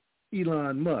connection with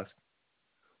Elon Musk,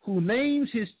 who names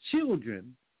his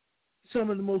children some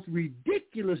of the most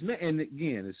ridiculous, and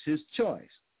again, it's his choice,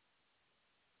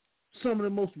 some of the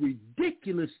most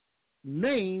ridiculous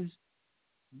names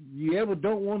you ever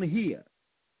don't want to hear.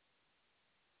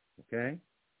 Okay?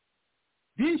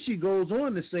 Then she goes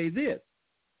on to say this.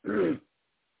 The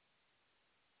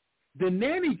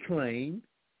nanny claimed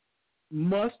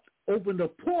Musk opened a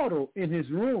portal in his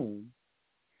room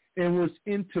and was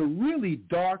into really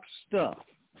dark stuff.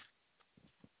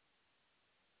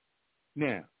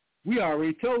 Now, we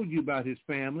already told you about his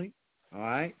family, all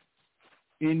right,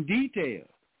 in detail.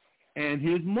 And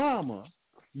his mama,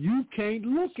 you can't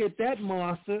look at that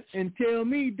monster and tell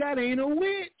me that ain't a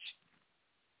witch.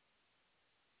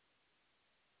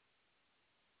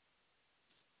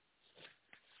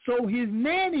 So his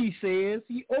nanny says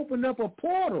he opened up a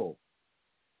portal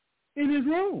in his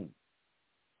room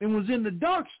and was in the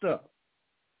dark stuff.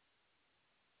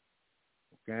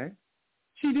 Okay?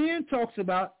 She then talks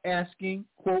about asking,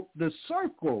 quote, the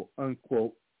circle,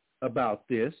 unquote, about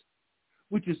this,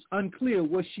 which is unclear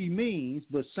what she means,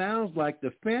 but sounds like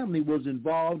the family was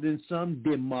involved in some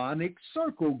demonic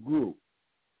circle group.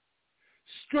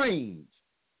 Strange.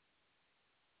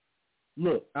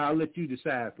 Look, I'll let you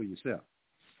decide for yourself.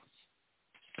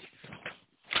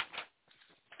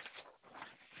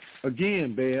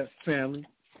 Again, Bear family,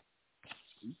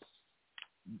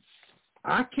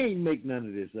 I can't make none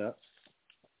of this up.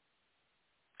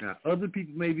 Now, other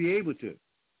people may be able to,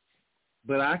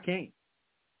 but I can't.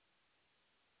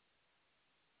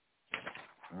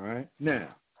 All right?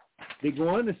 Now, they go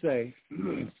on to say,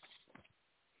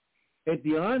 at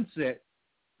the onset,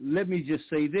 let me just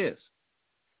say this.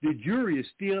 The jury is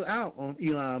still out on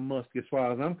Elon Musk as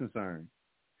far as I'm concerned.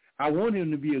 I want him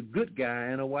to be a good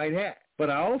guy in a white hat. But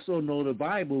I also know the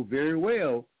Bible very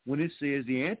well when it says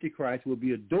the Antichrist will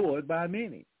be adored by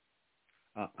many.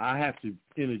 I have to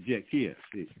interject here.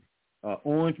 See,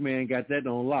 Orange Man got that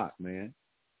on lock, man.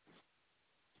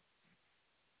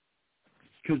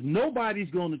 Because nobody's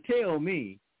going to tell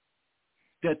me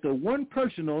that the one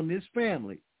person on this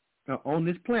family, on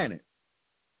this planet,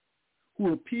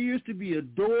 who appears to be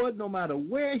adored no matter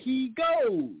where he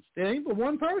goes, there ain't but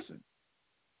one person.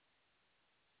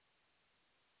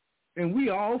 And we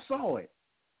all saw it.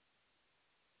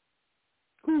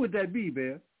 Who would that be,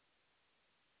 Bear?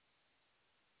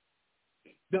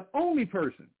 The only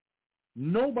person.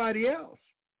 Nobody else.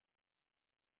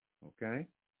 Okay?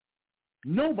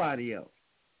 Nobody else.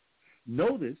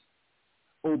 Notice,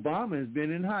 Obama has been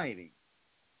in hiding.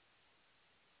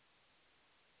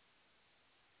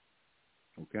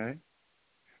 Okay?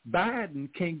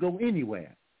 Biden can't go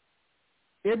anywhere.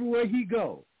 Everywhere he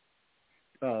goes,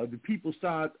 the people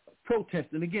start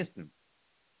protesting against him.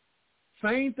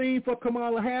 Same thing for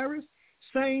Kamala Harris.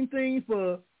 Same thing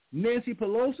for Nancy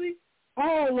Pelosi.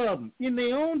 All of them in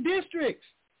their own districts.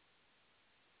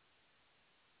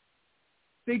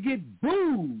 They get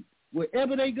booed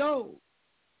wherever they go.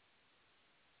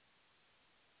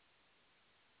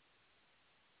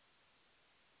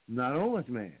 Not Orange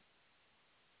Man.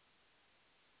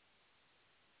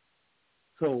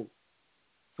 So,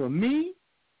 for me,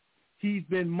 he's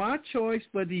been my choice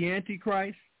for the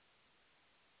Antichrist,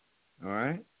 all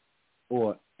right,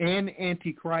 or an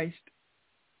Antichrist,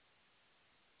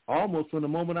 almost from the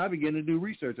moment I began to do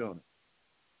research on it.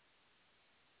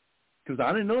 Because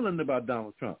I didn't know nothing about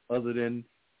Donald Trump other than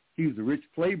he was a rich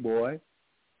playboy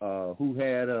who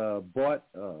had bought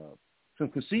some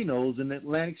casinos in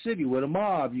Atlantic City where the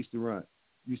mob used to run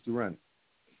it.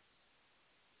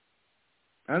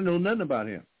 I didn't know nothing about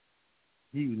him.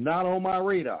 He was not on my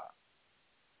radar.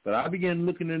 But I began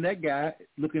looking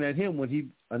at him when he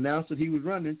announced that he was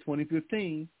running in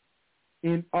 2015.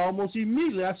 And almost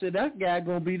immediately I said, that guy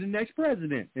going to be the next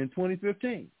president in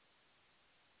 2015.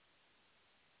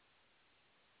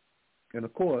 And,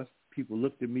 of course, people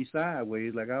looked at me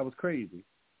sideways like I was crazy.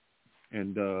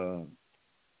 And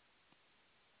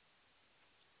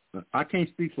I can't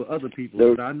speak for other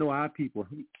people, but I know our people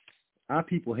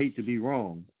hate to be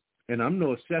wrong, and I'm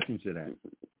no exception to that.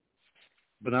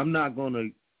 But I'm not going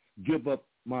to give up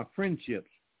my friendships.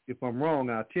 If I'm wrong,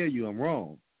 I'll tell you I'm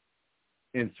wrong.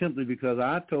 And simply because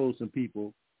I told some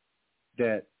people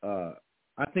that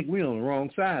I think we're on the wrong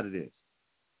side of this.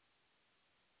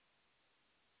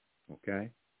 Okay?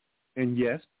 And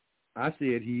yes, I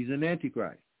said he's an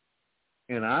antichrist.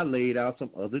 And I laid out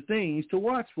some other things to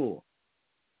watch for.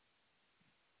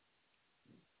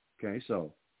 Okay,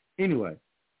 so anyway,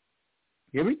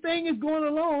 everything is going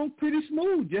along pretty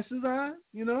smooth, just as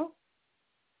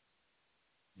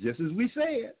just as we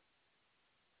said.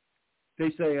 They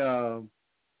say,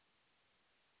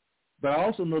 but I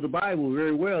also know the Bible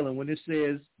very well, and when it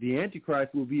says the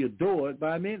Antichrist will be adored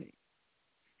by many,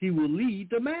 he will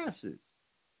lead the masses.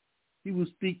 He will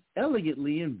speak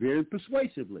elegantly and very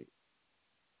persuasively.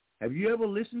 Have you ever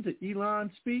listened to Elon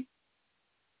speak?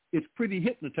 It's pretty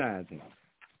hypnotizing.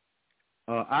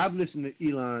 I've listened to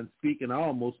Elon speak, and I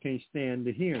almost can't stand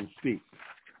to hear him speak.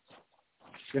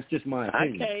 That's just my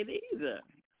opinion. I can't either.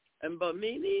 But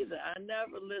me neither. I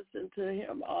never listened to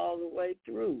him all the way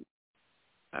through.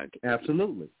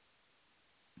 Absolutely.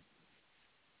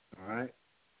 All right.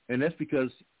 And that's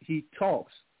because he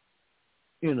talks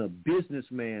in a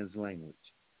businessman's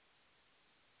language.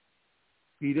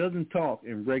 He doesn't talk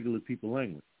in regular people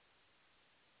language.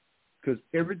 Because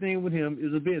everything with him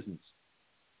is a business.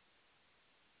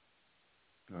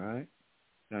 All right.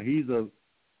 Now he's a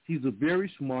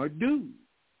very smart dude.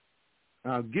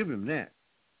 I'll give him that.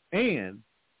 And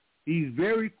he's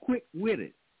very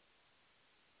quick-witted.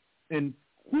 And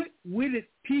quick-witted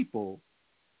people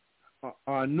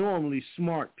are normally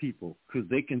smart people because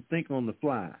they can think on the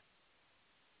fly.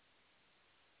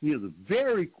 He has a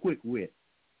very quick wit.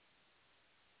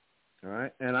 All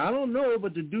right. And I don't know,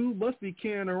 but the dude must be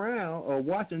carrying around or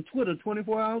watching Twitter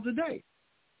 24 hours a day.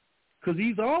 Because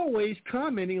he's always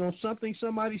commenting on something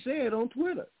somebody said on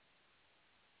Twitter.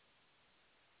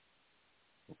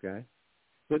 Okay?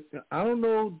 But I don't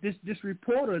know, this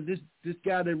reporter, this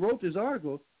guy that wrote this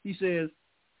article, he says,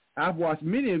 I've watched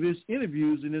many of his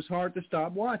interviews and it's hard to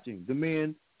stop watching. The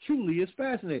man truly is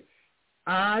fascinating.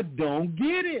 I don't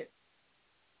get it.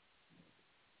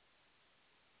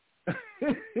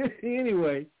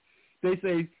 Anyway, they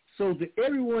say, so to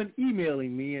everyone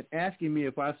emailing me and asking me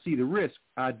if I see the risk,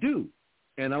 I do,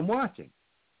 and I'm watching.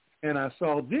 And I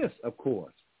saw this, of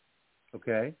course,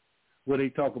 okay, where they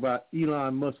talk about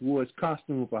Elon Musk wore his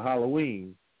costume for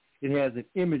Halloween. It has an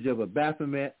image of a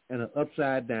Baphomet and an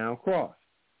upside-down cross.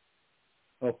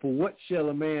 For what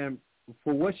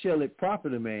shall it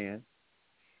profit a man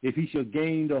if he shall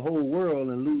gain the whole world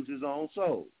and lose his own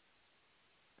soul?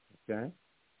 Okay?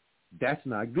 That's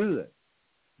not good.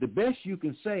 The best you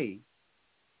can say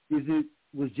is it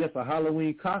was just a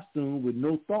Halloween costume with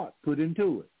no thought put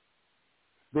into it.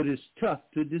 But it's tough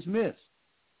to dismiss.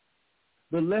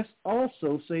 But let's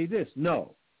also say this.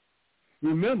 No.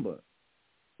 Remember,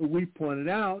 we pointed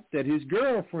out that his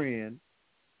girlfriend,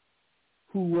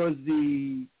 who was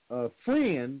the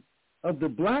friend of the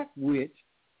black witch,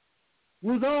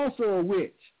 was also a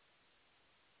witch.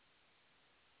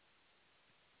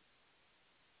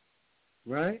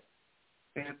 Right?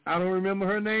 And I don't remember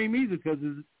her name either because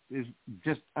it's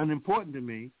just unimportant to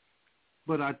me.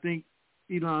 But I think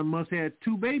Elon Musk had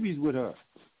 2 babies with her.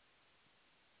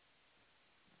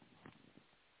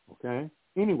 Okay?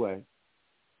 Anyway,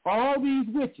 all these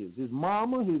witches, his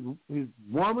mama, his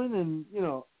woman, and,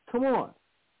 come on.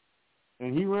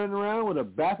 And he running around with a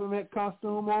Baphomet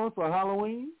costume on for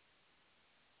Halloween?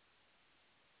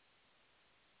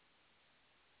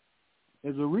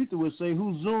 As Aretha would say,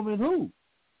 who's zooming who?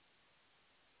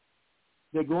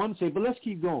 They're going to say, but let's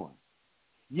keep going.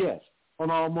 Yes, on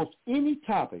almost any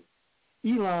topic,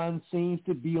 Elon seems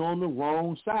to be on the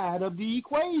wrong side of the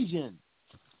equation.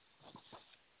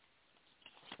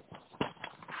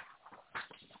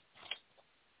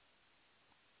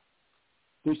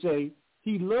 They say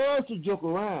he loves to joke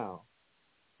around,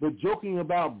 but joking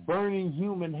about burning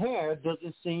human hair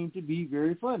doesn't seem to be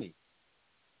very funny.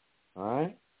 All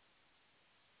right?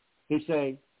 They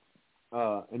say,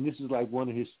 and this is like one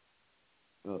of his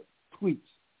tweets.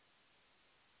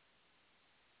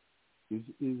 Is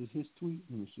it his tweet?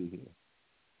 Let me see here.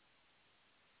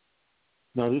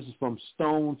 No, this is from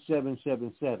Stone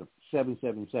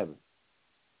 777.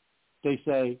 They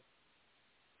say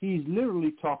he's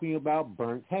literally talking about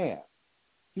burnt hair.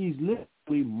 He's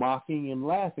literally mocking and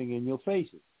laughing in your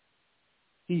faces.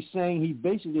 He's saying he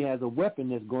basically has a weapon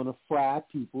that's going to fry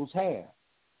people's hair.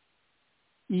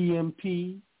 EMP,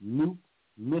 nuke,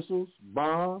 missiles,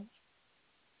 bombs.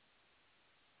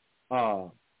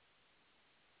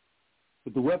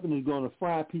 but the weapon is going to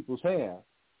fry people's hair,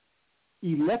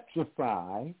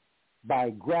 electrify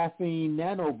by graphene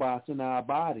nanobots in our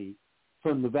body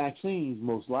from the vaccines,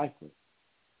 most likely.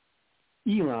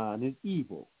 Elon is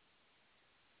evil.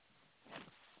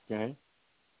 Okay?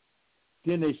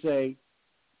 Then they say,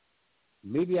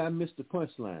 maybe I missed the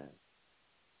punchline.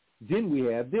 Then we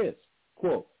have this,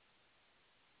 quote,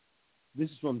 this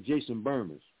is from Jason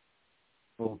Burmers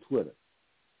on Twitter.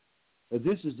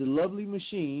 This is the lovely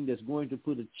machine that's going to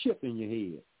put a chip in your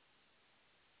head.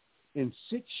 In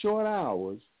 6 short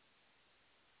hours,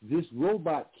 this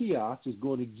robot kiosk is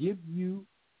going to give you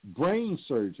brain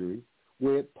surgery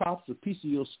where it pops a piece of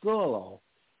your skull off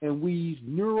and weaves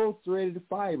neural threaded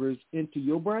fibers into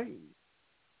your brain.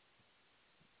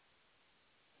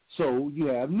 So you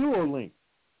have Neuralink,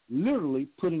 literally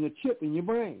putting a chip in your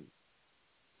brain.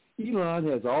 Elon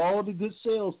has all the good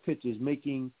sales pitches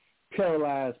making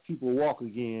paralyzed people walk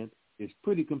again. It's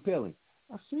pretty compelling.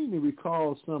 I seem to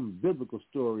recall some biblical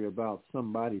story about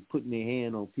somebody putting their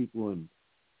hand on people and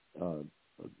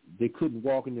they couldn't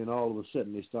walk, and then all of a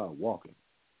sudden they started walking.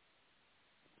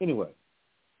 Anyway,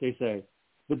 they say,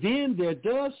 but then there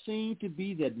does seem to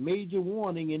be that major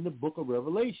warning in the book of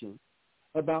Revelation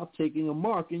about taking a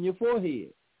mark in your forehead.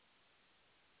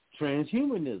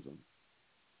 Transhumanism,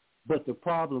 but the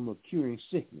problem of curing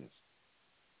sickness.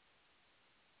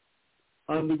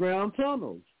 Underground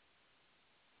tunnels,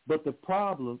 but the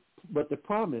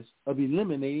promise of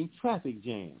eliminating traffic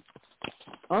jams.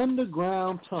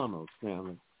 Underground tunnels,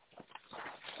 family.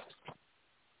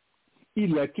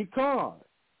 Electric cars,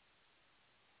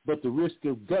 but the risk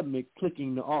of government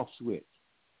clicking the off switch.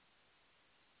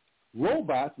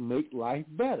 Robots make life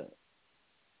better,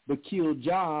 but kill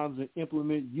jobs and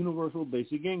implement universal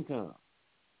basic income.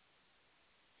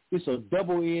 It's a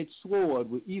double-edged sword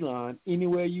with Elon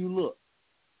anywhere you look.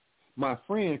 My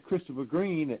friend Christopher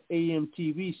Green at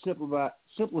AMTV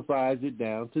simplifies it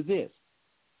down to this.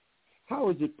 How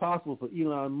is it possible for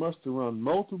Elon Musk to run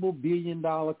multiple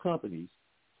billion-dollar companies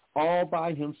all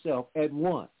by himself at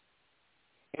once?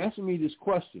 Answer me this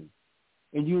question,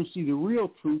 and you'll see the real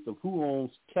truth of who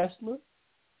owns Tesla,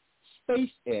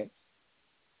 SpaceX,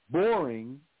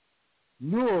 Boring,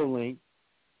 Neuralink,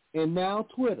 and now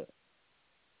Twitter.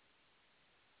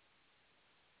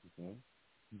 Okay?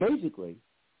 Basically,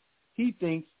 he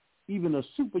thinks even a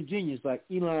super genius like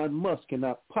Elon Musk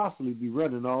cannot possibly be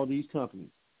running all these companies.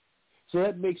 So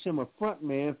that makes him a front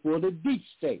man for the deep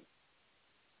state.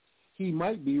 He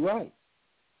might be right.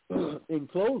 In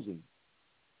closing,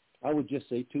 I would just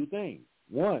say 2 things.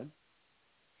 1,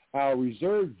 I'll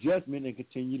reserve judgment and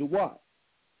continue to watch.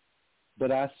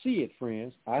 But I see it,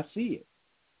 friends. I see it.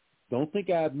 Don't think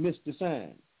I've missed the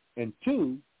sign. And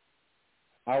 2,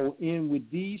 I will end with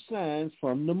these signs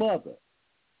from the mother.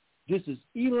 This is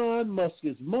Elon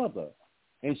Musk's mother,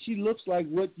 and she looks like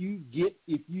what you get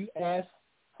if you ask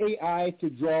AI to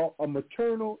draw a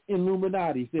maternal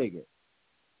Illuminati figure.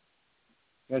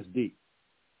 That's deep.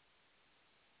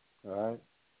 All right?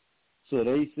 So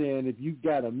they saying if you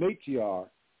got a matriarch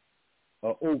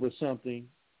over something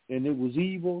and it was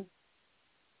evil,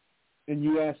 and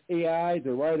you ask AI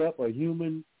to write up a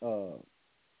human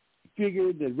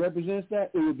figure that represents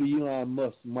that, it would be Elon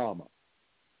Musk's mama.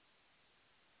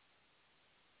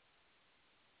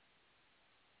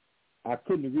 I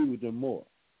couldn't agree with them more.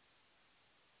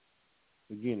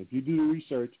 Again, if you do the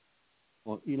research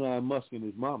on Elon Musk and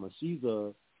his mama,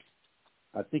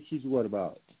 I think she's what,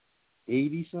 about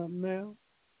 80-something now?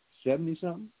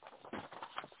 70-something?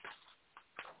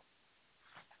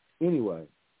 Anyway,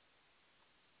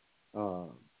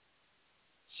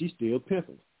 she's still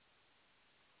pimping.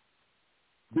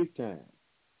 Big time.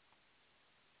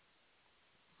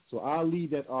 So I'll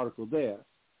leave that article there.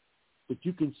 But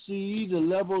you can see the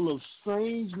level of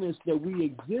strangeness that we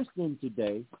exist in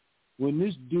today when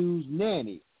this dude's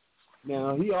nanny.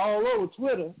 Now, he all over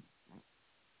Twitter,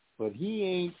 but he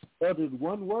ain't uttered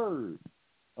one word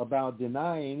about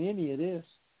denying any of this.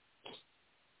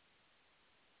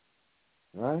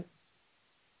 Right?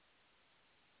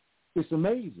 It's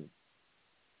amazing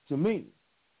to me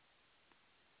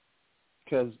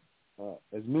because,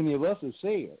 as many of us have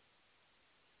said,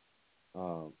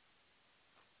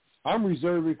 I'm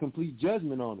reserving complete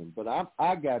judgment on him, but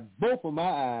I got both of my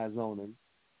eyes on him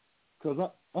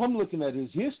because I'm looking at his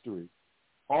history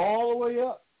all the way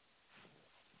up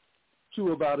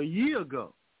to about a year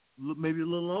ago, maybe a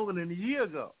little longer than a year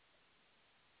ago.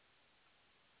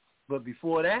 But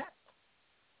before that,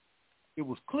 it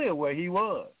was clear where he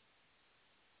was.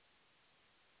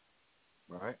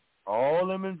 Right? All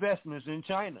them investments in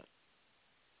China.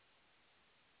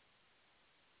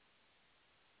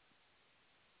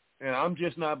 And I'm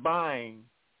just not buying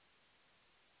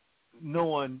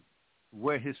knowing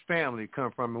where his family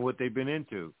come from and what they've been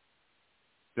into.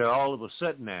 That all of a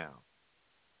sudden now,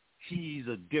 he's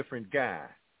a different guy.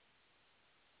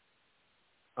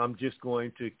 I'm just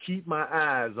going to keep my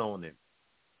eyes on him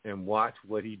and watch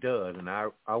what he does. And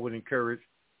I would encourage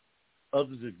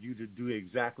others of you to do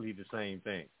exactly the same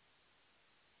thing.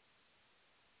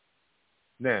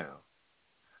 Now,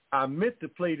 I meant to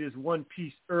play this one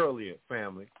piece earlier,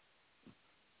 family,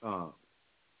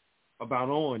 about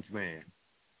Orange Man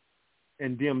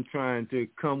and them trying to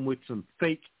come with some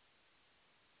fake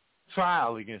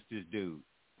trial against this dude.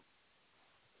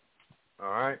 All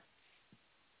right?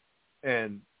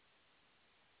 And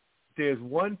there's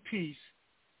one piece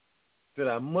that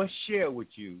I must share with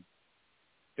you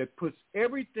that puts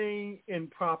everything in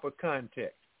proper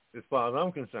context as far as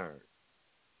I'm concerned.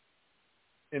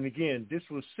 And again, this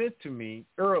was sent to me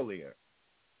earlier.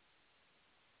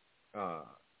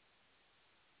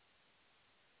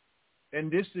 And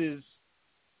this is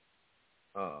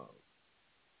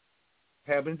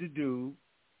having to do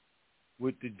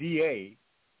with the DA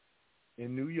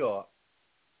in New York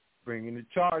bringing the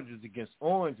charges against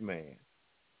Orange Man.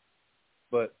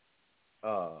 But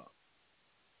the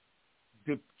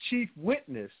chief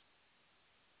witness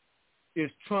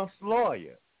is Trump's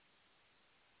lawyer.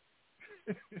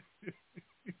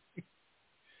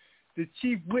 The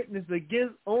chief witness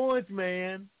against Orange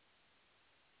Man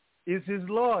is his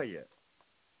lawyer.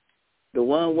 The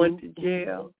one went to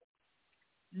jail?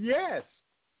 Yes.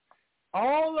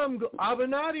 All of them.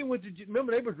 Avenatti went to jail.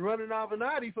 Remember, they was running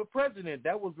Avenatti for president.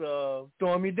 That was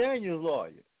Stormy Daniels'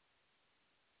 lawyer.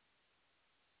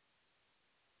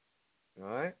 All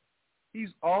right? He's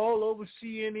all over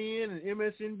CNN and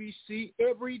MSNBC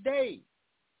every day.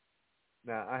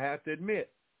 Now, I have to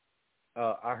admit,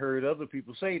 I heard other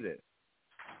people say that.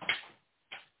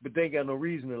 But they ain't got no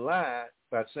reason to lie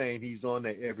by saying he's on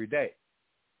there every day.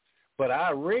 But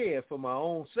I read for my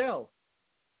own self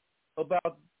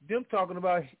about them talking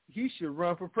about he should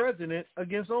run for president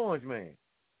against Orange Man.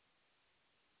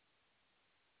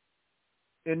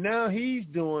 And now he's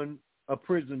doing a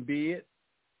prison bid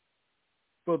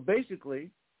for basically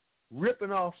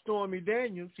ripping off Stormy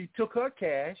Daniels. He took her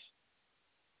cash.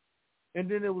 And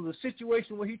then there was a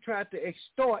situation where he tried to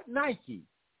extort Nike.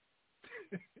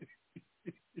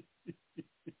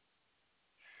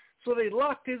 So they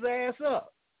locked his ass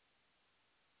up.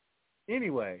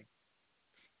 Anyway,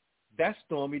 that's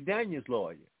Stormy Daniels'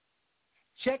 lawyer.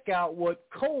 Check out what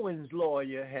Cohen's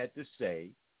lawyer had to say.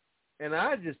 And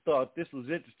I just thought this was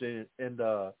interesting. And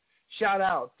shout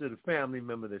out to the family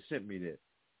member that sent me this.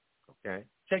 Okay?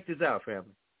 Check this out,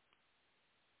 family.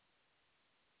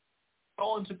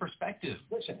 All into perspective.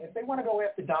 Listen, if they want to go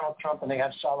after Donald Trump and they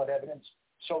have solid evidence,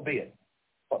 so be it.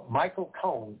 But Michael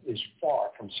Cohen is far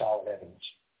from solid evidence.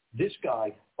 This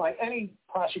guy, by any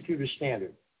prosecutor's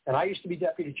standard, and I used to be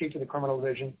deputy chief of the criminal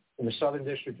division in the Southern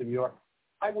District of New York,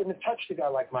 I wouldn't have touched a guy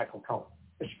like Michael Cohen,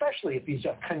 especially if he's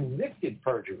a convicted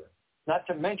perjurer. Not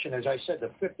to mention, as I said,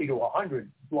 the 50 to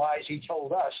 100 lies he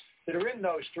told us that are in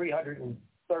those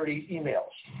 330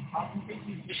 emails. How can you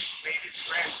made his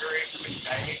grand jury from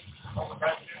indicting the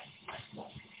president?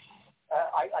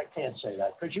 I can't say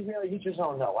that because you just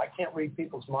don't know. I can't read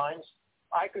people's minds.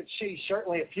 I could see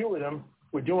certainly a few of them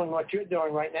were doing what you're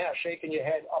doing right now, shaking your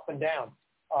head up and down,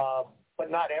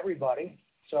 but not everybody.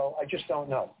 So I just don't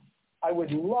know. I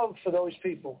would love for those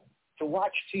people to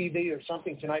watch TV or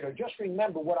something tonight or just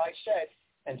remember what I said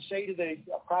and say to the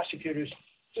prosecutors,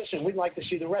 listen, we'd like to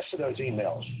see the rest of those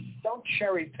emails. Don't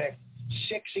cherry pick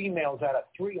 6 emails out of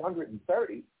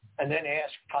 330 and then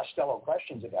ask Costello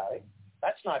questions about it.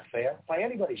 That's not fair by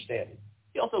anybody's standard.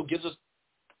 He also gives us...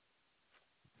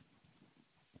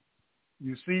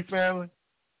 You see, family?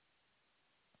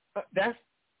 That's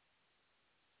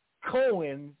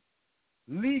Cohen's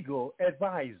legal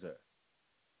advisor.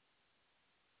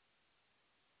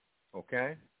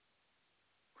 Okay?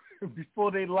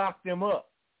 Before they locked him up.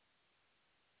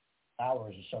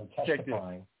 Hours or so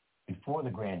testifying before the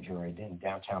grand jury in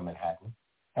downtown Manhattan.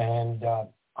 And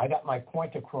I got my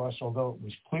point across, although it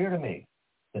was clear to me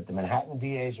that the Manhattan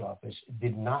DA's office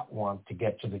did not want to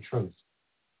get to the truth.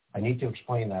 I need to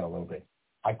explain that a little bit.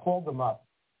 I called them up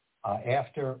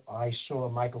after I saw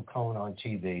Michael Cohen on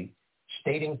TV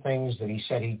stating things that he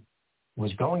said he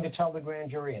was going to tell the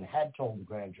grand jury and had told the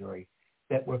grand jury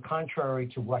that were contrary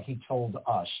to what he told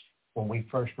us when we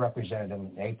first represented him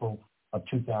in April of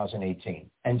 2018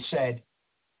 and said,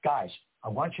 guys, I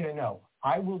want you to know,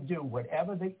 I will do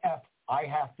whatever the F I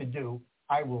have to do.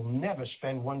 I will never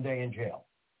spend one day in jail.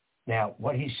 Now,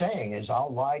 what he's saying is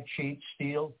I'll lie, cheat,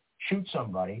 steal, shoot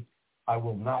somebody, I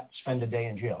will not spend a day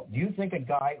in jail. Do you think a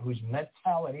guy whose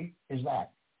mentality is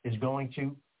going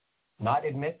to not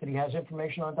admit that he has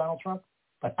information on Donald Trump?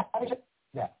 But how does it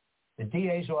that? The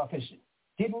DA's office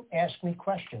didn't ask me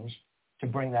questions to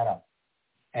bring that up.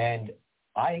 And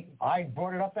I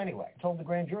brought it up anyway. I told the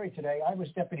grand jury today I was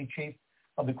deputy chief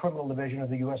of the criminal division of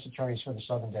the U.S. Attorneys for the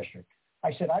Southern District.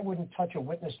 I said I wouldn't touch a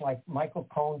witness like Michael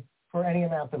Cohen for any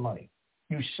amount of money.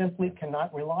 You simply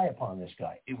cannot rely upon this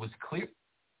guy. It was clear.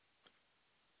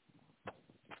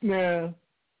 Now,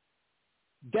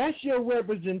 that's your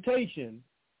representation.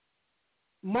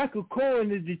 Michael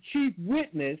Cohen is the chief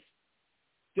witness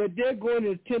that they're going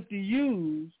to attempt to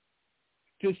use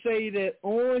to say that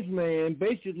Orange Man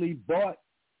basically bought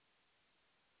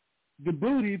the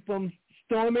booty from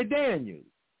Stormy Daniels.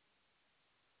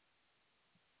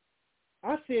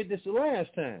 I said this the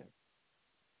last time.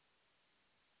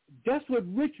 That's what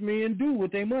rich men do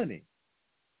with their money.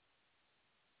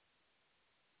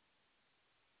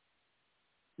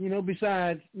 You know,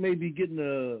 besides maybe getting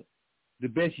the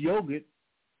best yogurt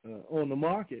on the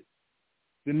market,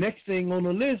 the next thing on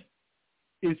the list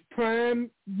is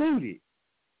prime booty.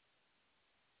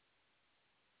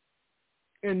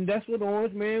 And that's what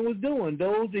Orange Man was doing.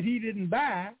 Those that he didn't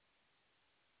buy,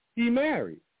 he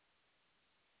married.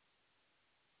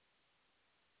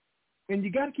 And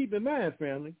you got to keep in mind,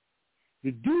 family,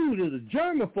 the dude is a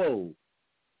germaphobe.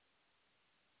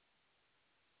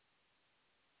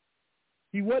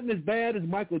 He wasn't as bad as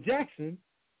Michael Jackson,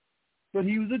 but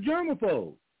he was a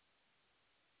germaphobe.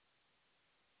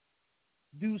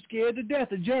 Dude scared to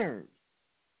death of germs.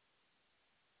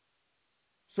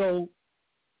 So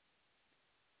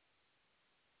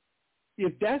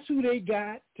if that's who they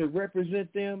got to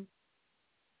represent them,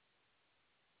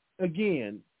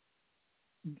 again,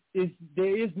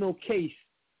 there is no case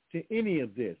to any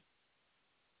of this.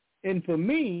 And for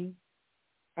me,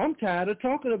 I'm tired of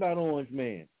talking about Orange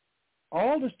Man.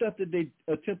 All the stuff that they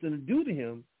attempting to do to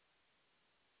him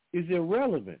is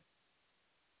irrelevant.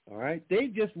 All right? They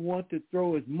just want to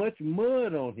throw as much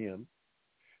mud on him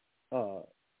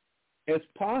as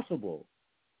possible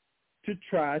to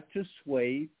try to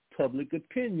sway public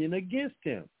opinion against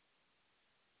him.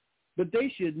 But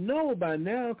they should know by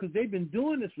now, because they've been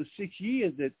doing this for 6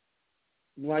 years, that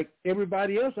like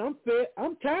everybody else,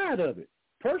 I'm tired of it,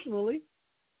 personally.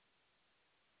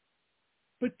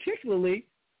 Particularly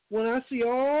when I see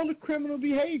all the criminal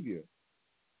behavior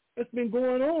that's been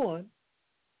going on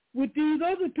with these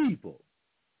other people.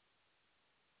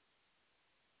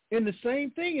 And the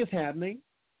same thing is happening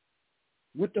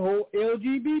with the whole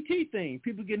LGBT thing.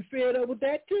 People getting fed up with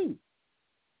that too.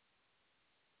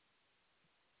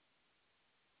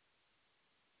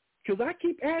 Because I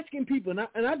keep asking people,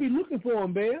 and I be looking for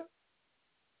them, Bear.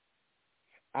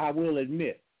 I will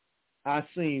admit, I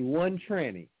seen one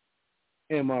tranny,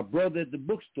 and my brother at the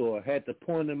bookstore had to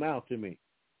point them out to me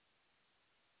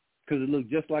because it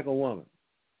looked just like a woman.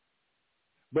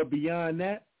 But beyond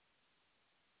that,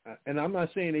 and I'm not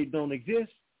saying they don't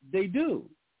exist, they do.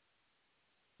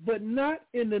 But not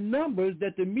in the numbers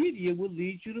that the media will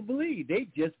lead you to believe. They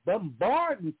just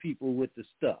bombarding people with the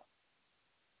stuff.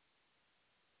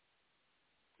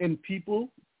 And people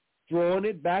throwing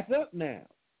it back up now.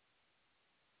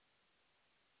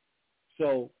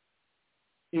 So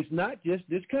it's not just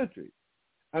this country.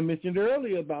 I mentioned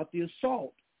earlier about the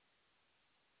assault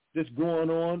that's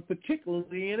going on,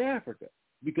 particularly in Africa,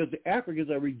 because the Africans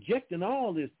are rejecting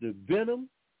all this, the venom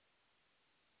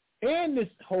and this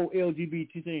whole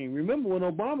LGBT thing. Remember when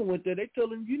Obama went there, they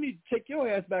told him, you need to take your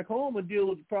ass back home and deal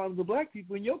with the problems of black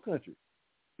people in your country.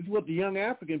 This is what the young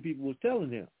African people was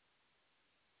telling him.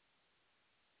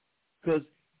 Because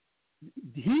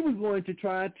he was going to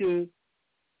try to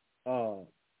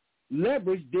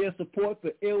leverage their support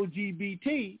for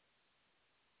LGBT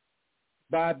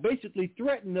by basically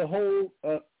threatening the whole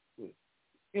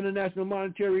International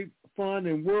Monetary Fund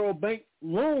and World Bank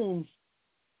loans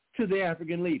to the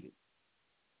African leaders.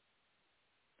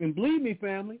 And believe me,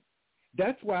 family,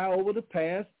 that's why over the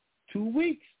past 2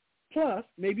 weeks, plus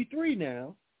maybe 3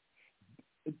 now,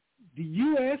 the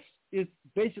U.S. is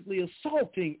basically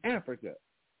assaulting Africa,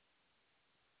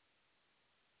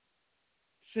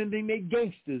 sending their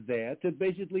gangsters there to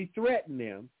basically threaten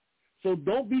them. So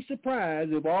don't be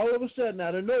surprised if all of a sudden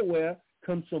out of nowhere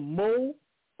comes some more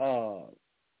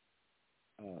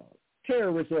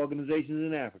terrorist organizations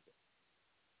in Africa.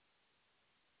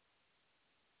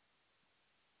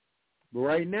 But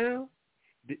right now,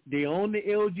 they own the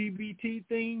LGBT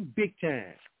thing big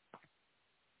time.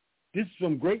 This is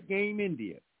from Great Game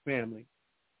India, family.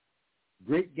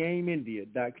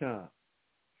 GreatGameIndia.com.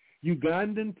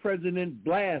 Ugandan president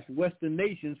blasts Western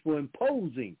nations for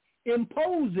imposing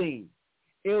imposing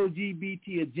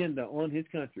LGBT agenda on his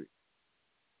country.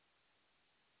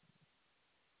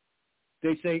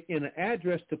 They say in an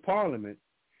address to Parliament,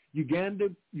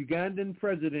 Ugandan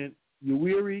President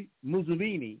Yoweri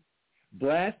Museveni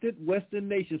blasted Western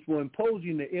nations for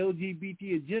imposing the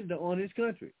LGBT agenda on his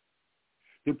country.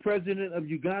 The president of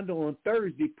Uganda on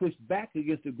Thursday pushed back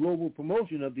against the global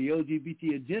promotion of the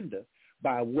LGBT agenda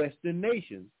by Western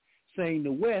nations, saying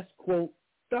the West, quote,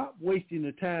 stop wasting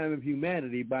the time of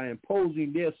humanity by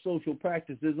imposing their social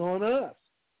practices on us,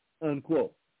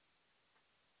 unquote.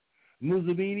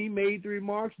 Museveni made the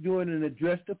remarks during an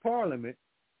address to Parliament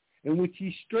in which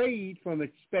he strayed from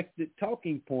expected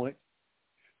talking points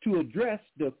to address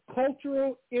the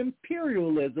cultural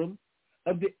imperialism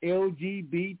of the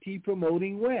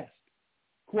LGBT-promoting West.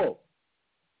 Quote,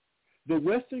 the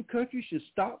Western countries should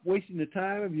stop wasting the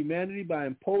time of humanity by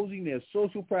imposing their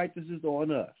social practices on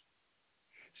us.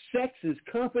 Sex is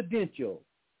confidential,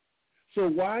 so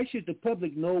why should the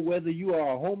public know whether you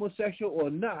are a homosexual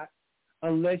or not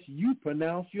unless you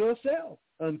pronounce yourself,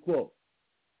 unquote.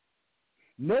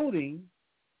 Noting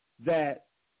that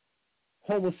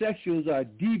homosexuals are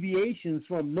deviations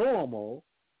from normal,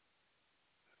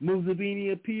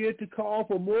 Museveni appeared to call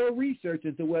for more research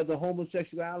into whether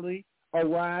homosexuality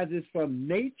arises from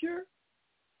nature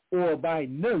or by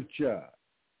nurture.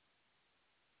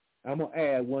 I'm going to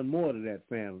add one more to that,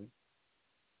 family,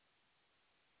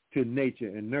 to nature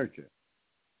and nurture,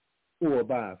 or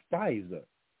by Pfizer.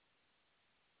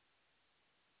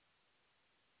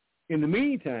 In the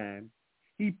meantime,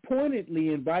 he pointedly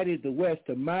invited the West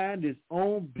to mind its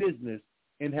own business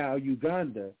in how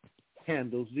Uganda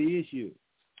handles the issue.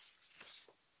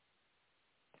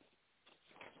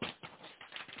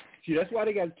 See, that's why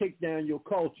they got to take down your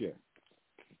culture,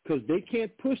 because they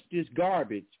can't push this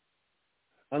garbage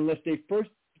unless they first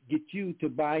get you to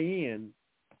buy in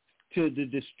to the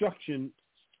destruction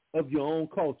of your own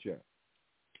culture.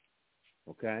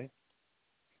 Okay?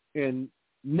 And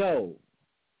no,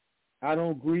 I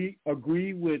don't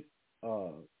agree with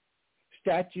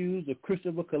statues of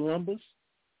Christopher Columbus.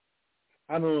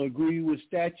 I don't agree with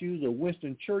statues of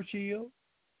Winston Churchill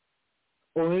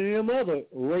or any of them other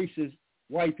racist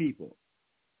white people.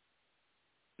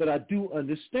 But I do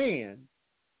understand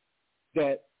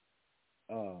that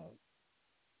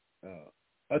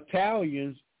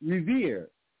Italians revere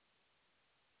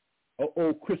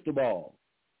old Cristobal.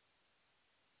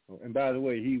 And by the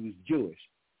way, he was Jewish.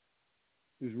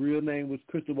 His real name was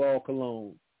Cristobal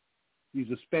Colon. He's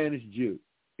a Spanish Jew.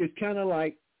 It's kind of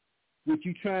like what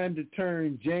you trying to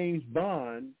turn James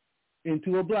Bond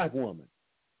into a black woman.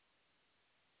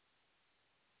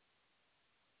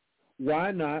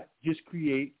 Why not just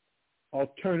create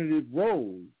alternative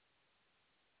roles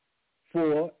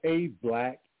for a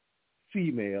black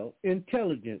female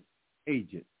intelligence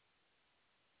agent?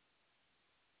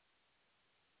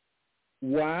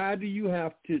 Why do you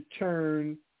have to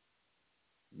turn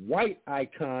white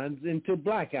icons into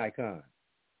black icons?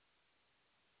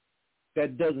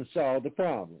 That doesn't solve the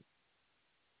problem.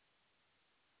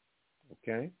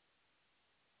 Okay?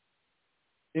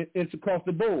 It's across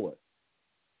the board.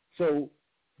 So,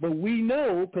 but we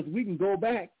know, because we can go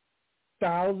back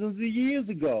thousands of years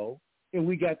ago, and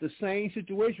we got the same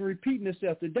situation repeating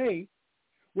itself today,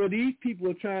 where these people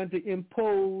are trying to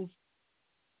impose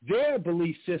their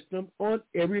belief system on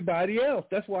everybody else.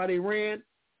 That's why they ran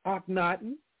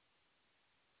Akhenaten,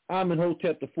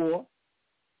 Amenhotep IV.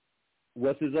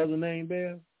 What's his other name,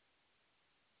 Bear?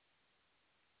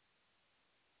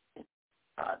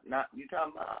 Not you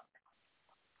talking about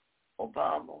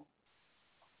Obama?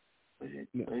 What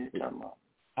are you talking about?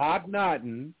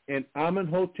 Akhenaten and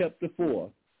Amenhotep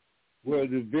IV were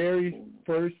the very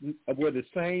first, were the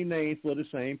same names for the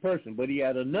same person, but he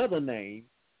had another name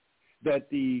that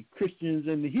the Christians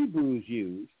and the Hebrews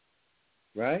used,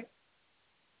 right?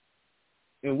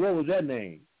 And what was that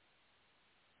name?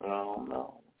 I don't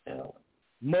know. Yeah.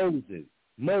 Moses.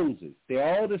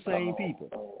 They're all the same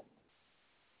people.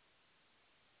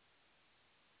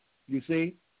 You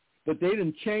see? But they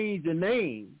didn't change the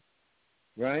name,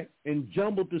 right? And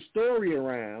jumbled the story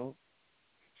around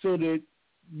so that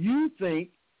you think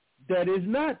that it's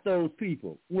not those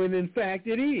people, when in fact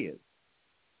it is.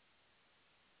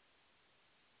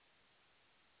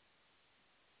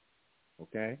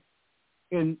 Okay?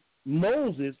 And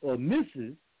Moses, or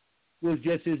Mrs., was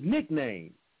just his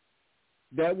nickname.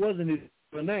 That wasn't his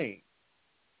real name.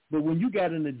 But when you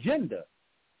got an agenda,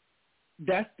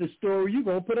 that's the story you're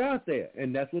going to put out there.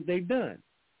 And that's what they've done.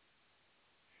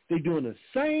 They're doing the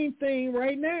same thing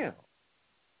right now.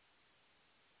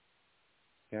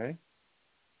 Okay?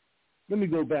 Let me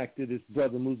go back to this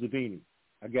brother Museveni.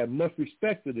 I got much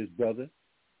respect for this brother.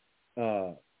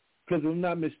 Because if I'm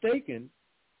not mistaken,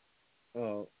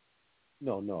 this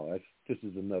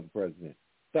is another president.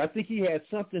 But I think he had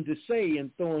something to say in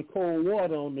throwing cold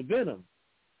water on the venom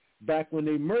back when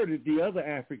they murdered the other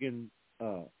African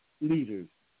leaders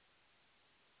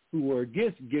who were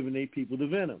against giving their people the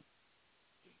venom.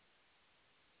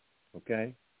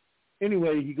 Okay?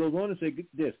 Anyway, he goes on to say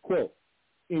this, quote,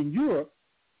 in Europe,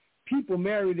 people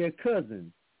marry their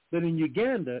cousins, but in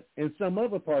Uganda and some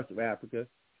other parts of Africa,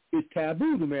 it's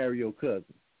taboo to marry your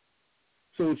cousin.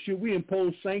 So should we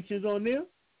impose sanctions on them?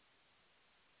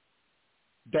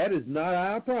 That is not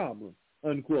our problem,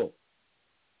 unquote.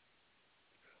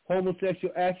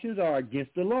 Homosexual actions are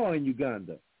against the law in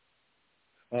Uganda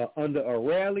under a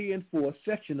rarely enforced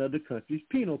section of the country's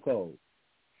penal code.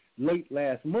 Late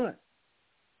last month,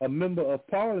 a member of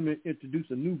parliament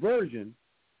introduced a new version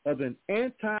of an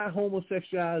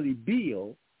anti-homosexuality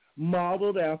bill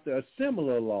modeled after a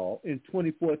similar law in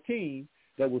 2014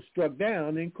 that was struck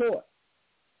down in court.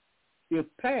 If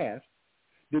passed,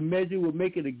 the measure would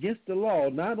make it against the law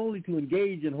not only to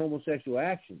engage in homosexual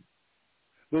actions,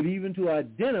 but even to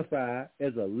identify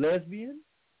as a lesbian,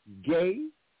 gay,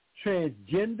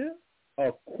 transgender,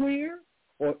 or queer,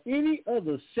 or any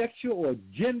other sexual or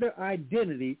gender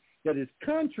identity that is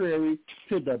contrary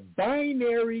to the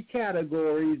binary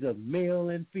categories of male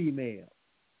and female.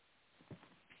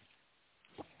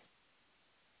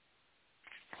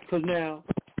 Because now,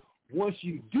 once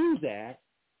you do that,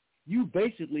 you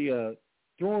basically are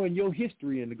throwing your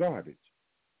history in the garbage.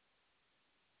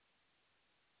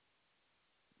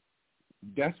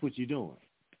 That's what you're doing.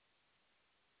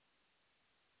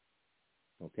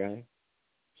 Okay?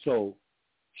 So,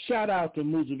 shout out to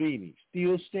Museveni,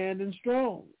 still standing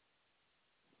strong.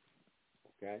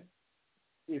 Okay?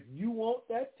 If you want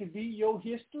that to be your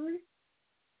history,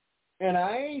 and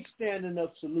I ain't standing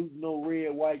up saluting no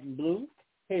red, white, and blue,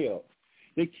 hell,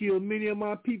 they killed many of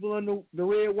my people under the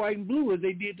red, white, and blue as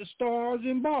they did the stars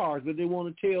and bars, but they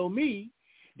want to tell me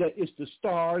that it's the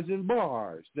stars and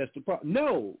bars that's the problem.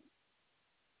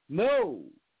 No.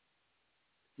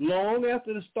 Long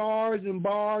after the stars and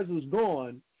bars was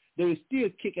gone, they were still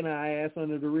kicking our ass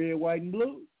under the red, white, and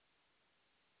blue.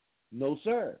 No,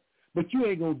 sir. But you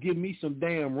ain't going to give me some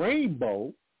damn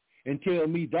rainbow and tell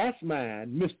me that's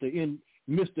mine, Mr. and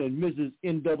Mrs.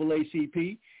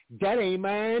 NAACP. That ain't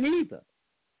mine either.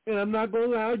 And I'm not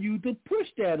going to allow you to push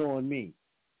that on me.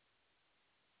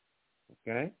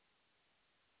 Okay?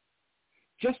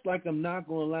 Just like I'm not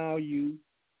going to allow you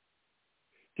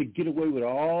to get away with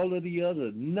all of the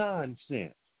other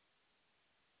nonsense.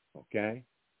 Okay?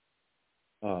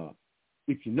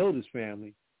 If you notice,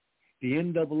 family, the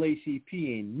NAACP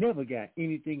ain't never got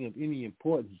anything of any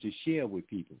importance to share with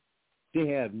people. They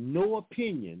have no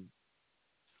opinion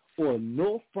or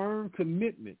no firm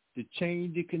commitment to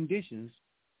change the conditions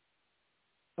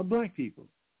of black people.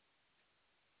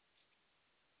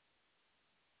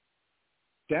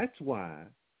 That's why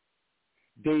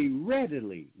they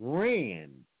readily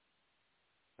ran,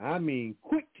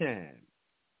 quick time,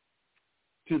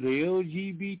 to the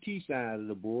LGBT side of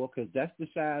the board, because that's the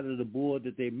side of the board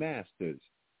that their masters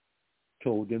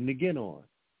told them to get on.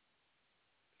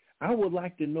 I would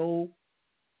like to know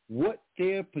what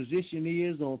their position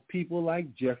is on people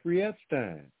like Jeffrey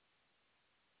Epstein.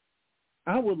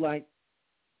 I would like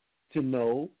to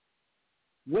know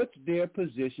what's their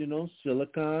position on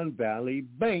Silicon Valley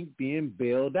Bank being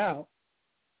bailed out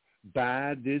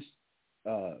by this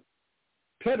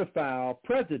pedophile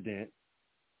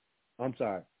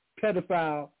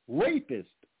rapist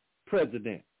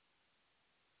president.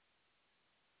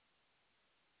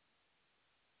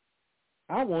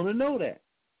 I want to know that.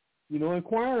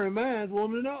 Inquiring minds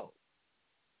want to know.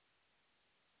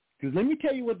 Because let me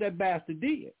tell you what that bastard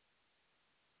did.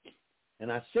 And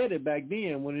I said it back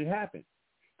then when it happened.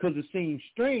 Because it seemed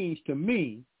strange to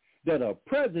me that a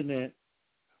president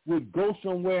would go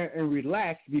somewhere and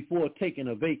relax before taking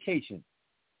a vacation.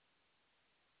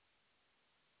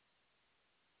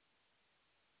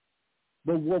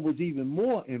 But what was even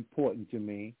more important to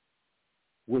me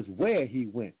was where he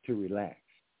went to relax.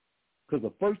 Because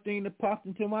the first thing that popped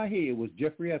into my head was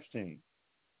Jeffrey Epstein.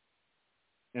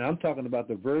 And I'm talking about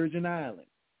the Virgin Islands.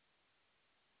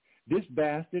 This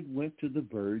bastard went to the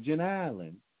Virgin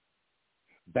Islands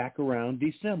back around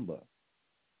December.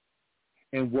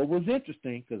 And what was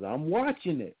interesting, because I'm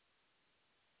watching it,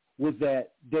 was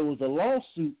that there was a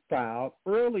lawsuit filed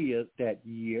earlier that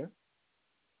year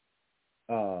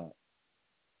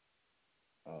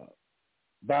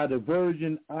by the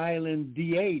Virgin Island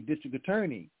DA, district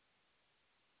attorney,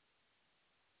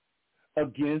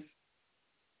 against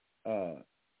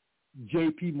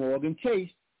J.P. Morgan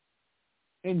Chase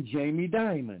and Jamie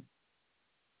Dimon,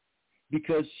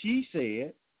 because she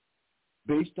said,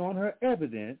 based on her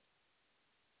evidence,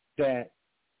 that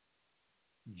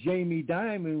Jamie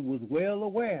Dimon was well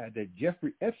aware that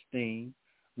Jeffrey Epstein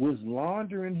was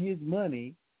laundering his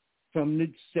money from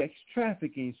the sex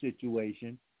trafficking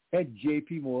situation at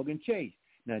J.P. Morgan Chase.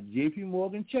 Now, J.P.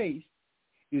 Morgan Chase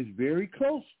is very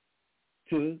close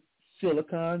to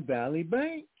Silicon Valley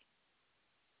Bank.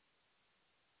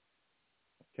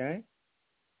 Okay?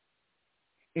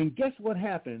 And guess what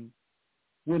happened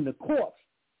when the courts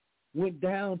went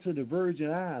down to the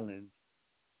Virgin Islands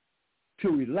to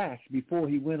relax before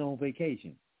he went on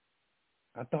vacation?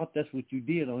 I thought that's what you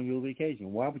did on your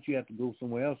vacation. Why would you have to go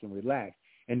somewhere else and relax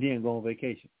and then go on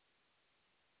vacation?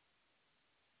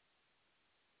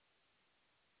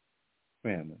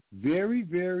 Family. Very,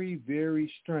 very,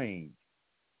 very strange.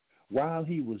 While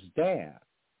he was there,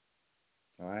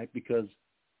 all right, because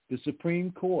the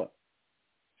Supreme Court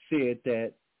said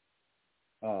that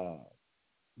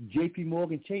J.P.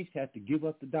 Morgan Chase had to give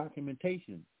up the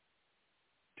documentation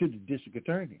to the district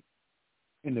attorney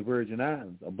in the Virgin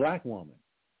Islands, a black woman,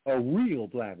 a real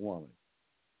black woman.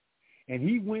 And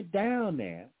he went down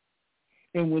there,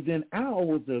 and within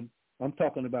hours of, I'm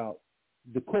talking about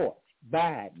the courts,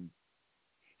 Biden,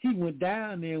 he went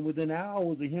down there, and within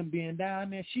hours of him being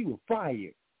down there, she was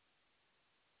fired.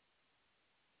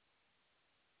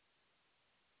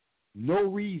 No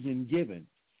reason given.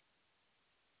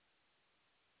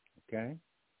 Okay?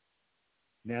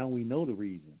 Now we know the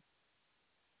reason.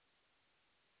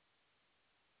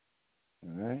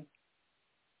 All right?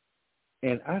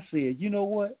 And I said, you know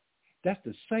what? That's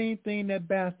the same thing that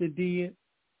bastard did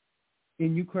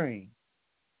in Ukraine.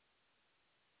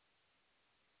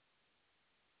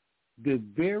 The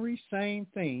very same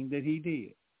thing that he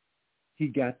did. He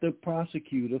got the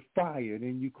prosecutor fired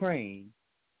in Ukraine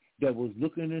that was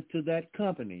looking into that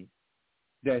company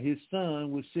that his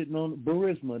son was sitting on,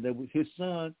 Burisma, that was his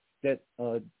son, that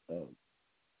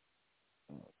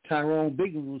Tyrone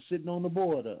Biggins was sitting on the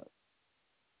board of.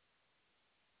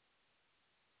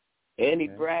 And he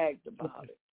bragged about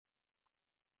it.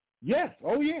 Yes,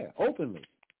 oh yeah, openly.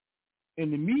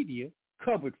 And the media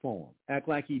covered for him, act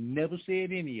like he never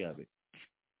said any of it.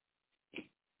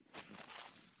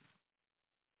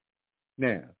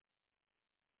 Now,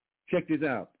 check this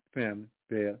out, family,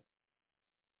 Bear.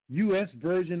 U.S.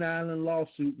 Virgin Island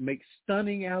lawsuit makes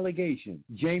stunning allegation.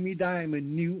 Jamie Dimon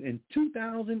knew in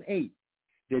 2008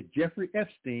 that Jeffrey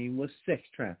Epstein was sex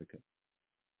trafficker.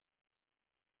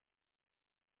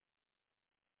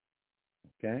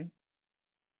 Okay?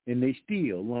 And they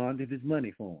still laundered his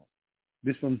money for him.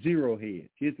 This from Zero Hedge.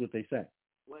 Here's what they say.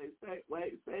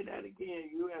 Say that again.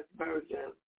 U.S.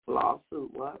 Virgin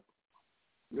lawsuit, what?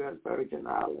 U.S. Virgin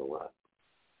Island, what?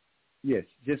 Yes,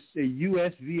 just a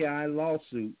USVI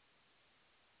lawsuit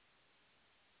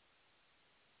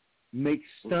makes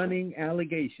stunning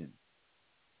allegations.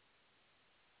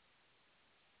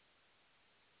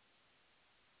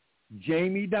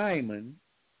 Jamie Dimon,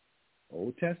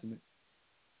 Old Testament,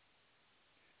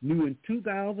 knew in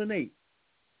 2008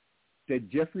 that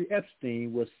Jeffrey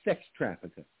Epstein was sex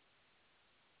trafficker.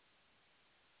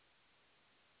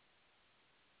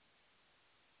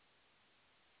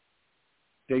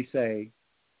 They say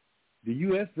the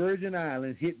U.S. Virgin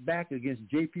Islands hit back against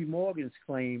J.P. Morgan's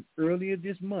claim earlier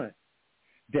this month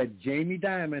that Jamie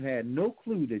Dimon had no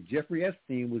clue that Jeffrey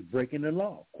Epstein was breaking the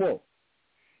law. Quote,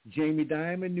 Jamie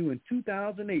Dimon knew in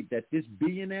 2008 that this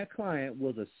billionaire client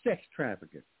was a sex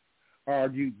trafficker,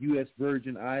 argued U.S.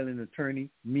 Virgin Island attorney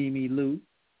Mimi Liu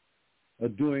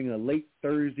during a late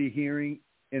Thursday hearing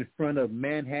in front of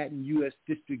Manhattan U.S.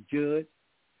 District Judge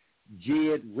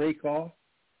Jed Rakoff,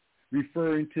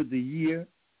 referring to the year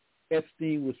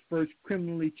Epstein was first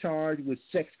criminally charged with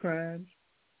sex crimes.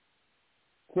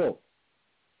 Quote,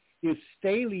 if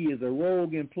Staley is a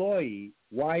rogue employee,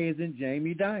 why isn't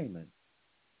Jamie Dimon?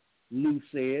 Liu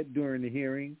said during the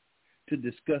hearing to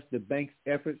discuss the bank's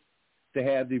efforts to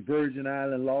have the Virgin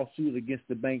Island lawsuit against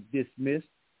the bank dismissed.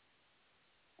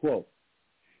 Quote,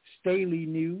 Staley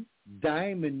knew,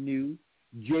 Dimon knew,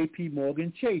 J.P.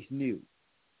 Morgan Chase knew,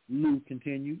 Liu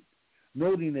continued,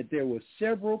 noting that there were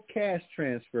several cash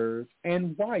transfers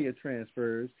and wire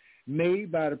transfers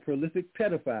made by the prolific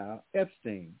pedophile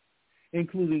Epstein,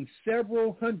 including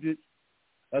several hundreds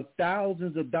of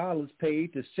thousands of dollars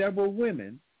paid to several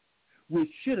women, which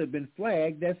should have been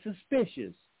flagged as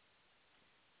suspicious.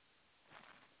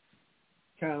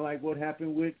 Kind of like what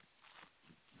happened with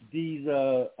these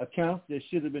accounts that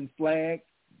should have been flagged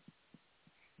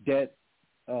that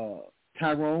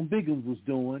Tyrone Biggins was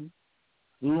doing,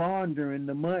 laundering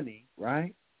the money,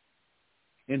 right,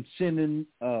 and sending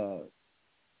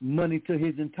money to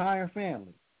his entire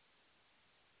family.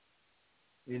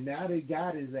 And now they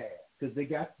got his ass because they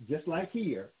got, just like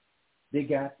here, they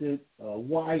got the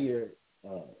wire,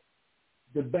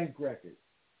 the bank records,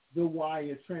 the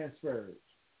wire transfers.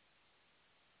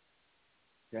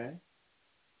 Okay?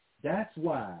 That's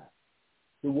why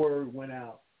the word went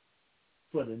out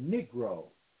for the Negro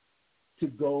to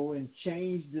go and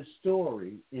change the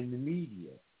story in the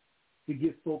media to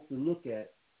get folks to look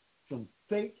at some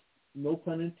fake, no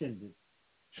pun intended,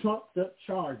 trumped up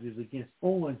charges against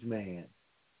Orange Man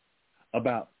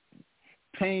about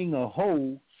paying a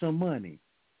hoe some money.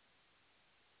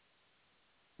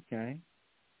 Okay?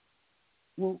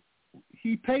 Well,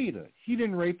 he paid her. He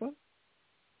didn't rape her.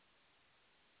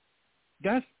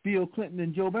 That's Bill Clinton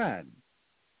and Joe Biden.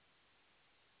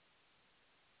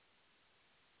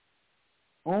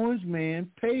 Orange Man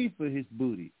paid for his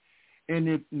booty.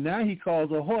 And now he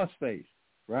calls her horse face,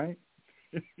 right?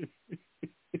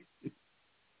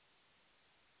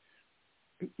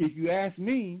 If you ask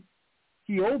me,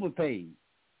 he overpaid.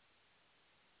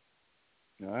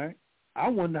 All right? I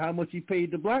wonder how much he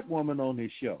paid the black woman on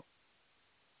his show.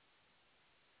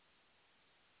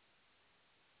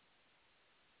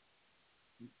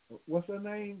 What's her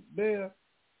name, Bear?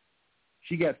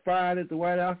 She got fired at the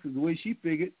White House because the way she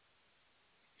figured,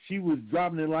 she was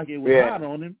dropping it like it was hot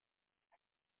on him.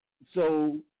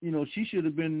 So, she should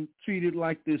have been treated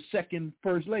like the second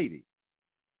first lady.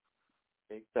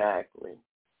 Exactly.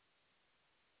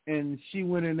 And she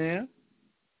went in there,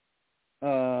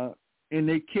 and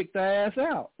they kicked her ass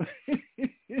out.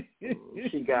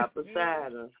 She got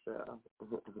beside herself.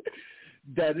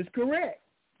 That is correct,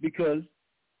 because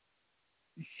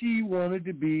she wanted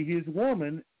to be his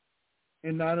woman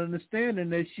and not understanding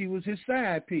that she was his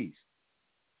side piece.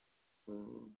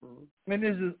 Mm-hmm. And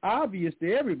this is obvious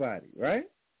to everybody, right?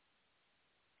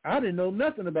 I didn't know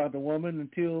nothing about the woman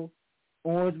until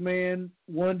Orange Man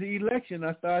won the election.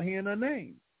 I started hearing her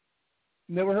name.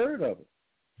 Never heard of her.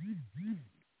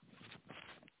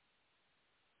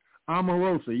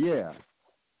 Omarosa, yeah.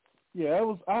 Yeah, that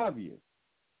was obvious,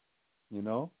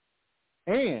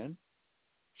 And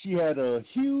she had a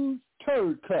huge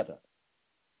turd cutter.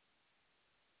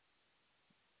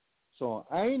 So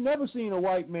I ain't never seen a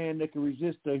white man that can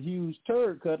resist a huge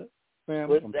turd cutter.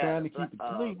 Family, I'm trying to keep it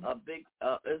clean.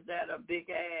 Is that a big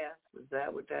ass? Is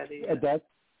that what that is? Yeah,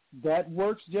 that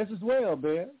works just as well,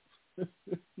 Bear.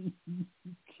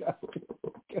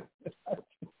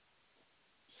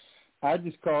 I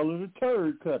just call it a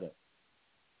turd cutter.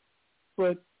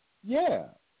 But yeah,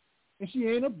 and she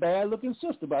ain't a bad looking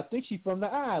sister, but I think she's from the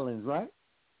islands, right?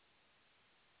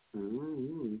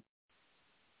 Mm-hmm.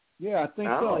 Yeah, I think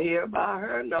so. I don't hear about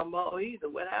her no more either.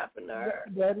 What happened to her?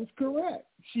 That is correct.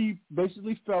 She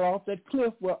basically fell off that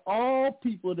cliff where all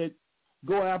people that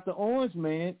go after Orange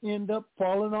Man end up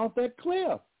falling off that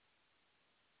cliff.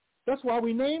 That's why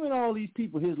we naming all these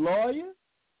people. His lawyer,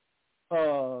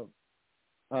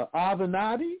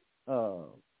 Avenatti,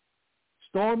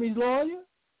 Stormy's lawyer,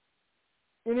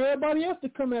 and everybody else to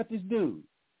come at this dude.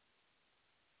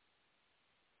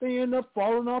 They end up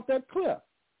falling off that cliff.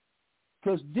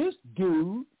 Because this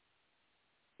dude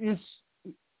is,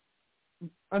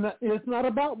 and it's not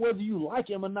about whether you like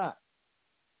him or not.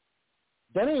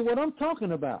 That ain't what I'm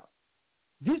talking about.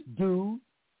 This dude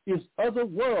is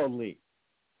otherworldly.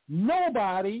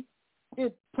 Nobody,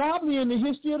 probably in the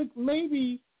history of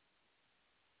maybe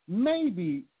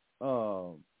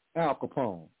Al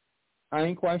Capone. I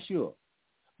ain't quite sure.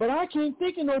 But I can't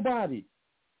think of nobody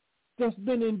that's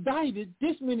been indicted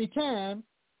this many times.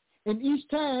 And each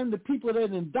time, the people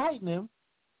that indicting them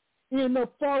end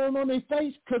up falling on their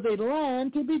face because they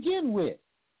lying to begin with.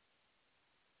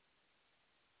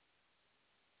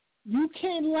 You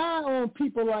can't lie on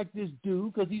people like this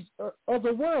dude because he's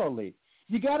otherworldly.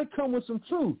 You got to come with some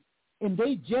truth, and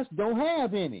they just don't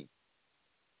have any.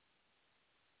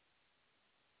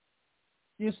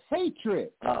 It's hatred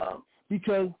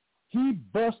because he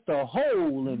bust a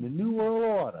hole in the New World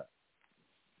Order.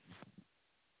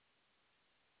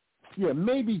 Yeah,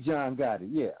 maybe John Gotti,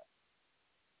 yeah.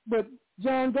 But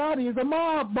John Gotti is a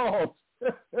mob boss.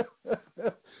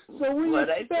 So we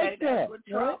expect that. What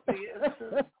Trump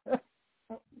is.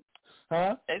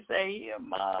 Huh? They say he a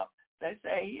mob. They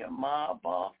say he a mob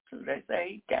boss too. They say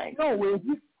he can't. No,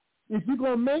 if you're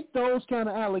going to make those kind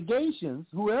of allegations,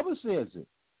 whoever says it,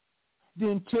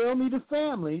 then tell me the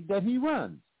family that he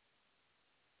runs.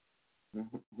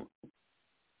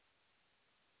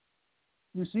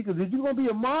 You see, because if you're going to be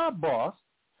a mob boss,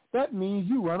 that means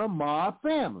you run a mob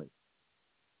family.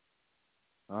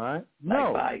 All right?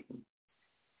 No.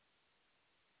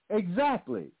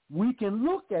 Exactly. We can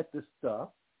look at the stuff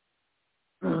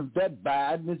that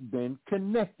Biden has been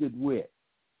connected with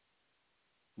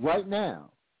right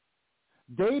now.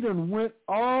 They done went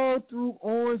all through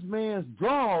Orange Man's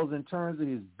drawers in terms of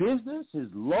his business, his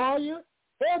lawyer,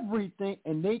 everything,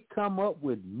 and they come up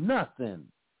with nothing.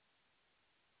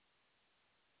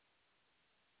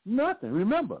 Nothing.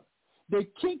 Remember, they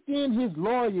kicked in his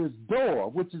lawyer's door,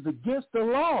 which is against the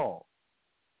law,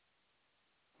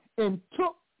 and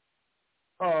took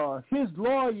his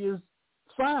lawyer's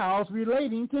files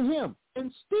relating to him,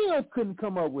 and still couldn't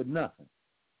come up with nothing.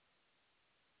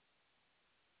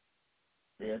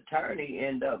 The attorney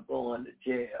ended up going to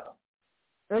jail.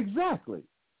 Exactly.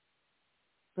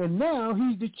 And now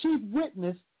he's the chief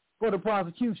witness for the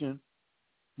prosecution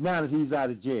now that he's out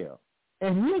of jail.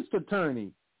 And his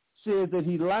attorney says that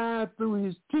he lied through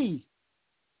his teeth.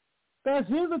 That's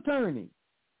his attorney.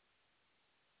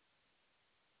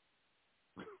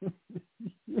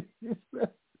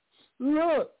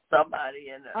 Look. Somebody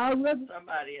in the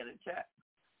chat.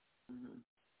 Mm-hmm.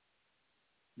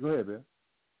 Go ahead, Bill.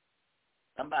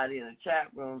 Somebody in the chat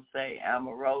room say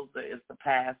Amarosa is the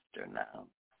pastor now.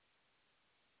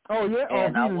 Oh, yeah?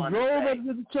 And he drove up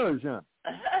to the church, huh?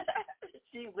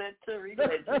 She went to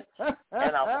religion.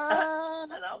 and I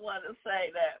want to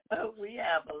say that we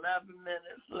have 11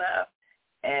 minutes left,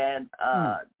 and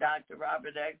Dr.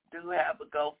 Robert X do have a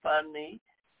GoFundMe,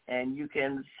 and you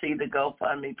can see the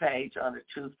GoFundMe page on the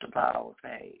Truth to Power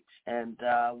page. And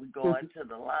we go into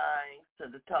the lines to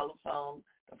the telephone.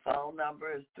 The phone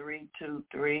number is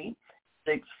 323-642-1586.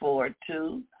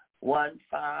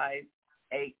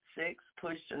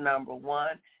 Push the number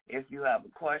 1 if you have a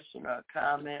question or a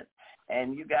comment,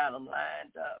 and you got them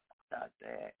lined up,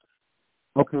 Dr. X.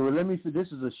 Okay, well, let me see. This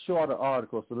is a shorter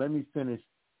article, so let me finish.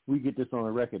 We get this on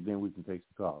the record, then we can take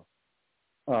some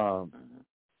calls.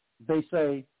 They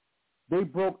say they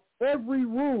broke every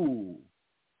rule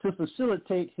to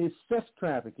facilitate his sex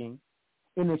trafficking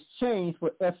in exchange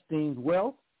for Epstein's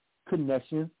wealth,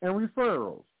 connections, and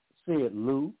referrals, said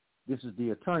Lou. This is the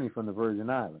attorney from the Virgin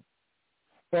Islands,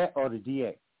 or the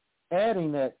DA,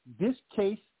 adding that this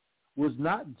case was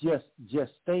not just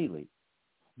Staley.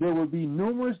 There will be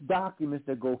numerous documents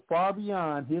that go far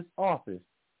beyond his office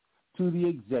to the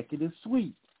executive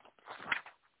suite.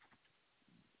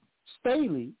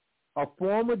 Staley, a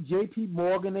former J.P.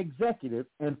 Morgan executive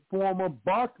and former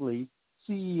Barclays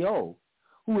CEO,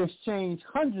 who exchanged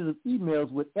hundreds of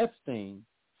emails with Epstein,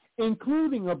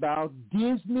 including about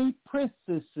Disney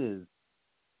princesses,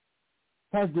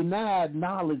 has denied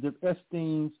knowledge of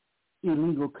Epstein's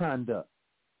illegal conduct.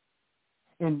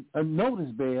 And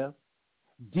notice, Bear,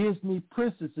 Disney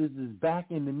princesses is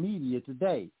back in the media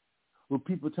today with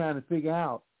people trying to figure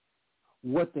out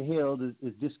what the hell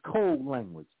is this code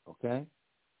language, okay?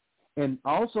 And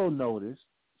also notice,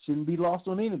 shouldn't be lost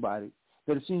on anybody,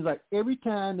 that it seems like every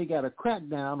time they got a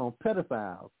crackdown on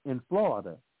pedophiles in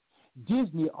Florida,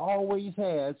 Disney always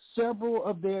has several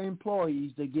of their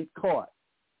employees that get caught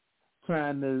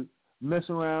trying to mess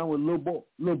around with little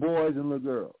boys and little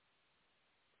girls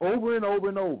over and over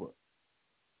and over.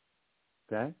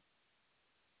 Okay?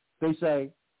 They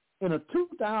say, in a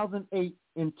 2008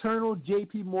 internal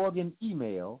J.P. Morgan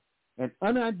email, an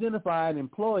unidentified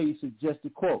employee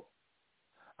suggested, quote,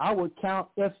 I would count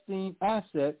Epstein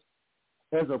assets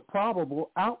as a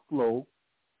probable outflow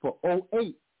for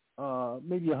 2008,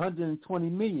 maybe 120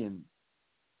 million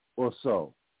or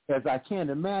so, as I can't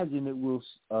imagine it will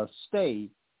stay,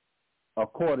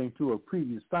 according to a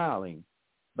previous filing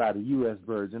by the U.S.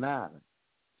 Virgin Islands.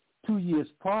 2 years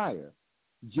prior,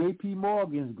 J.P.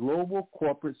 Morgan's Global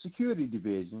Corporate Security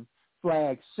Division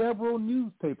flagged several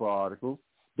newspaper articles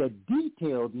that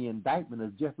detailed the indictment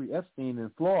of Jeffrey Epstein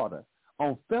in Florida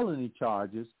on felony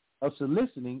charges of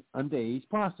soliciting underage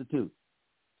prostitutes.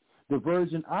 The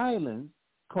Virgin Islands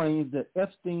claims that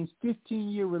Epstein's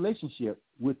 15-year relationship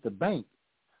with the bank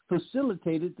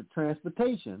facilitated the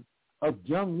transportation of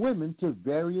young women to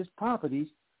various properties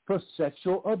for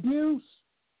sexual abuse.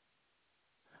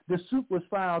 The suit was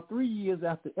filed 3 years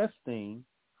after Epstein,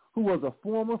 who was a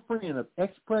former friend of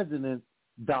ex-Presidents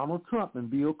Donald Trump and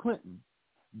Bill Clinton,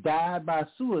 died by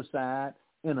suicide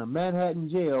in a Manhattan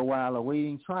jail while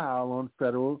awaiting trial on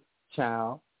federal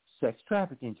child sex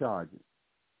trafficking charges.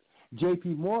 J.P.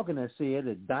 Morgan has said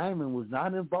that Diamond was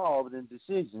not involved in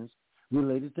decisions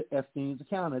related to Epstein's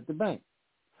account at the bank.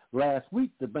 Last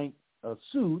week, the bank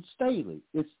sued Staley,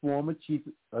 its former chief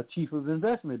of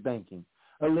investment banking,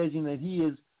 alleging that he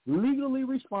is legally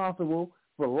responsible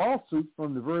for lawsuits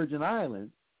from the Virgin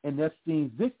Islands and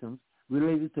Epstein's victims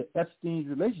related to Epstein's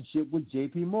relationship with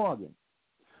J.P. Morgan.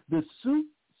 The suit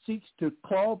seeks to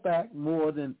claw back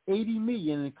more than $80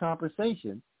 million in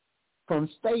compensation from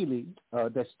Staley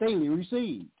that Staley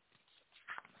received.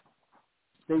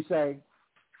 They say,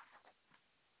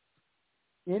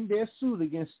 in their suit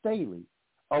against Staley,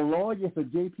 a lawyer for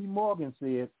J.P. Morgan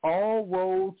said all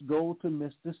roads go to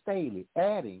Mr. Staley,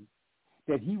 adding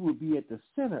that he will be at the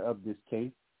center of this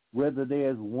case, whether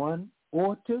there's one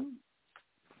or two.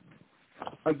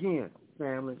 Again,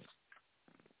 family,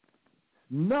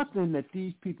 nothing that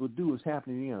these people do is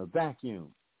happening in a vacuum.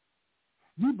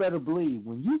 You better believe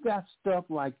when you got stuff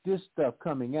like this stuff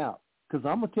coming out, because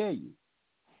I'm going to tell you,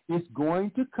 it's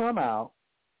going to come out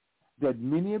that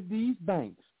many of these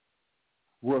banks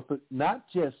were not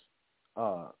just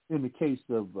in the case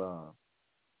of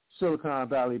Silicon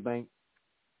Valley Bank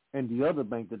and the other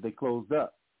bank that they closed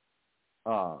up,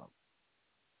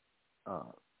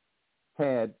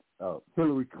 had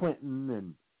Hillary Clinton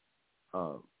and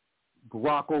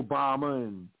Barack Obama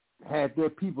and had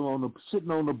their people sitting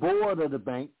on the board of the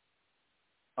bank,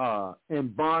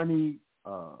 and Barney,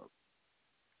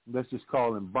 let's just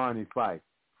call him Barney Fife,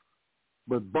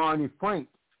 but Barney Frank,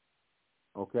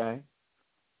 okay,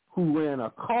 who ran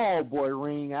a cowboy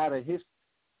ring out of his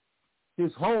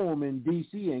home in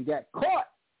D.C. and got caught,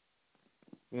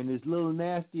 and his little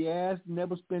nasty ass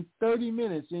never spent 30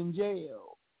 minutes in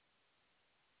jail.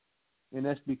 And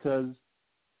that's because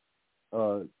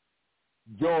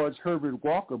George Herbert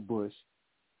Walker Bush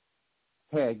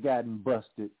had gotten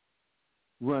busted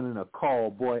running a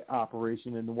cowboy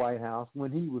operation in the White House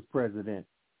when he was president,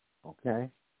 okay?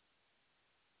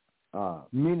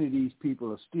 Many of these people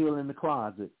are still in the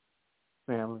closet,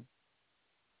 family.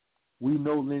 We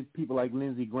know people like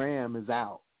Lindsey Graham is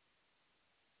out.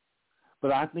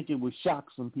 But I think it would shock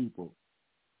some people,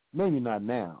 maybe not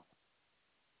now,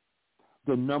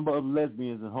 the number of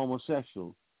lesbians and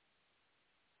homosexuals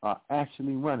are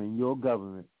actually running your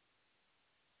government.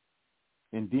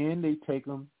 And then they take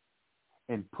them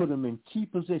and put them in key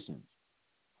positions.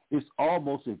 It's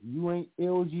almost if you ain't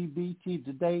LGBT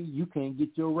today, you can't get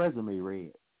your resume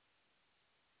read.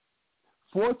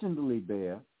 Fortunately,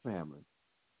 Bear family,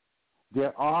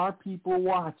 there are people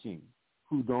watching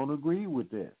who don't agree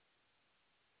with this.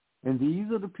 And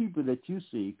these are the people that you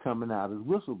see coming out as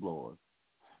whistleblowers,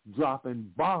 dropping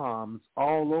bombs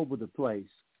all over the place.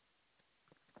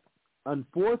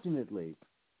 Unfortunately,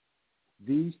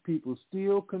 these people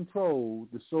still control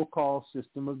the so-called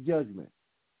system of judgment,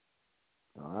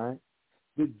 all right,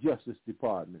 the Justice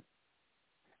Department.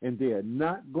 And they are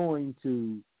not going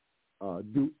to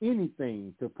do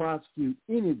anything to prosecute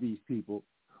any of these people,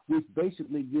 which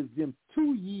basically gives them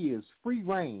 2 years free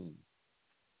reign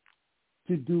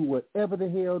to do whatever the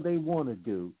hell they want to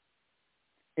do,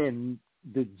 and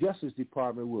the Justice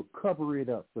Department will cover it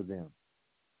up for them.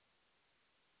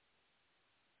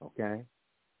 Okay?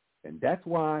 And that's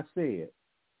why I said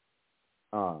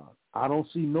I don't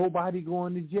see nobody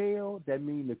going to jail. That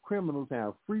means the criminals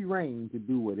have free reign to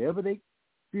do whatever they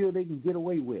feel they can get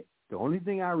away with. The only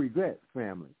thing I regret,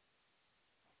 family,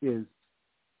 is,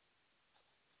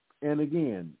 and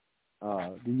again,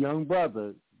 the young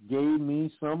brother gave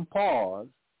me some pause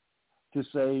to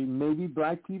say maybe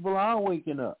black people are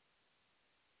waking up.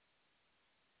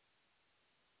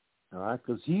 All right,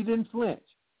 because he didn't flinch.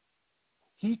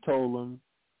 He told them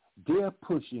they're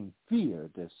pushing fear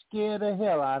to scare the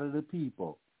hell out of the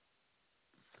people.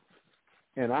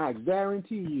 And I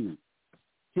guarantee you,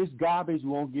 his garbage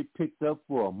won't get picked up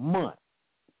for a month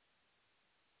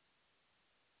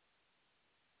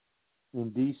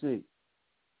in D.C.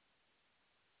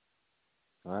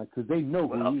 All right, because they know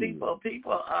who he is.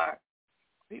 People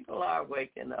are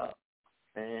waking up,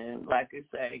 and like I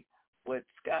say, what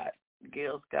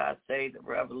Gil Scott say, the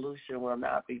revolution will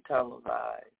not be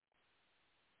televised.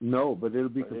 No, but it'll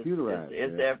be computerized.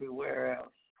 It's everywhere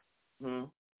else.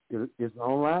 It's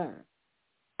online.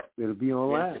 It'll be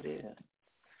online. Yes, it is.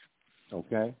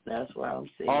 Okay. That's why I'm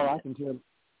saying. All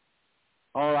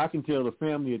I can tell the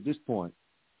family at this point,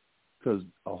 because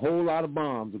a whole lot of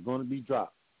bombs are going to be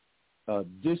dropped.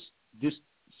 This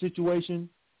situation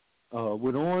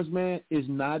with Orange Man is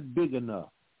not big enough.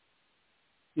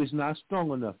 It's not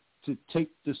strong enough to take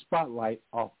the spotlight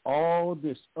off all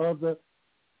this other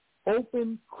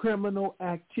open criminal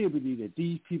activity that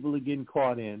these people are getting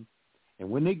caught in. And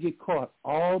when they get caught,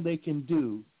 all they can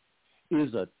do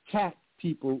is attack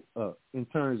people in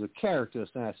terms of character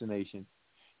assassination.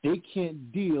 They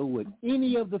can't deal with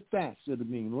any of the facts that are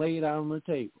being laid out on the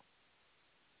table.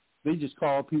 They just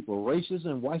call people racist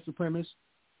and white supremacists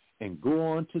and go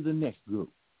on to the next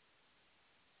group.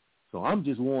 So I'm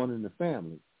just warning the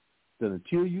family that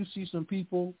until you see some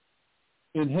people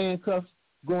in handcuffs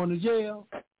going to jail,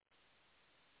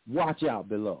 Watch out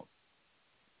below.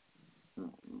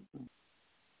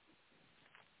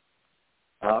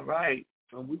 All right.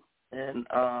 And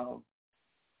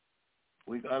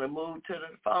we're going to move to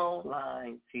the phone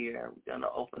lines here. We're going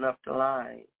to open up the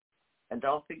line. And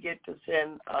don't forget to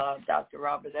send Dr.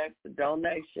 Robert X a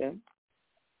donation.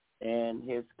 And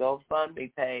his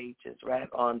GoFundMe page is right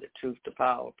on the Truth to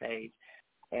Power page.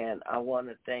 And I want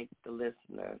to thank the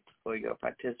listeners for your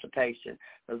participation.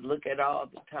 Because look at all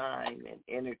the time and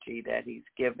energy that he's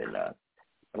given us.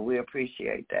 And we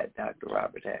appreciate that, Dr.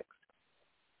 Robert X.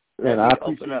 Let me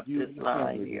open up this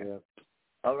line here.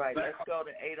 All right, let's go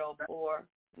to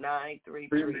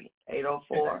 804-933.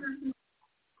 804.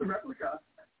 The replica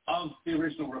of the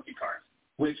original rookie card,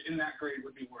 which in that grade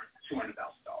would be worth $200,000.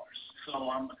 So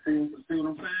I'm see what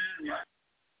I'm saying? Yeah.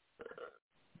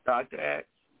 Dr. X?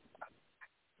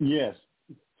 Yes.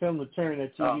 Tell him to turn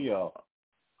that TV off.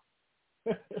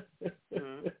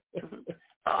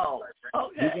 Oh,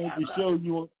 okay. This ain't the show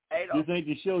you want. This ain't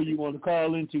the show you want to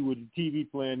call into with the TV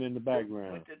playing in the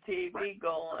background. With the TV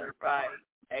going, right.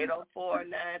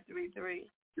 804-933.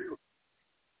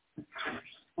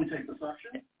 We take the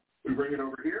suction. We bring it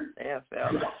over here. Yeah,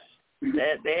 fella.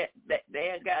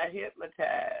 They got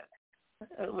hypnotized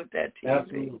with that TV.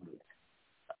 Absolutely.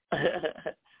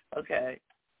 Okay.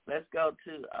 Let's go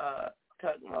to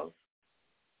Tutmos.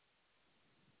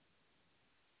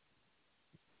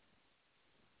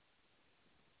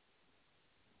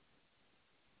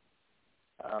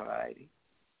 All righty.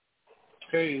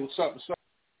 Hey, what's up?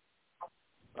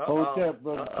 What's up,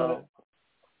 brother?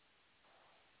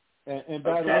 And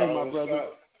by the way, my brother,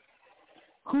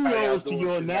 kudos to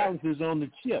your analysis on the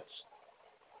chips.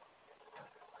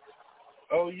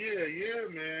 Oh yeah,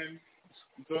 man.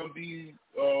 It's gonna be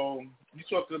you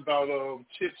talking about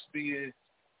chips being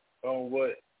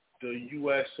what the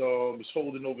U.S. is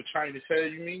holding over China's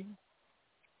head. You mean?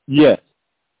 Yes.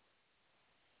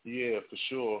 Yeah, for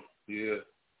sure. Yeah.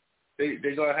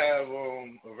 They're gonna have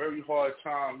a very hard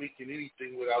time making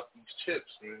anything without these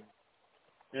chips, man.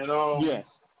 And yes.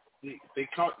 They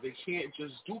can't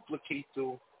just duplicate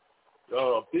them.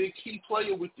 Big key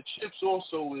player with the chips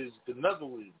also is the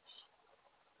Netherlands.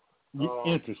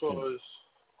 Interesting.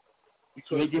 Because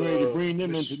they're getting ready to bring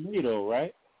them into NATO,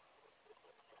 right?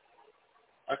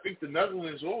 I think the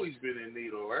Netherlands always been in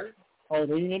NATO, right? Oh,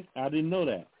 they in? I didn't know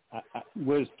that.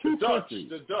 Well, it's two countries.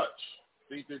 The Dutch.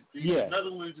 The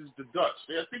Netherlands is the Dutch.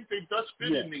 I think they Dutch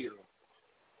been in NATO.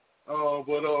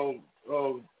 But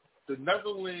the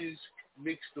Netherlands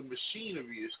makes the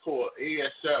machinery. It's called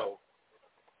ASML,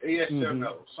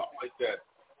 something like that.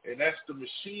 And that's the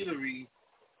machinery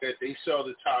that they sell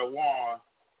to Taiwan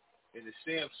and the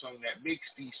Samsung that makes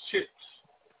these chips.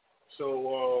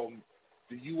 So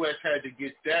the U.S. had to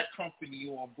get that company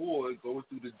on board, going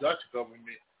through the Dutch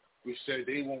government, which said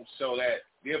they won't sell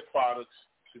their products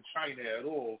to China at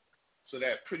all. So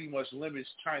that pretty much limits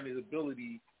China's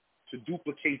ability to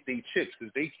duplicate their chips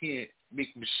because they can't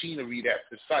make machinery that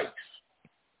precise.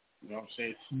 You know what I'm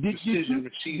saying?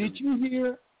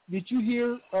 Did you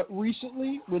hear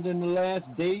recently, within the last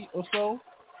day or so,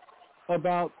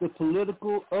 about the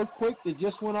political earthquake that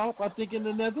just went off, I think, in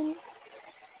the Netherlands?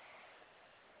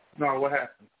 No, what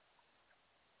happened?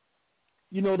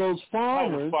 You know, those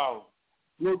farmers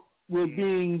were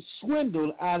being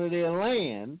swindled out of their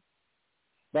land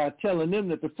by telling them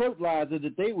that the fertilizer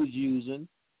that they was using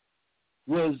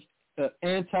was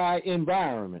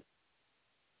anti-environment.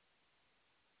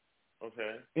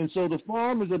 Okay. And so the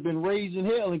farmers have been raising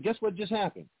hell, and guess what just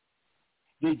happened?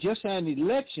 They just had an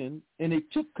election, and they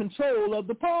took control of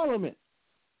the parliament.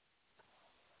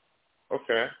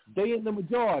 Okay. They in the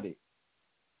majority.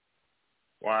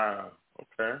 Wow.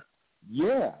 Okay.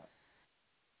 Yeah.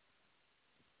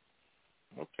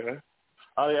 Okay.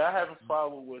 Oh, yeah, I haven't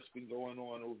followed what's been going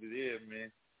on over there,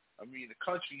 man. I mean, the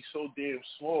country's so damn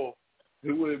small,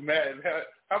 it wouldn't matter.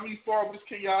 How many farmers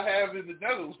can y'all have in the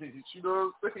Netherlands? You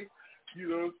know what I'm saying? You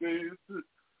know what I'm saying?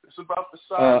 It's about the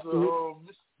size of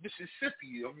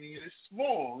Mississippi. I mean, it's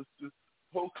small. The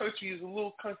whole country is a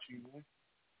little country, man.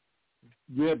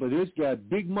 Yeah, but it's got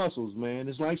big muscles, man.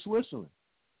 It's like Switzerland.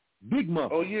 Big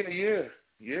muscles. Oh,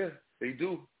 yeah. They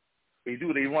do. They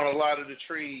run a lot of the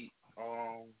trade,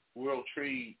 world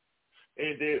trade,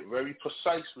 and they're very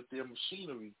precise with their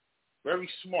machinery. Very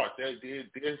smart.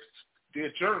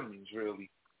 They're Germans, really.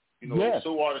 You know, yes.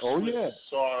 So are the Swiss. Yes.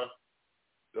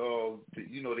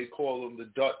 You know, they call them the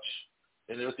Dutch,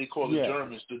 and they call the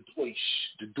Germans the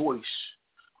Deutsch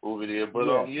over there.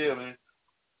 But yeah, man.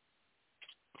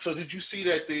 So did you see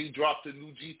that they dropped a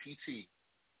new GPT?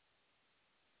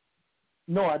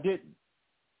 No, I didn't.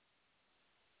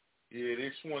 Yeah,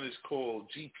 this one is called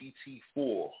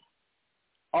GPT-4.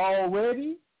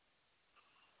 Already?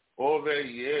 Already,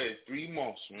 yeah, 3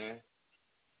 months, man.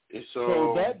 It's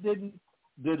So that didn't.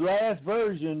 The last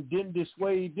version didn't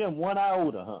dissuade them 1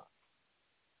 iota, huh?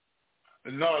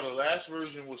 No, the last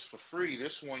version was for free.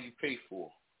 This one you pay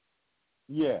for.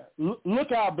 Yeah.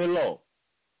 Look out below.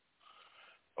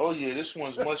 Oh yeah, this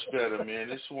one's much better, man.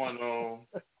 This one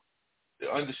it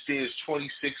understands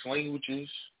 26 languages,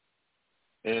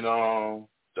 and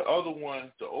the other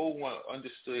one, the old one,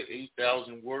 understood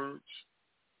 8,000 words.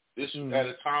 This at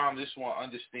a time, this one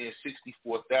understands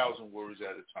 64,000 words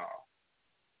at a time,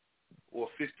 or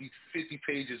 50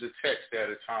 pages of text at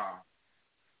a time.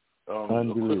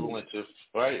 Equivalent to,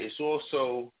 right? It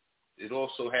also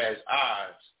has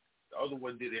eyes. The other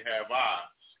one didn't have eyes.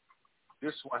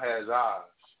 This one has eyes.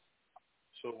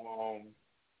 So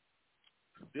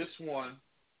this one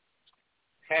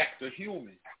hacked a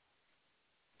human,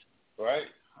 right?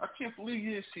 I can't believe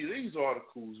you didn't see these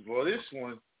articles, bro. This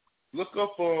one, look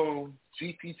up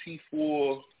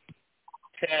GPT-4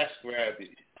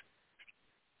 TaskRabbit.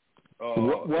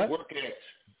 What? Work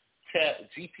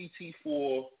at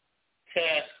GPT-4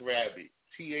 TaskRabbit,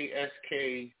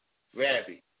 TASK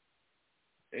Rabbit,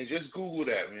 and just Google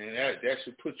that, man. That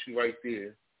should put you right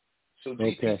there. So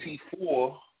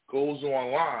GPT-4 goes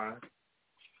online,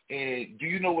 and do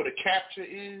you know what a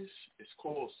CAPTCHA is? It's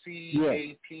called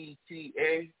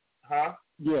CAPTCHA, huh?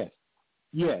 Yes.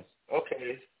 Yes.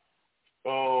 Okay.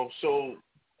 So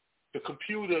the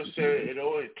computer said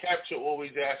CAPTCHA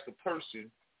always asks the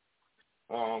person,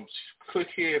 click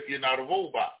here if you're not a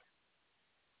robot.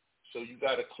 So you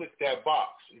got to click that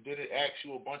box, and then it asks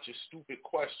you a bunch of stupid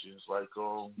questions like,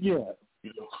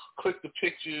 click the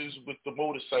pictures with the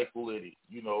motorcycle in it,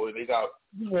 and they got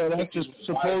that's just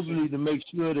supposedly to make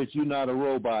sure that you're not a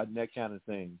robot and that kind of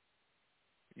thing.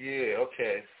 Yeah,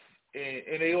 okay,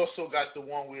 and they also got the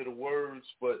one with the words,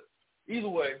 but either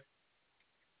way,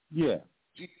 yeah,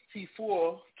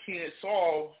 GPT-4 can't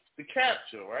solve the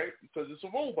CAPTCHA, right? Because it's a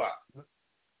robot.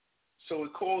 So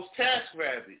it calls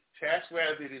TaskRabbit.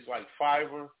 TaskRabbit is like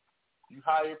Fiverr. You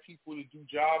hire people to do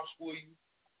jobs for you,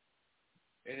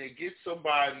 and they get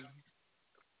somebody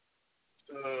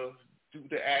to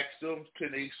ask them,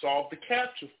 can they solve the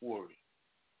CAPTCHA for it?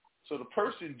 So the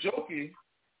person joking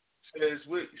says,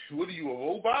 what are you, a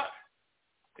robot?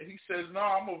 And he says, no,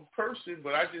 I'm a person,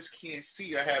 but I just can't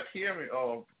see. I have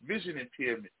vision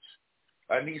impairments.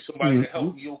 I need somebody to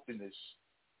help me open this.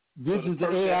 This is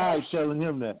the AI telling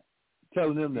him that.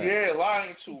 Yeah,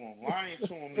 lying to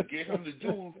him to get him to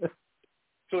do.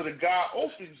 So the guy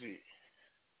opens it.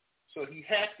 So he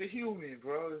hacked the human,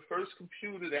 bro. The first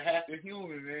computer to hack a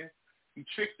human, man. He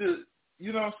tricked the,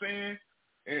 you know what I'm saying?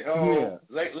 And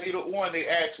later on, they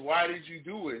asked, why did you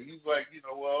do it? He's like,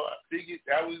 well, I figured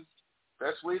that was the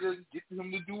best way to get him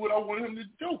to do what I wanted him to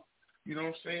do. You know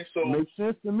what I'm saying? So makes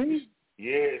sense to me.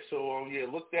 Yeah, so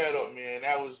look that up, man.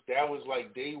 That was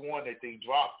like day one that they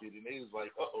dropped it, and they was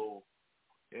like, uh-oh.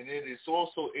 And then it's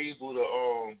also able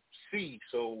to see.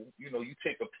 So, you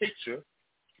take a picture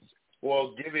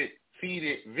or feed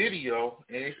it video,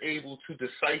 and it's able to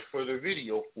decipher the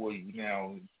video for you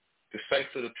now,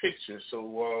 decipher the picture.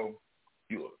 So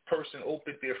a person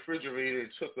opened their refrigerator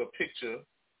and took a picture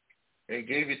and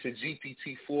gave it to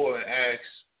GPT-4 and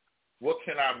asked, what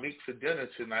can I make for dinner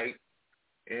tonight?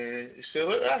 And it said,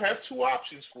 look, I have 2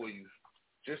 options for you.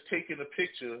 Just taking a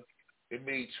picture, it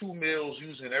made 2 meals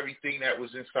using everything that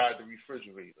was inside the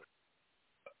refrigerator.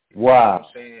 Wow. You know what I'm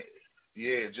saying?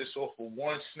 Yeah, just off of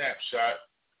one snapshot.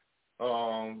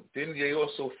 Then they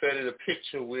also fed it a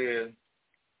picture where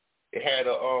it had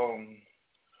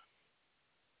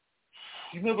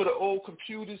you remember the old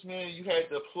computers, man? You had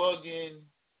to plug in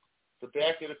the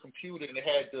back of the computer, and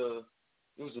it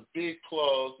was a big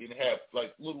plug, and it had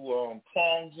like little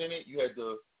prongs in it. You had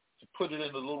to put it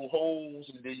in the little holes,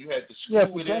 and then you had to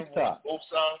screw it in on both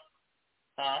sides.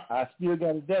 Huh? I still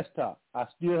got a desktop. I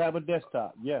still have a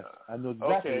desktop. Yes, I know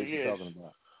exactly what you're talking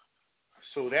about.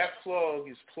 So that plug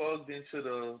is plugged into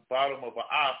the bottom of an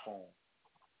iPhone,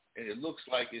 and it looks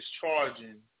like it's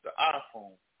charging the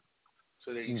iPhone.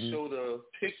 So they show the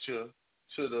picture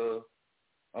to the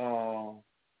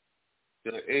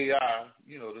AI,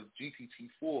 the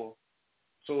GPT-4.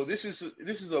 So this is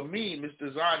a meme. It's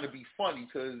designed to be funny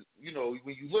because,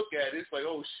 when you look at it, it's like,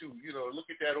 oh, shoot, look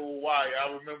at that old wire. I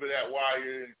remember that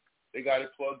wire, and they got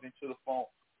it plugged into the phone.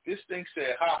 This thing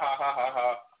said, ha, ha, ha, ha,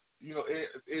 ha.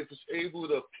 It was able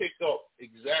to pick up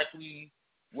exactly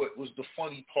what was the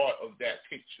funny part of that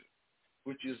picture,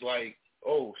 which is like,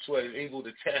 oh, so it's able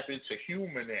to tap into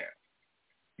humor now.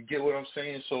 You get what I'm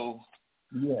saying? So,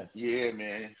 yeah,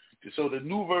 man. So the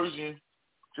new version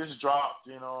just dropped,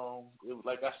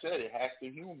 like I said, it hacked the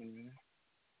human, man.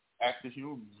 Hacked the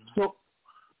human. Man.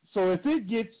 So if it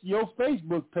gets your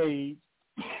Facebook page,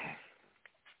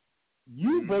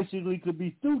 you basically could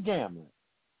be through gambling.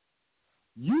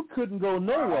 You couldn't go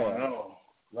nowhere. I don't know.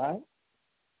 Right?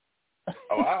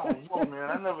 Oh, I don't know, man.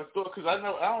 I never thought, because I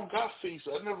don't got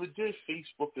Facebook. I never did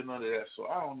Facebook and none of that, so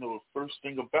I don't know the first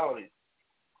thing about it.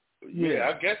 But yeah,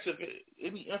 I guess if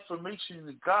any information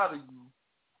that got to you,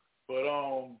 but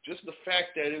just the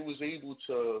fact that it was able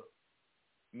to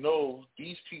know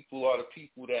these people are the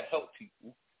people that help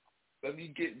people. Let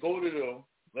me go to them.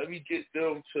 Let me get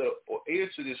them to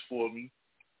answer this for me.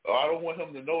 I don't want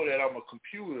him to know that I'm a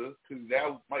computer, because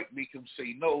that might make him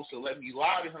say no. So let me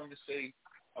lie to him and say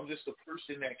I'm just a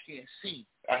person that can't see.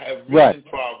 I have vision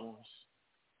problems.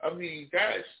 I mean,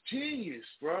 that's genius,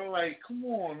 bro. Like, come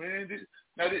on, man.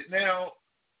 Now,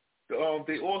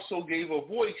 they also gave a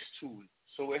voice to it.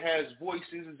 So it has voices,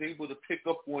 it's able to pick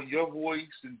up on your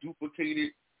voice and duplicate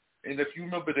it. And if you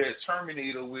remember that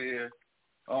Terminator where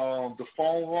the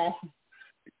phone rang,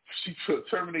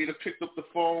 Terminator picked up the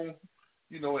phone,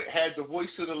 it had the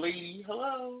voice of the lady,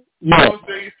 hello. You know what I'm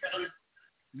saying?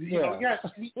 Yes,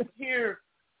 meet me here.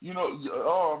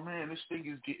 Oh, man, this thing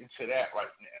is getting to that right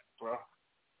now, bro.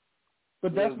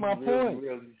 But that's my point.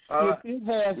 If it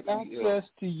has access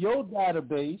to your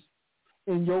database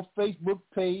and your Facebook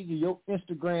page or your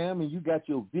Instagram, and you got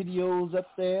your videos up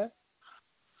there,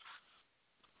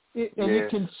 it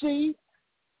can see,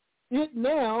 it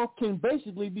now can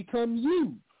basically become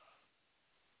you.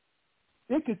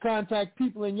 It could contact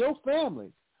people in your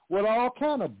family with all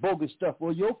kind of bogus stuff,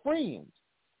 or your friends,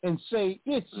 and say,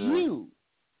 it's you.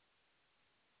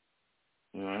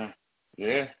 Yeah.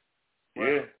 Run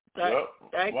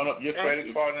up your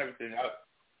credit card and everything.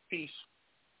 Peace.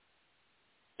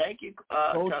 Thank you,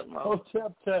 Chuck Mo.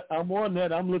 I'm on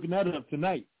that. I'm looking that up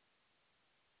tonight.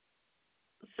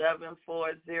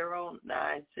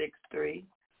 740-963.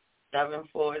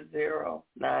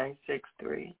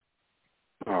 740-963.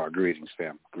 Oh, greetings,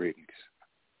 fam. Greetings.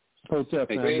 Hotep,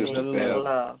 hey, greetings,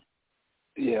 love.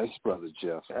 Yeah, it's Brother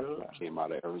Jeff. Came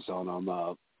out of Arizona. I'm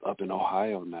up in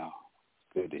Ohio now.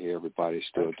 Good to hear everybody's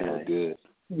still doing good.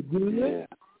 Yeah.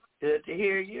 Good to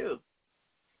hear you.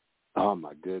 Oh,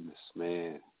 my goodness,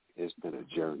 man. It's been a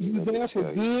journey. You there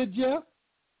for good, Jeff?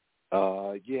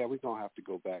 Yeah, we're going to have to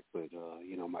go back, but,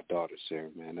 my daughter's there,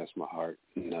 man. That's my heart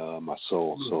and my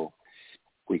soul. Yeah. So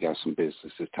we got some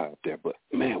business to tie up there. But,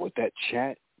 man, with that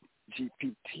chat,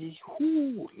 GPT,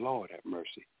 Lord have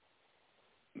mercy.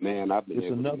 Man, I've been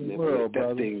able to manipulate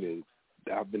that thing.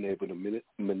 I've been able to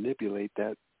manipulate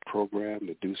that program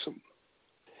to do some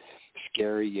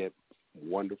scary yet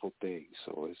wonderful things.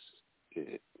 So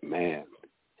man.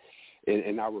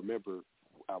 And I remember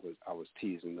I was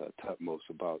teasing Tutmos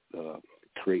about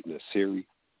creating a Siri,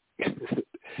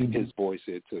 his voice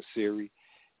into Siri,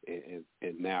 and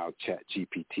now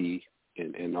ChatGPT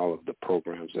and all of the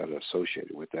programs that are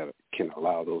associated with that can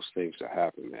allow those things to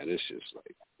happen. Man, it's just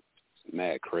like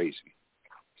mad crazy.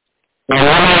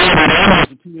 Well,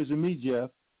 it appears to me, Jeff,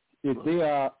 if they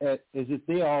are as if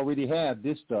they already have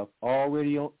this stuff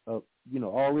already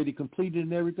already completed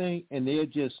and everything, and they're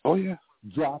just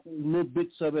dropping little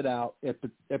bits of it out at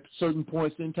certain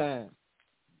points in time.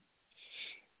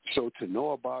 So to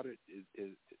know about it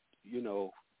is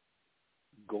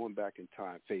going back in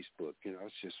time, Facebook,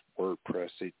 it's just WordPress.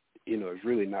 There's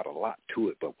really not a lot to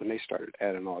it, but when they started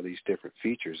adding all these different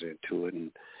features into it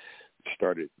and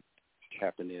started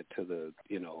tapping into the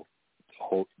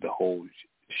whole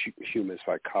human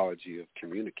psychology of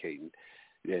communicating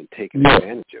and taking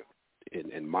advantage of it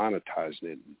and monetizing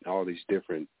it and all these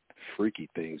different freaky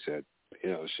things that,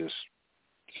 it's just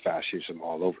fascism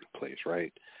all over the place,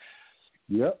 right?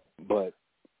 Yep. But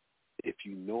if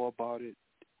you know about it,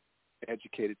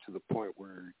 educated to the point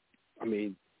where,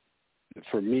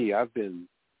 for me, I've been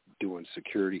doing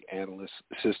security analyst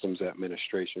systems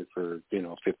administration for,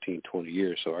 15, 20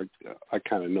 years. So I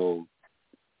kind of know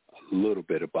a little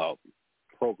bit about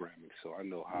programming. So I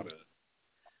know how to,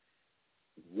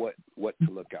 what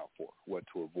to look out for, what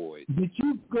to avoid. Did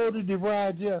you go to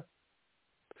DeVry, Jeff?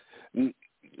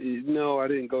 No, I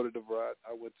didn't go to DeVry.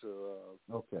 I went to,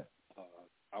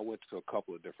 I went to a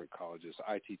couple of different colleges.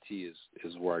 ITT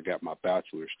is where I got my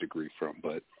bachelor's degree from,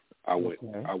 but I went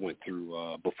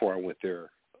through, before I went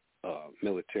there,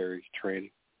 military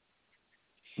training.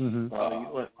 Mm-hmm.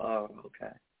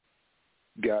 Okay.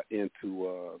 Got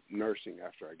into nursing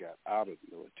after I got out of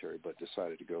the military, but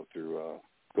decided to go to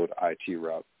IT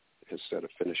route instead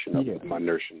of finishing up with my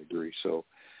nursing degree. So,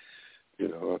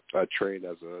 I trained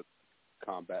as a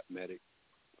combat medic,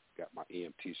 got my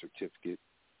EMT certificate,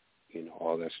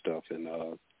 all that stuff. And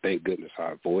thank goodness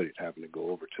I avoided having to go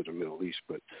over to the Middle East.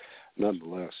 But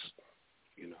nonetheless,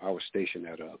 I was stationed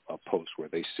at a post where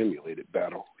they simulated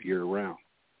battle year-round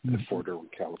at Fort Irwin,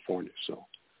 California. So,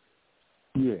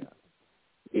 yeah,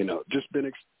 just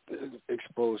been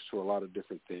exposed to a lot of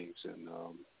different things. And,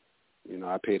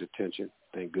 I paid attention.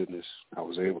 Thank goodness I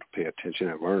was able to pay attention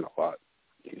and learn a lot,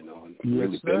 and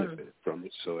really benefit from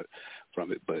it.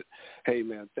 But, hey,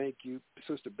 man, thank you.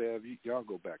 Sister Bev, y'all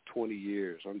go back 20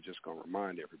 years. I'm just going to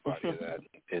remind everybody of that.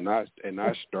 And I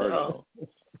started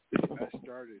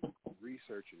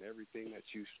researching everything that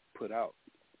you put out,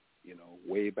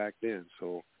 way back then.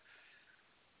 So,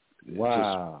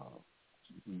 wow.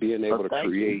 Just being able to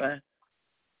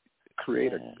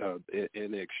create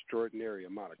an extraordinary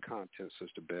amount of content,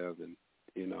 Sister Bev, and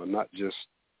not just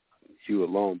you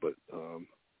alone, but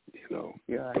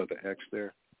Brother X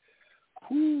there.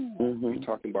 You're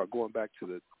talking about going back to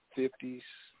the 50s,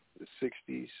 the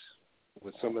 60s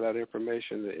with some of that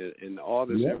information, and all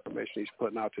this information he's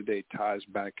putting out today ties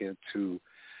back into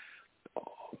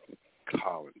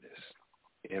colonists,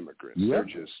 immigrants.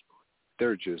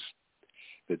 They're just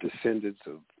the descendants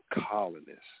of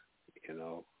colonists,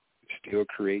 still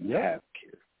creating havoc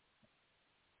here,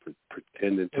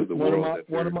 pretending to the world.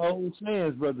 One of my old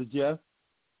sayings, Brother Jeff,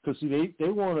 because see, they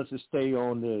want us to stay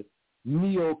on the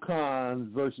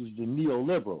neocons versus the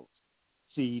neoliberals.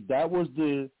 See, that was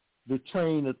the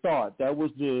train of thought. That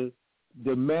was the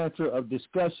mantra of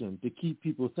discussion to keep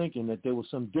people thinking that there was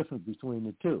some difference between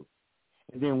the two.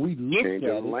 And then we looked at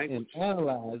it and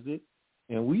analyzed it,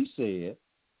 and we said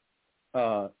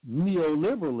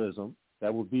neoliberalism,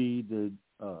 that would be the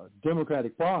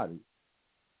Democratic Party,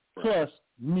 plus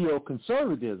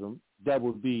neoconservatism, that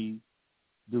would be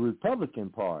the Republican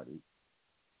Party,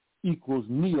 equals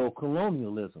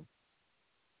neocolonialism.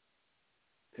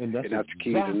 And that's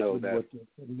key to know what they're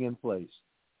putting in place.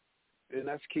 And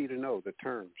that's key to know the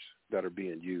terms that are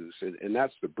being used. And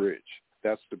that's the bridge.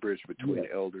 That's the bridge between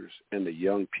the elders and the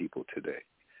young people today.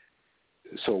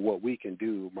 So what we can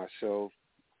do, myself,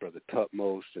 Brother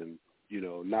Tutmost, and,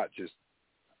 not just,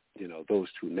 those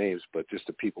two names, but just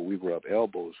the people we rub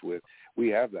elbows with, we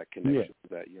have that connection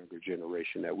with that younger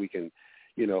generation that we can,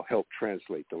 help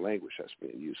translate the language that's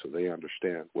being used so they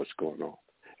understand what's going on.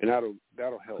 And that'll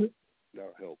help.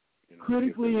 That'll help.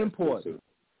 Critically important.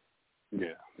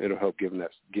 It'll help give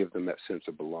them that sense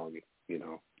of belonging,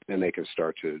 and they can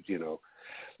start to,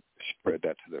 spread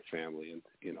that to their family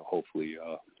and, hopefully,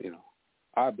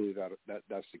 I believe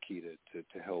that's the key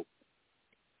to help,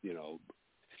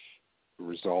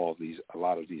 resolve a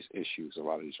lot of these issues, a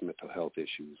lot of these mental health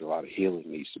issues. A lot of healing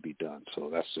needs to be done. So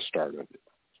that's the start of it.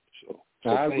 So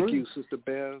thank you, Sister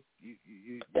Bev.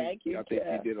 Thank you. I think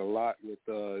you did a lot with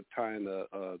tying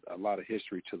a lot of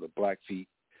history to the Blackfeet,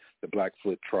 the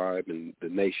Blackfoot tribe, and the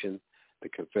nation, the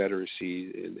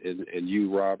Confederacy, and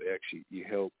you, Rob, actually you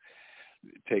helped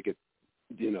take it,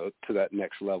 to that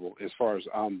next level. As far as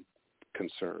I'm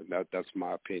concerned, that's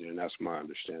my opinion, that's my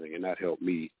understanding, and that helped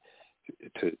me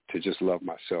to just love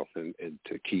myself and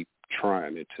to keep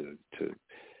trying and to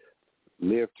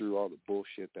live through all the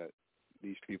bullshit that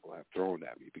these people have thrown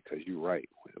at me, because you're right.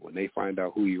 When they find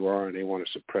out who you are and they want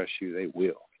to suppress you, they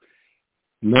will.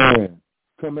 Man,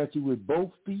 come at you with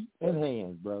both feet and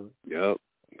hands, brother. Yep,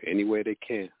 any way they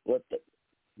can. Yes,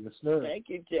 sir. Thank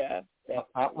you, Jeff.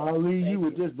 I'll leave you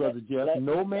with this, Brother Jeff.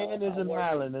 No man is an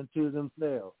island unto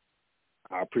themselves.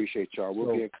 I appreciate y'all.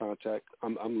 We'll be in contact.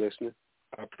 I'm listening.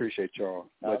 I appreciate y'all.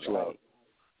 Much love.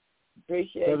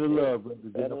 Appreciate Better you. Love, Brother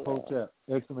Jeff. Hotep.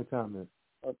 Excellent comment.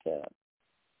 Okay.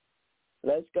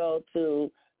 Let's go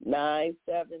to 972-386.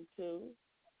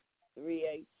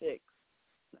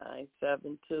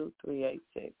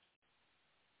 972-386.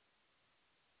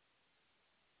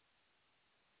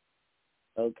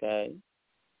 Okay.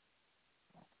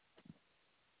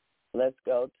 Let's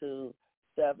go to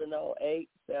 708-715.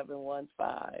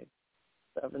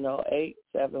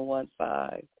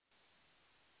 708-715.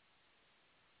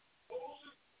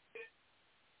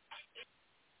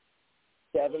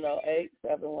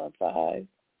 $708-715.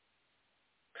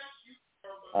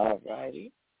 All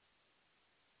righty.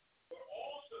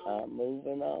 I'm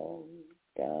moving on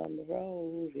down the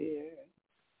road here.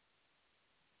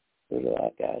 Who do I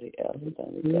got here?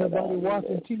 Everybody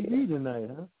watching TV tonight,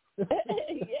 huh?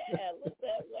 Yeah, look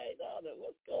that way, on it.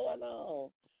 What's going on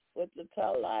with the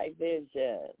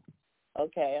television?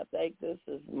 Okay, I think this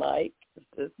is Mike. Is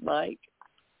this Mike?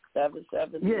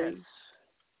 773? Yes.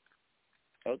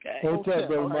 Okay. Okay,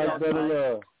 brother Mike, better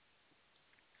love.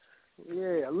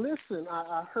 Yeah, listen,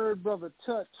 I heard Brother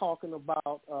Tut talking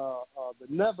about the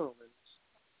Netherlands,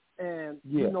 And,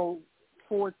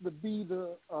 for it to be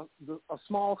a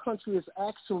small country is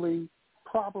actually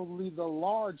probably the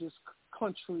largest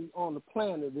country on the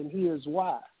planet, and here's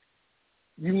why.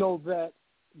 You know that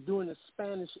during the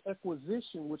Spanish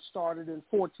Inquisition, which started in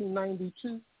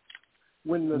 1492,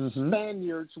 when the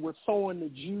Spaniards were throwing the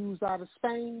Jews out of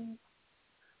Spain,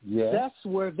 that's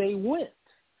where they went.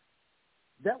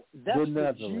 That's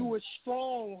the Jewish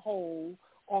stronghold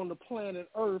on the planet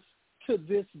Earth to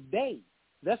this day.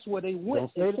 That's where they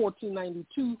went in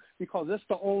 1492 because that's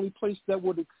the only place that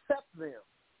would accept them.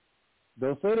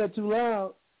 Don't say that too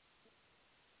loud.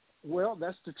 Well,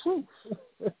 that's the truth.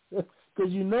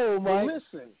 Because Mike, well,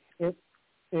 listen.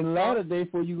 In latter day,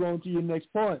 before you go on to your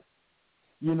next point,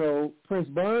 Prince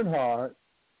Bernhard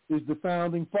is the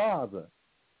founding father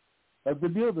of the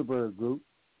Bilderberg Group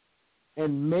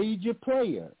and major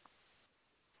player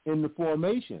in the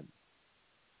formation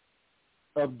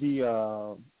of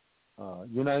the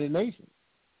United Nations.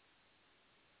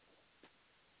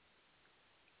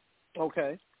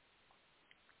 Okay.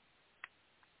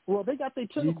 Well, they got their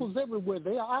tentacles everywhere.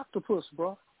 They are octopus,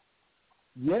 bro.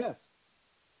 Yes.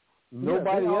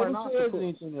 Nobody ever says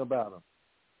anything about them.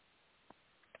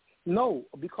 No,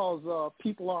 because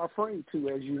people are afraid to,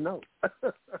 as you know.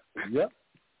 Yep.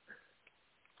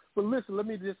 But listen, let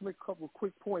me just make a couple of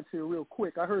quick points here real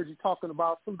quick. I heard you talking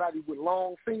about somebody with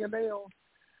long fingernails.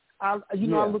 I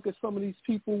look at some of these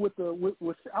people with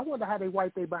I wonder how they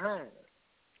wipe their behind.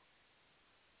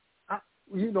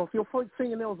 If your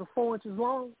fingernails are 4 inches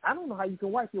long, I don't know how you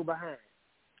can wipe your behind.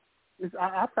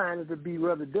 I find it to be a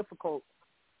rather difficult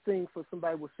thing for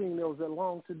somebody with fingernails that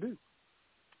long to do.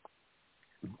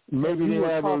 Maybe they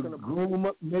have a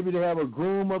groom. Maybe they have a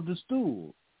groom of the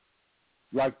stool,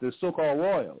 like the so-called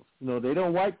royals. They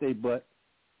don't wipe their butt.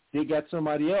 They got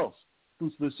somebody else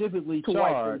who specifically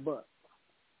charged.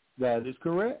 That is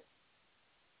correct.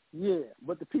 Yeah,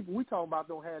 but the people we talking about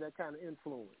don't have that kind of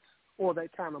influence or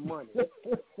that kind of money.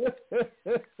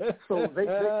 so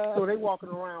they walking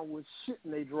around with shit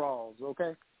in their drawers,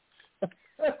 okay?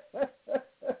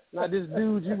 Now, this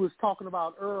dude you was talking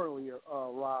about earlier,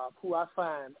 Rob, who I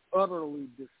find utterly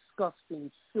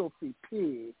disgusting, filthy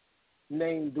pig,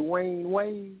 named Dwayne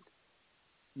Wade.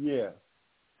 Yeah.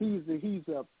 He's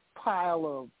a pile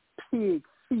of pig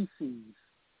feces.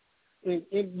 And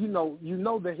you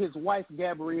know that his wife,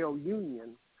 Gabrielle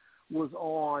Union, was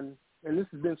on, and this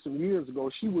has been some years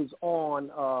ago, she was on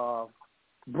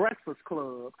Breakfast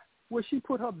Club, where she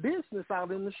put her business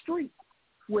out in the street,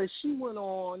 where she went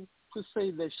on to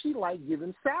say that she liked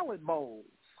giving salad bowls.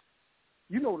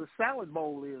 You know what a salad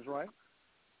bowl is, right?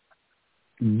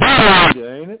 Doodle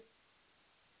eater, ain't it?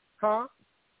 Huh?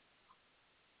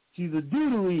 She's a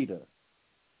doodle eater.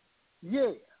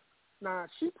 Yeah. Now,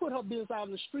 she put her business out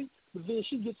in the street, but then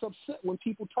she gets upset when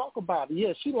people talk about it.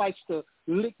 Yeah, she likes to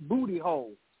lick booty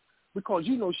holes because,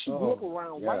 she grew up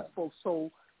around white folks, so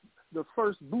the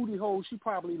first booty hole she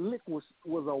probably licked was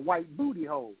a white booty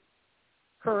hole.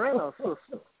 Her and her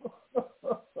sister.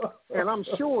 And I'm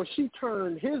sure she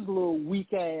turned his little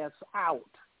weak ass out.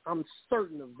 I'm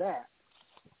certain of that.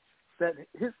 That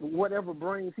his whatever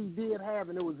brains he did have,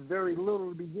 and it was very little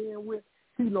to begin with,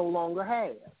 he no longer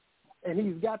has. And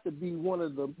he's got to be one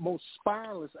of the most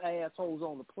spineless assholes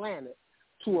on the planet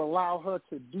to allow her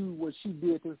to do what she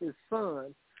did to his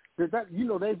son. They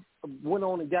went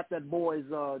on and got that boy's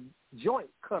joint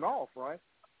cut off, right?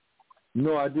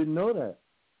 No, I didn't know that.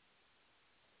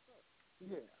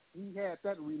 Yeah, he had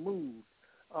that removed.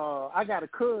 I got a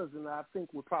cousin I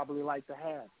think would probably like to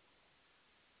have it.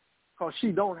 Because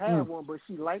she don't have one, but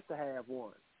she like to have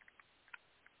one.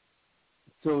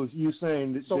 So you're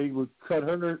saying that they would cut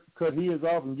his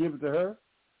off and give it to her?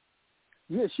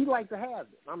 Yeah, she'd like to have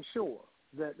it, I'm sure.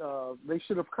 That they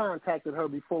should have contacted her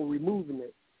before removing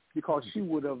it because she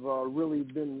would have really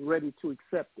been ready to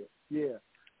accept it. Yeah.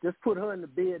 Just put her in the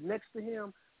bed next to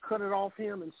him, cut it off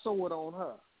him, and sew it on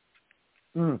her.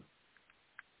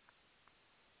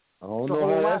 I don't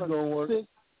know how that's going to work.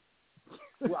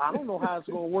 Well, I don't know how it's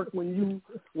going to work when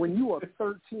you are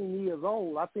 13 years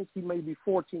old. I think he may be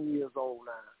 14 years old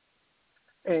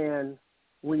now. And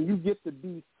when you get to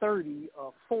be 30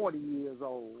 or 40 years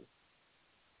old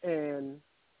and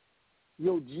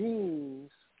your genes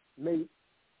may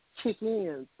kick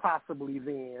in possibly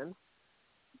then,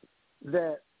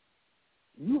 that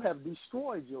you have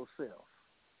destroyed yourself.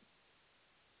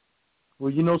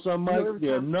 Well, you know something, Mike?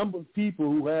 There are a number of people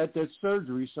who had that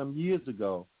surgery some years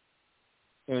ago,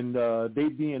 and they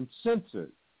being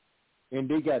censored, and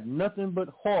they got nothing but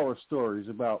horror stories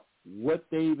about what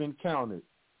they've encountered.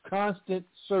 Constant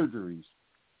surgeries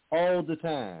all the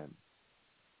time.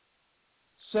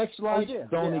 Sex life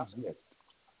don't exist.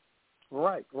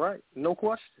 Right. No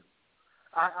question.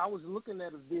 I was looking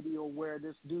at a video where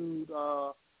this dude,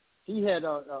 he had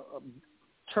a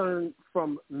turned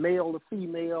from male to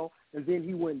female, and then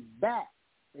he went back,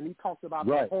 and he talked about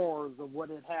the horrors of what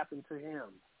had happened to him,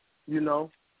 you know?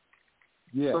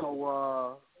 Yeah.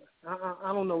 So,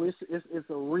 I don't know. It's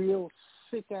a real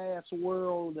sick-ass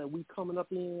world that we coming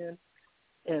up in,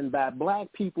 and by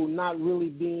black people not really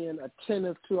being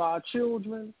attentive to our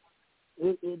children,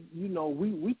 you know,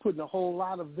 we putting a whole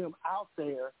lot of them out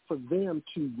there for them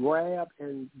to grab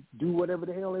and do whatever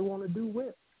the hell they want to do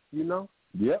with, you know?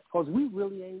 Yep. Because we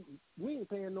ain't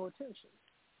paying no attention.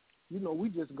 You know, we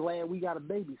just glad we got a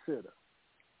babysitter.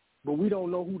 But we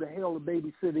don't know who the hell the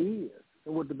babysitter is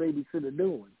and what the babysitter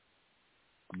doing.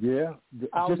 Yeah.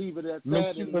 I'll leave it at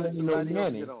that and let somebody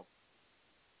else get on.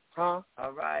 Huh?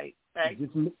 All right. Thanks.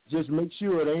 Just make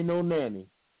sure it ain't no nanny.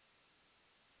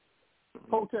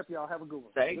 Hotep, y'all. Have a good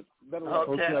one. Thanks. Better love.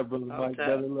 Hotep, brother Mike.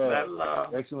 Better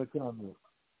love. Excellent comment.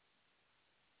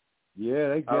 Yeah,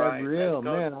 that Gabrielle,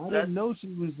 man. I didn't know she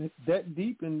was that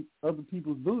deep in other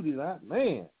people's booties.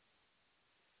 Man.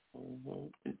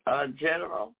 Mm-hmm.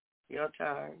 General, your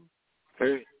turn.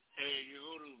 Hey,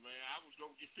 Yehuda, man. I was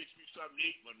going to fix me something to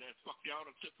eat, but that fuck y'all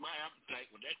done took my appetite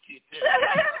with that kid there.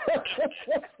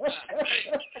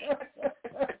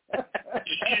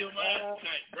 You killed my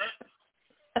appetite, bro.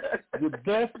 The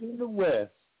best in the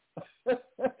West. Hey,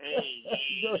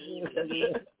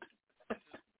 man.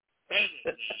 Hey,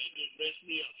 man, it just messed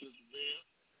me up, Sister Bell.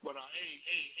 But, I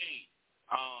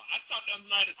thought that was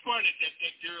mighty funny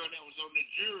that girl that was on the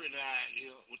jury that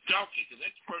was talking, because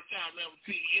that's the first time I ever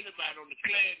seen anybody on the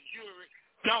class jury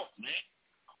talk, man.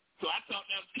 So I thought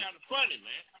that was kind of funny,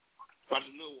 man. About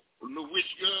the little witch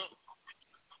girl.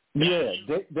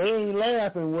 Yeah, they ain't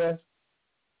laughing, Wes.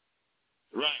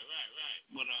 Right.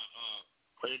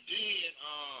 But, and then,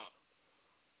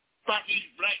 about these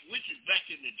black witches back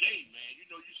in the day, man, you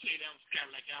know, you say that was kind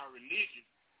of like our religion.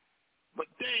 But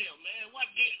damn, man, what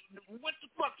the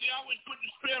fuck? They always put the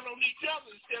spell on each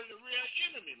other instead of the real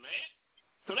enemy, man.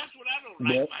 So that's what I don't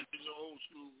like about this old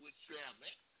school witch spell,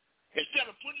 man. Instead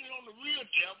of putting it on the real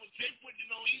devil, they put it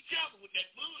on each other with that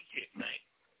bullshit, man.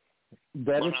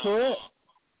 That is correct.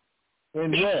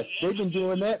 And yes, they've been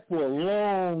doing that for a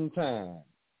long time.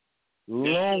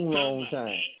 Long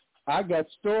time. I got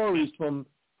stories from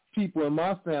people in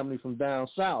my family from down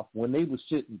south when they would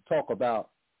sit and talk about,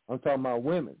 I'm talking about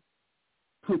women,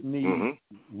 putting these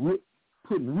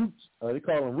putting roots, they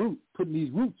call them roots, putting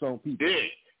these roots on people. Yeah.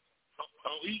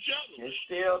 On each other. They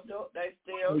still do it.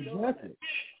 Exactly.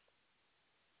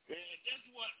 Man, that's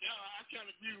what I kind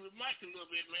of agree with Mike a little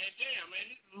bit, man. Damn,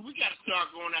 man, we got to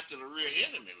start going after the real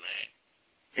enemy, man.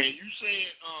 And you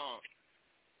said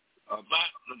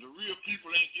about the real people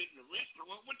ain't getting arrested.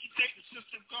 What you take the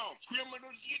system called?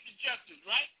 Criminals get the justice,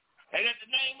 right? Ain't that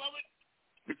the name of it?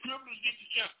 The criminals get the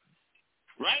justice,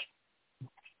 right?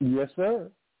 Yes, sir.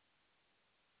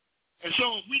 And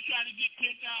so if we try to get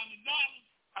 $10,000,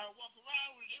 I walk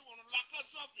around with it, they want to lock us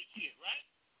up and shit, right?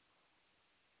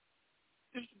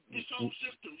 This whole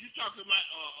system, you talking about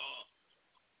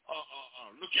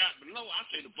look out below, I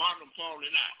say the bottom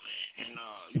falling out, man. And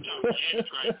you talking about the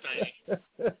Antichrist thing.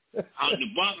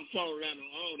 The bottom falling out on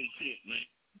all this shit, man.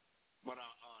 But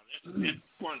that's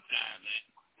one time, man.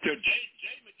 So Jay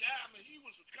McDiamond, he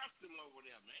was a customer over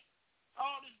there, man.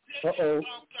 All this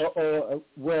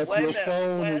Wes, your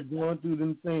phone is going through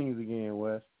them things again,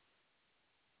 Wes.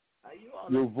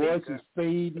 Your voice is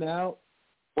fading out.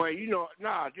 Well, you know,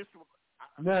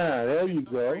 there you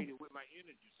go. With my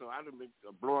energy, so I done been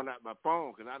blowing out my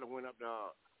phone because I done went up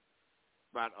to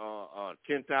about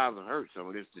 10,000 hertz I'm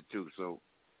listening to. So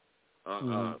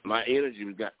my energy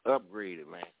got upgraded,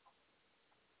 man.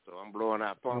 So I'm blowing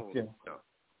out phones and stuff.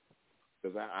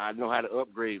 Because I know how to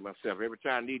upgrade myself. Every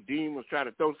time these demons try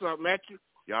to throw something at you,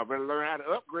 y'all better learn how to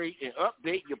upgrade and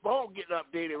update. Your phone getting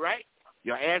updated, right?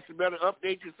 Your ass better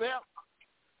update yourself.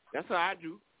 That's how I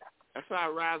do. That's how I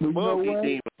rise above these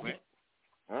demons, man.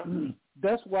 Huh?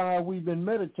 That's why we've been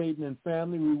meditating in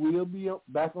family. We will be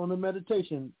back on the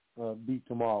meditation beat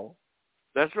tomorrow.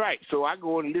 That's right. So I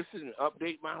go and listen and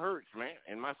update my hertz, man,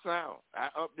 and my sound. I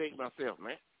update myself,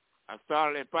 man. I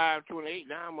started at 528.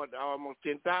 Now I'm at almost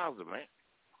 10,000, man.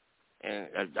 And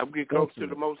I'm getting close to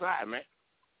the Most High, man.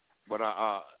 But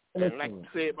and like you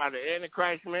said about the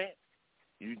Antichrist, man,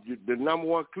 the number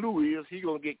one clue is he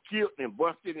gonna get killed and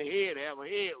busted in the head to have a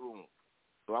head wound.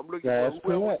 So I'm looking for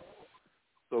whoever.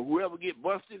 So whoever get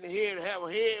busted in the head to have a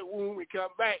head wound and come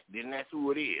back, then that's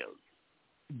who it is.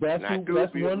 That's one of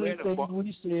the things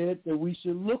we said that we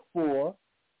should look for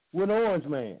with Orange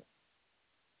Man.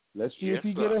 Let's see if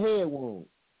he get a head wound.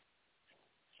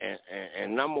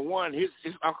 And number one, his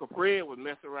Uncle Fred was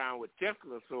messing around with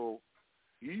Tesla, so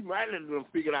you might have them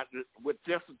figured out with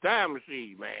Tesla time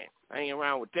machine, man, hanging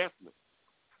around with Tesla.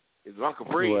 It's Uncle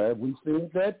Fred. Well, we said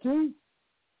that too.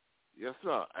 Yes,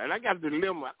 sir. And I got a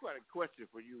dilemma. I got a question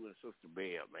for you and Sister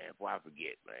Bell, man, before I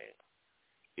forget, man.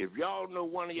 If y'all know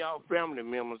one of y'all family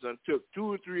members done took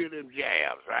 2 or 3 of them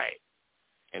jabs, right,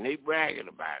 and they bragging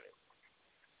about it,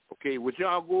 okay, would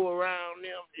y'all go around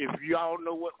them if y'all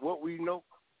know what we know?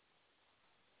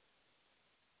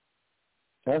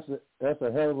 That's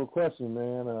a hell of a question,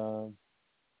 man.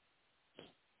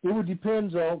 It would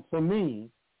depend on, for me,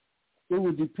 it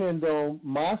would depend on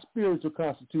my spiritual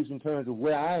constitution in terms of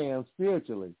where I am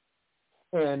spiritually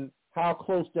and how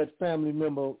close that family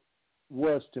member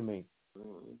was to me.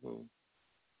 Mm-hmm.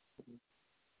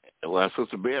 Well,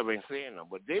 Sister Bell ain't saying no,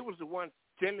 but they was the one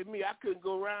telling me I couldn't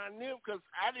go around them because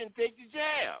I didn't take the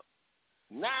jab.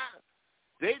 Now,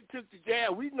 they took the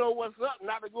jab. We know what's up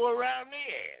not to go around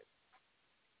there.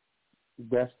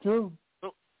 That's true.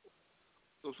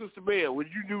 So Sister Bell, would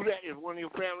you do that if one of your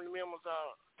family members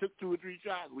took 2 or 3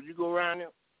 shots? Would you go around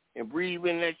them and breathe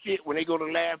in that shit when they go to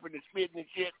laughing and spitting and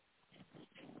shit?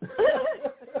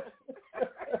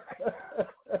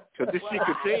 Because this shit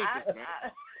could change it,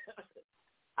 man.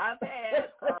 I've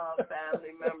had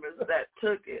family members that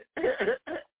took it,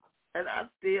 and I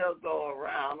still go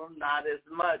around them. Not as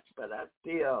much, but I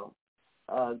still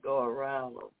go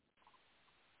around them.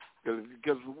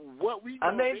 Because what we do,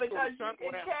 because you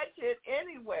can catch it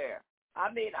anywhere.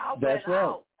 I mean, I That's went right.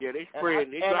 out. Yeah, they spread.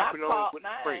 They dropping on with the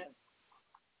spray.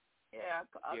 Yeah,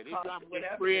 they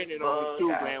spreading it on too,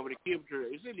 man. With the chemtrails,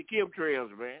 it's in the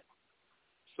chemtrails, man.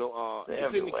 So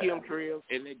it's in the chemtrails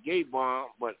and the gate bomb.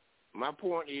 But my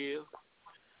point is,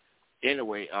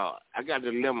 anyway, I got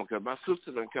a dilemma because my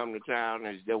sister done come to town,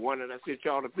 and the one that I sent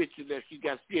y'all the picture that she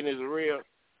got skin as real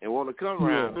and want to come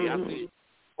around me. I said,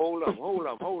 Hold up.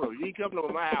 You ain't coming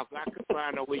over my house. I can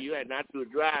find out where you at, and I do a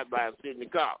drive-by and sit in the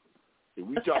car. If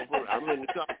we talk, I'm in the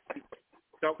car.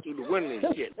 Talk through the window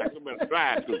and shit. I come in the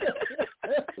drive-through.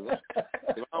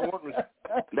 If I want to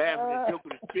laugh and joke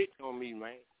and spit on me,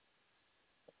 man.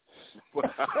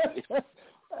 Well,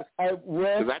 I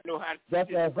know how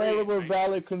that's a hell of a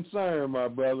valid concern, my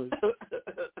brother.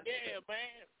 Yeah,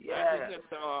 man. Yeah.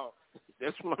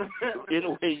 That's my,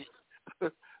 anyway.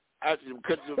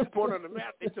 Because the report on the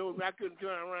map, they told me I couldn't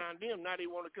turn around them. Now they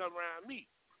want to come around me.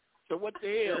 So what the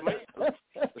hell, man?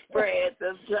 Spread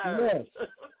the germs.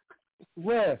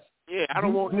 Wes. Yeah, I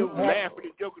don't want them laughing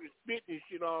and joking and spitting and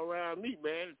shit all around me,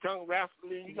 man. The tongue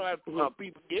wrestling, you know how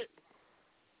people get.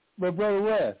 But Brother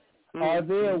Wes, are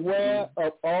they aware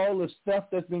of all the stuff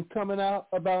that's been coming out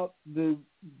about the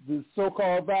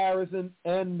so-called virus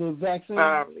and the vaccine?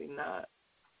 Probably not.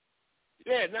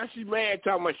 Yeah, now she mad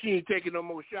talking about she ain't taking no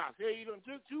more shots. Hey, you done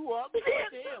took 2 of them.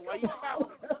 What the hell? Why you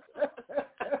shouting?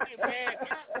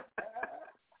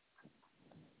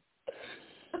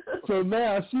 So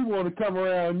now she want to come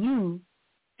around you.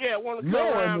 Yeah, want to come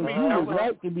around me. You was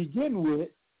right to begin with.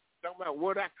 Talking about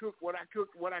what I cook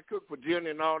for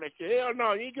dinner and all that shit. Hell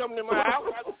no, you ain't coming to my house.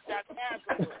 I got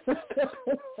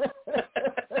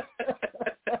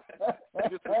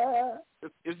time.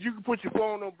 You can put your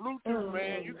phone on Bluetooth,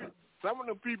 man. You can. Some of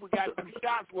them people got some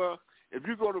shots where if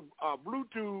you go to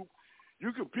Bluetooth,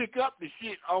 you can pick up the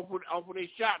shit off of their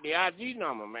shot, the ID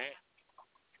number, man.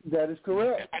 That is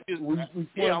correct. We pointed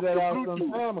that out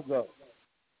some time ago.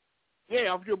 Yeah,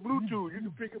 off your Bluetooth, you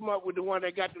can pick them up with the one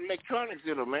that got the electronics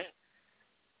in them, man.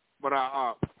 But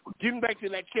getting back to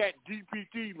that chat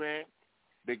GPT, man,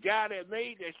 the guy that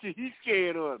made that shit, he's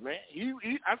scared of it, man.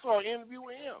 I saw an interview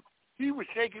with him. He was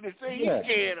shaking his head. He's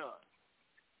scared of it.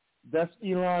 That's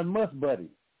Elon Musk, buddy.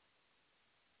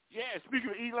 Yeah,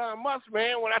 speaking of Elon Musk,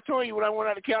 man, when I told you when I went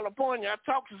out to California, I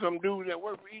talked to some dudes that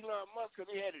worked for Elon Musk because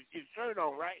they had his shirt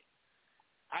on, right?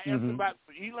 I asked them about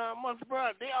Elon Musk, bro.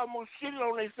 They almost shitted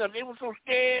on themselves. They were so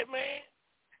scared, man.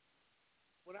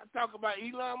 When I talk about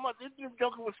Elon Musk, this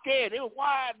joker was scared. They were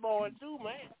wide boys too,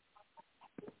 man.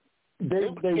 They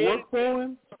work for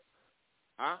him?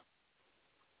 Huh?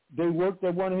 They worked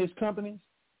at one of his companies?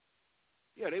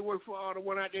 Yeah, they work for the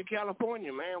one out there in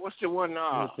California, man. What's the one,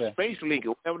 Space Link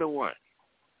or whatever the one?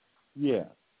 Yeah.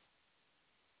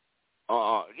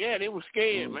 Yeah, they were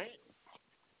scared, man.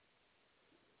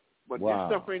 But this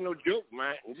stuff ain't no joke,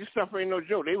 man. This stuff ain't no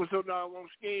joke. They were so doggone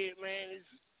scared, man.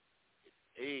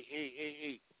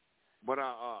 But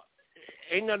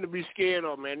ain't nothing to be scared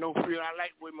of, man. No fear. I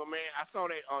like with my man. I saw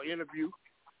that interview.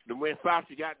 The when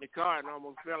Fauci got in the car and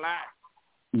almost fell out.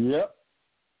 Yep.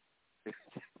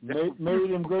 Made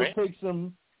him go take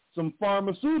some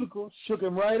pharmaceuticals, shook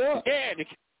him right up. Yeah,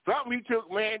 Something he took,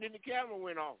 man, then the camera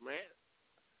went off, man.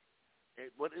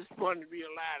 But it's fun to be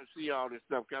alive to see all this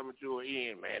stuff coming to an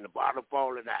end, man. The bottom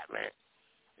falling out, man.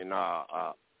 And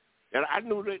I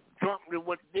knew that Trump,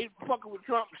 they fucking with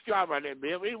Trump sharp about that,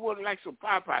 man. It wasn't like some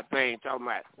Popeye thing talking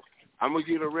about, I'm going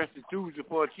to get arrested Tuesday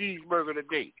for a cheeseburger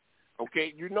today.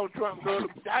 Okay, you know Trump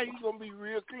loved him. How he going to be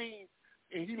real clean?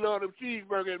 And he loved them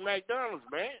cheeseburger at McDonald's,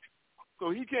 man. So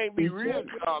he can't be real,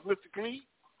 Mr. Clean.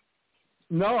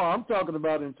 No, I'm talking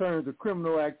about in terms of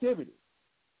criminal activity.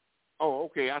 Oh,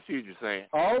 okay, I see what you're saying.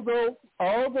 Although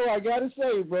I gotta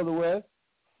say, Brother West,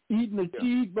 eating a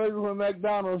cheeseburger from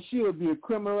McDonald's should be a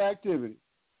criminal activity.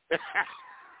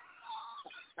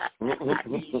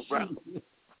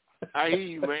 I hear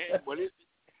you, man. But it's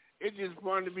just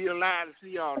fun to be alive to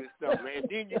see all this stuff, man.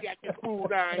 Then you got this fool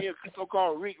down here,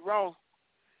 so-called Rick Ross.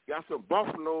 Got some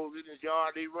buffaloes in his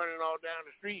yard. They running all down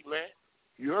the street, man.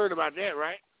 You heard about that,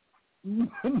 right? No,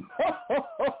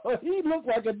 he looked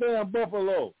like a damn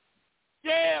buffalo.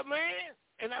 Yeah, man.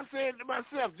 And I said to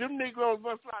myself, them Negroes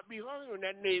must not be hungry in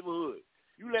that neighborhood.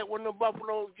 You let one of them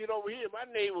buffaloes get over here in my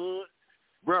neighborhood,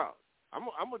 bro. I'm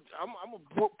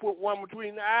gonna put one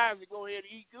between the eyes and go ahead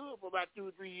and eat good for about 2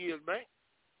 or 3 years, man.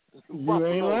 You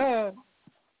ain't lying.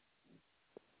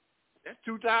 That's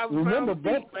 2,000 Remember,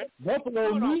 pounds beef, man.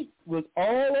 buffalo meat was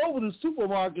all over the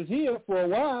supermarkets here for a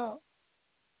while.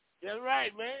 That's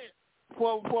right, man.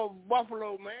 For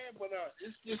buffalo, man. But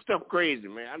it's just stuff crazy,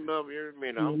 man. I love every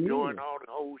minute. I'm enjoying all the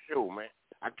whole show, man.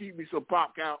 I keep me some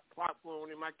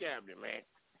popcorn in my cabinet, man.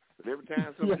 But every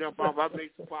time something jump off, I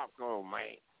make some popcorn,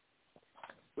 man.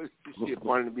 It's shit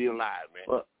fun to be alive, man.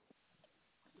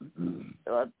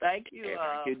 Well, thank you.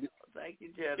 Thank you,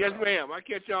 General. Yes, ma'am. I'll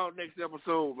catch y'all next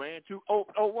episode, man.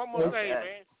 One more thing,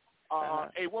 man.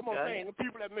 Hey, one more thing. The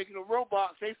people that making the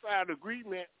robots, they signed an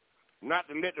agreement not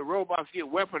to let the robots get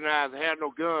weaponized and have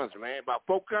no guns, man. About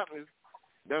 4 companies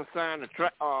done signed a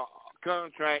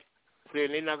contract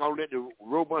saying they're not going to let the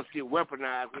robots get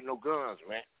weaponized with no guns,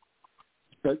 man.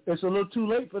 It's a little too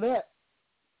late for that.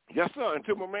 Yes, sir. And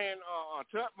to my man,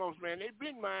 Tutmos, man, they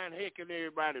been mind hacking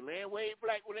everybody, man. Way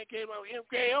back when they came out with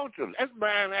MK Ultra. That's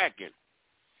mind hacking.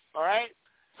 All right?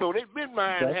 So they've been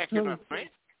mind hacking us, man.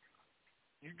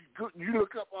 You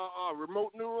look up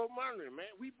remote neural monitoring,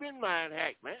 man. We've been mind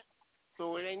hacked, man.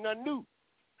 So it ain't nothing new.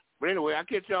 But anyway, I'll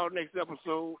catch y'all next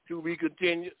episode. To be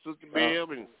continued, Sister Bev.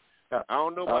 And I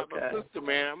don't know about my sister,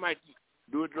 man. I might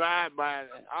do a drive-by and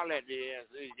holler at their ass.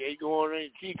 They going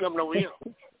in. She coming over here.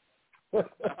 Go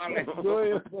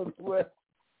ahead, Brother West.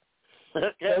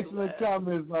 Excellent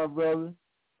comments, my brother.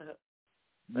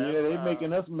 Yeah, they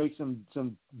making us make some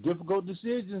difficult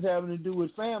decisions having to do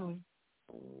with family.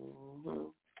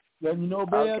 And you know,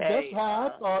 Bev, that's how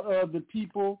I thought of the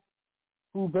people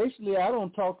who basically I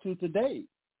don't talk to today.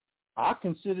 I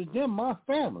considered them my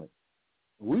family.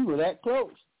 We were that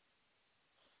close.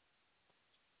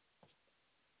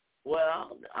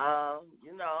 Well, I've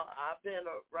been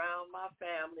around my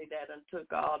family that done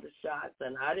took all the shots,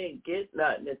 and I didn't get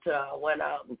nothing until I went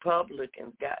out in public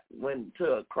and went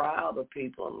to a crowd of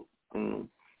people. And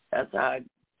that's how I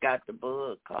got the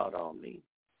bug caught on me.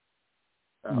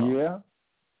 So. Yeah.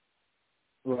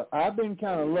 Well, I've been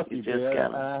kind of lucky, Brad.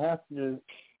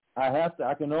 I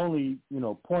can only,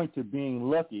 point to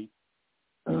being lucky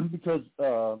because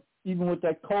even with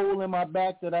that cold in my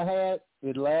back that I had,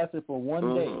 it lasted for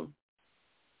 1 day.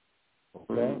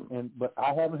 Okay, but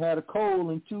I haven't had a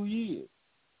cold in 2 years.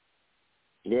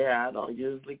 Yeah, I don't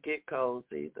usually get colds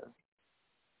either.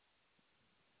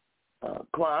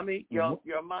 Kwame, your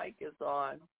mic is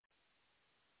on.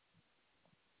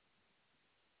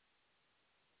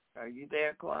 Are you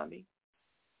there, Kwame?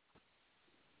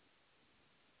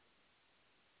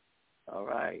 All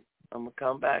right, I'm gonna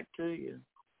come back to you.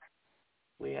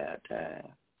 We have time.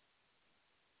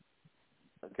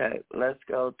 Okay, let's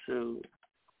go to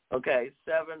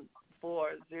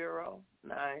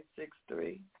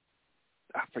 740-963.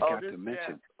 I forgot to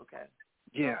mention. Okay.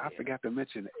 Yeah, I forgot to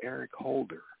mention Eric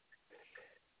Holder.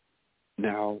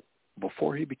 Now,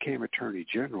 before he became Attorney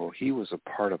General, he was a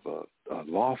part of a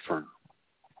law firm.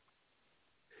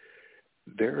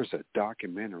 There's a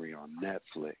documentary on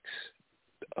Netflix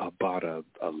about a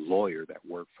lawyer that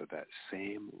worked for that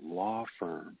same law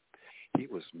firm. He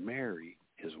was married.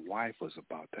 His wife was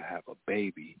about to have a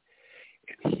baby,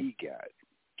 and he got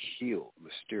killed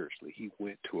mysteriously. He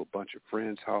went to a bunch of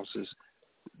friends' houses.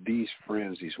 These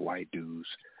friends, these white dudes,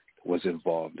 was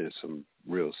involved in some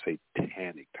real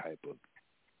satanic type of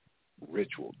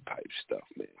ritual type stuff,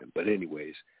 man. But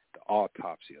anyways, the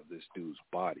autopsy of this dude's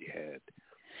body had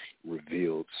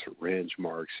revealed syringe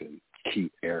marks in key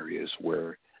areas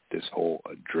where this whole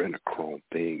adrenochrome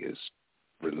thing is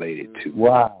related to.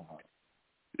 Wow.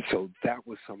 So that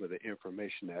was some of the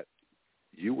information that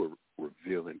you were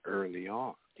revealing early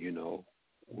on,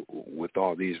 with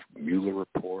all these Mueller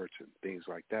reports and things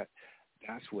like that.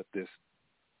 That's what's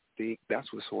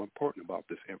so important about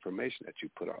this information that you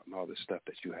put out and all this stuff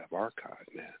that you have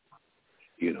archived, man.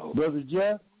 Brother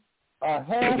Jeff,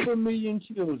 500,000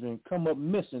 children come up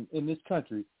missing in this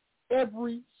country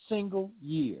every single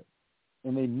year,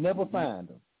 and they never find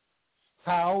them.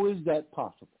 How is that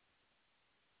possible?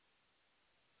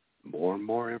 More and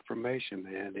more information,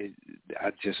 man.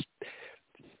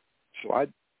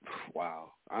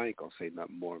 Wow. I ain't gonna say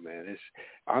nothing more, man.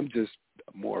 I'm just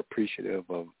more appreciative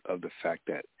of the fact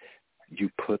that you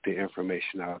put the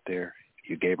information out there.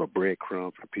 You gave a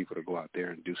breadcrumb for people to go out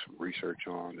there and do some research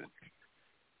on, and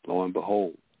lo and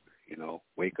behold,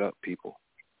 wake up, people.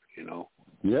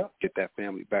 Yeah. Get that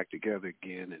family back together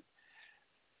again, and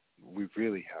we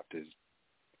really have to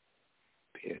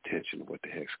pay attention to what the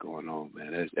heck's going on,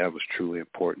 man. That was truly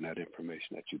important, that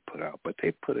information that you put out. But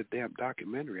they put a damn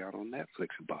documentary out on Netflix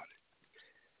about it.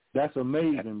 That's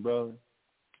amazing, brother.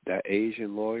 That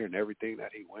Asian lawyer and everything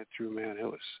that he went through, man,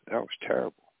 that was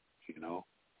terrible,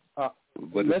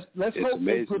 But let's it's hope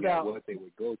amazing they put out what they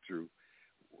would go through,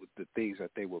 with the things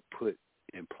that they would put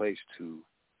in place to,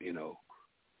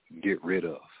 get rid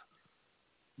of.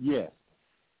 Yeah.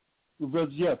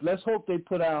 Brother Jeff, let's hope they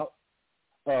put out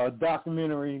a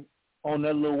documentary on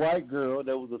that little white girl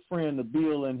that was a friend of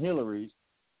Bill and Hillary's,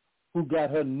 who got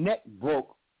her neck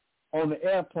broke on the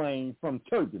airplane from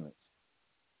turbulence.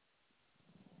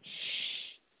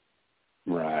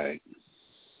 Right.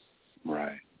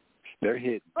 They're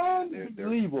hidden.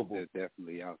 Unbelievable. They're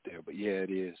definitely out there. But, yeah, it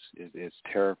is. It's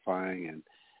terrifying. And,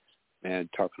 man,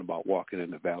 talking about walking in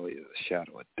the valley of the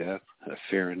shadow of death,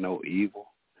 fearing no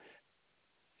evil.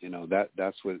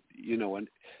 That's what, and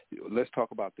let's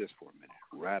talk about this for a minute.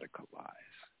 Radicalize.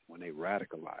 When they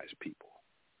radicalize people,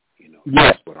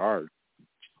 yes.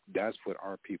 That's what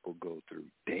our people go through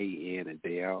day in and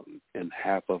day out, and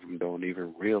half of them don't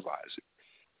even realize it.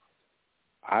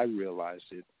 I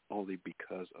realized it only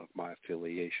because of my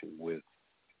affiliation with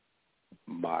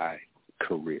my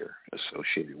career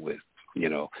associated with, I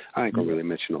ain't going to really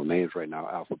mention no names right now,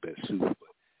 Alphabet Soup, but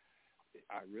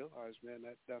I realized, man,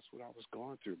 that's what I was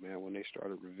going through, man, when they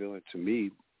started revealing to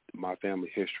me my family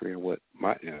history and what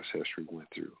my ancestry went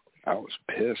through. I was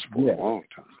pissed for a long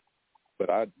time, but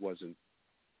I wasn't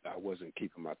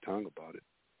keeping my tongue about it.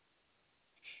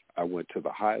 I went to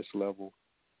the highest level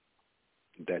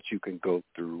that you can go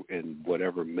through in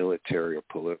whatever military or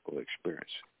political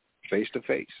experience, face to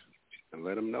face, and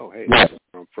let them know, hey, this is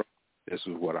where I'm from. This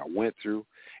is what I went through,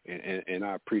 and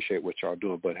I appreciate what y'all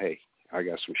doing, but hey, I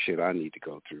got some shit I need to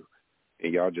go through,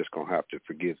 and y'all just going to have to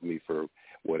forgive me for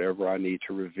whatever I need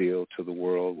to reveal to the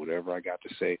world, whatever I got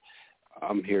to say.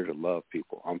 I'm here to love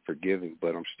people. I'm forgiving,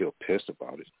 but I'm still pissed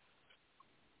about it.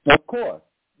 Of course.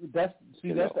 That's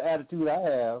the attitude I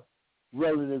have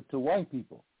relative to white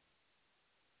people.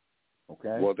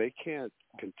 Okay? Well, they can't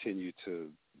continue to,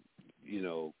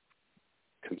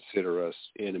 consider us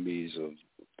enemies of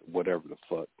whatever the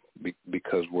fuck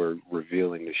because we're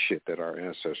revealing the shit that our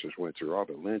ancestors went through, all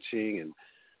the lynching and,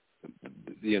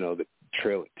 the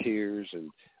Trail of Tears. And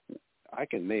I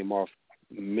can name off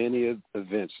many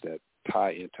events that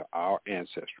tie into our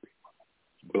ancestry.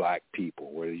 Black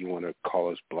people, whether you want to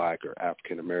call us black or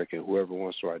African American, whoever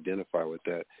wants to identify with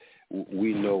that,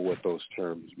 we know what those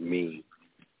terms mean,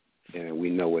 and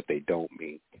we know what they don't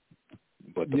mean.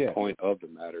 But the point of the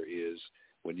matter is,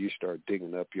 when you start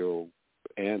digging up your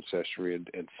ancestry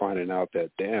and finding out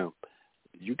that, damn,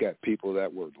 you got people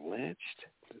that were lynched,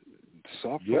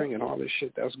 suffering, and all this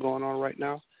shit that's going on right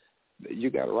now, you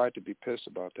got a right to be pissed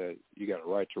about that. You got a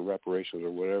right to reparations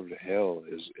or whatever the hell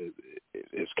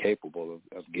is capable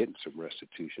of getting some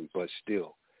restitution. But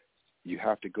still, you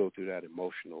have to go through that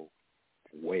emotional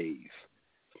wave.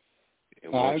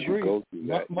 And once you go through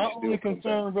that, my only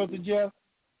concern, Brother Jeff,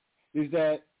 is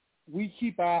that we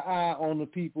keep our eye on the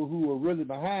people who are really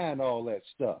behind all that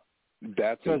stuff.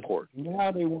 That's important.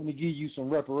 Now they want to give you some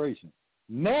reparations.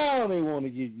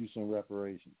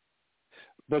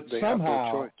 But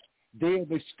somehow they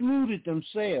have excluded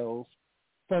themselves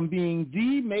from being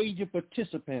the major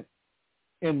participant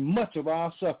in much of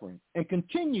our suffering and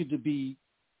continue to be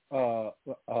a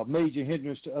major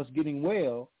hindrance to us getting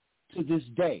well to this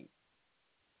day.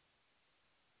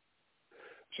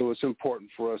 So it's important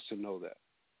for us to know that.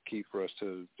 Key for us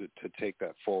to take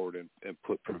that forward and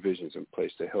put provisions in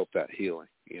place to help that healing.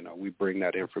 We bring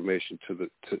that information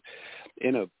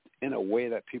in a way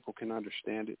that people can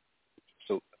understand it.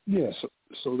 So Yeah.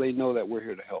 So they know that we're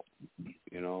here to help.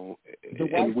 You know, the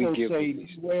white folks say,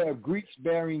 beware of Greeks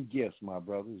bearing gifts, my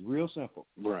brother. It's real simple.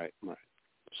 Right.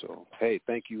 So, hey,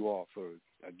 thank you all for,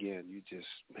 again, you just,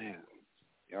 man,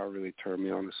 y'all really turned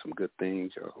me on to some good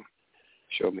things. Y'all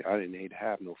showed me I didn't need to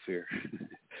have no fear,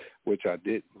 which I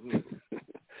didn't.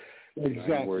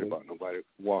 Exactly. I ain't worried about nobody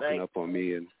walking up on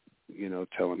me and, you know,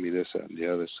 telling me this, that, and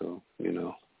the other. So, you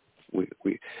know, we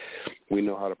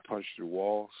know how to punch through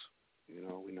walls. You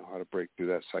know, we know how to break through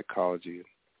that psychology.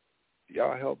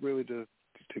 Y'all help really to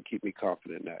keep me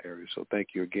confident in that area. So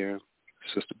thank you again,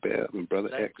 Sister Bev and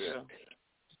Brother X.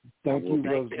 Thank you,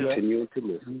 brother. Continue to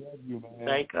listen. Love you, man.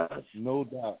 Thank us. No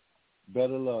doubt.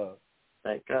 Better love.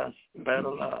 Thank us. Better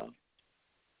love.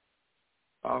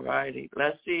 All righty.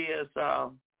 Let's see. Is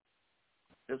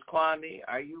Kwame?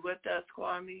 Are you with us,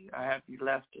 Kwame? I have you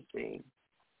left the scene.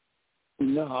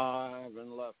 No, I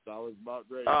haven't left. I was about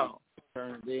ready to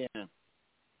turn it in.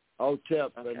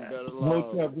 Hotep and better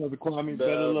love. Hotep, Brother Kwame,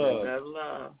 better love. Better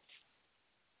love.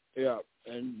 Yeah,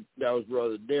 and that was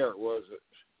Brother Derek, was it?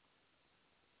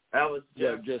 That was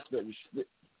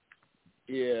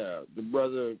the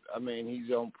brother. I mean, he's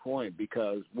on point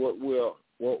because what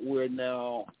we're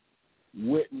now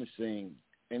witnessing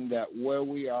in that where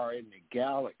we are in the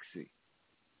galaxy,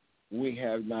 we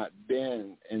have not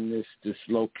been in this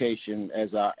location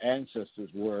as our ancestors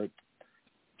were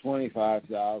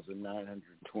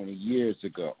 25,920 years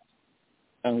ago.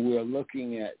 And we're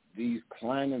looking at these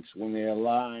planets when they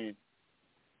align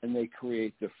and they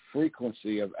create the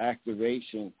frequency of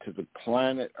activation to the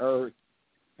planet Earth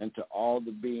and to all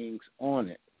the beings on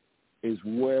it is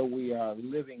where we are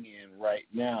living in right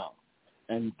now.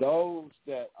 And those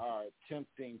that are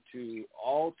attempting to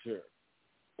alter,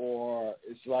 or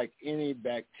it's like any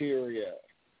bacteria,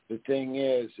 the thing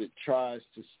is it tries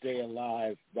to stay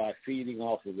alive by feeding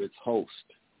off of its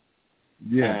host.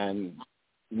 Yeah. And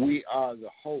we are the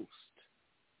host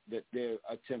that they're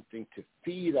attempting to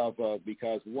feed off of,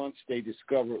 because once they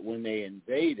discovered when they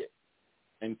invaded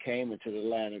and came into the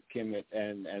land of Kemet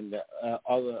and the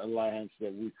other lands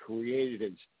that we created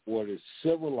and what is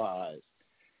civilized,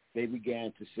 they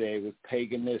began to say it was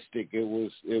paganistic, it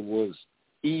was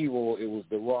evil, it was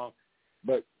the wrong.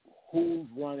 But who's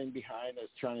running behind us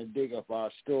trying to dig up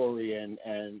our story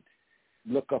and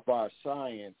look up our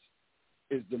science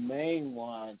is the main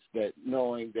ones that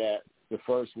knowing that the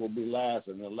first will be last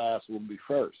and the last will be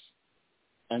first.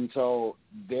 And so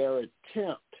their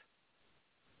attempt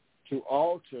to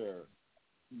alter,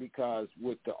 because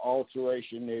with the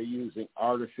alteration they're using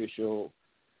artificial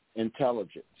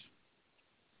intelligence.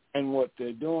 And what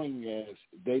they're doing is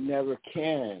they never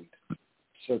can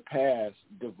surpass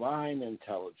divine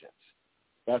intelligence.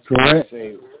 That's what I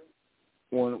say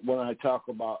when I talk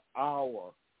about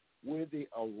we're the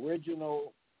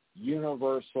original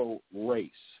universal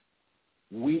race.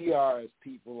 We are, as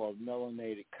people of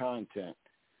melanated content,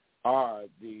 are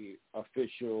the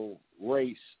official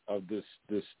race of this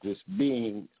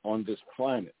being on this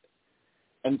planet.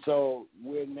 And so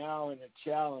we're now in a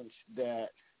challenge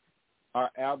that our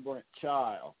aberrant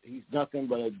child, he's nothing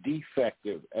but a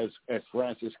defective, as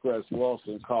Francis Cress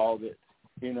Wilson called it,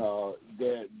 you know,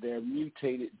 they're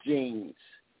mutated genes.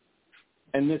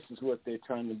 And this is what they're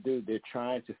trying to do. They're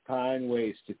trying to find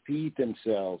ways to feed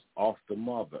themselves off the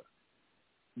mother,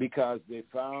 because they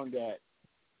found that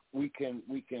we can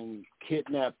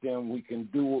kidnap them, we can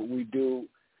do what we do,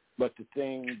 but the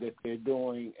thing that they're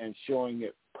doing and showing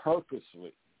it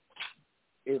purposely,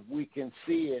 if we can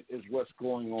see it, is what's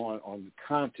going on the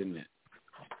continent.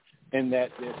 And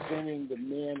that they're sending the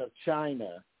men of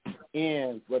China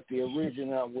in, but the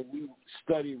original, when we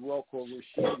study Roko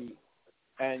Rashidi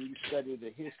and you study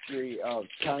the history of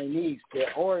Chinese,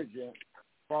 their origin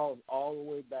falls all the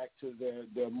way back to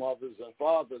their mothers and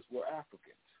fathers were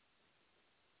Africans.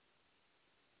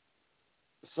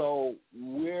 So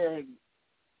we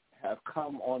have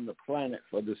come on the planet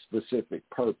for this specific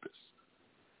purpose,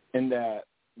 in that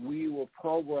we were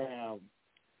programmed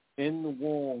in the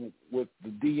womb with the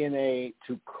DNA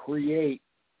to create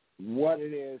what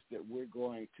it is that we're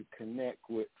going to connect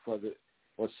with for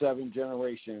 7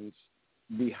 generations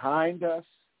behind us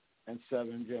and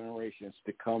 7 generations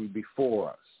to come before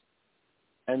us.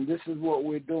 And this is what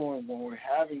we're doing when we're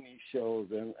having these shows,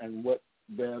 and what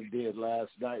Bev did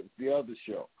last night with the other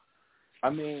show. I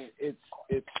mean,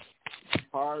 it's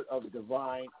part of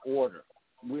divine order.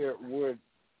 We're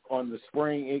on the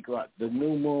spring equinox, the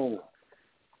new moon.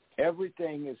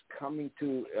 Everything is coming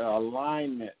to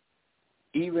alignment,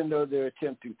 even though they're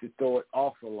attempting to throw it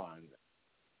off alignment.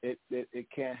 It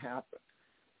can't happen.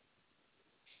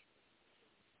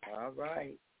 All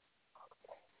right.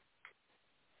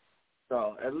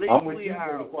 So at least we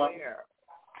are aware.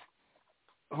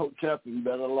 Hotep and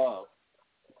better love.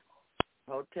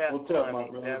 Hotep, my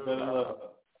brother, better love.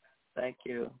 Thank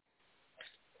you.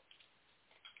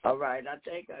 All right, I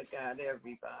think I got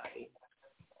everybody.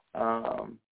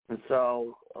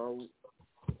 So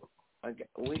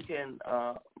we can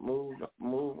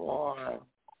move on.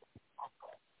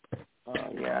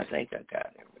 Yeah, I think I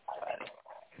got everybody.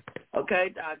 Okay,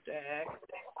 Dr. X.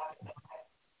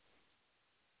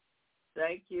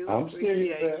 Thank you.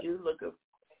 Appreciate you.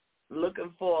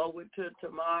 Looking forward to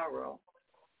tomorrow.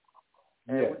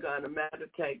 And we're going to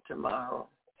meditate tomorrow.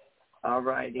 All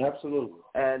righty. Absolutely.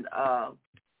 And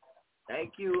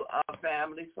thank you,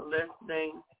 family, for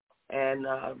listening. And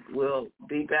we'll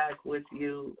be back with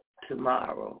you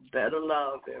tomorrow. Better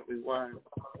love, everyone.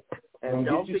 And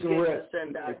don't forget to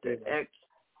send out the X.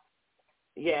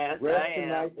 Yes, rest I am.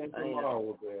 Tonight and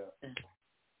tomorrow,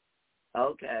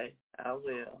 Okay, I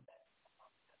will.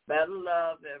 Better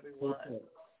love, everyone.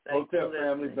 Hotel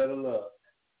family, better love.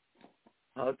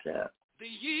 Hotel. The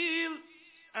yield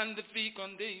and the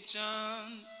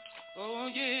fecundation. Oh,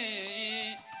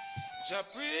 yeah. Your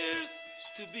prayers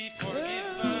to be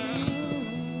forgiven.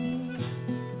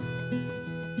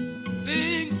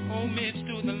 Paying homage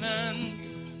to the land.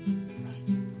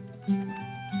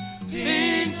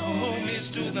 Paying homage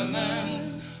to the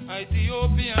land.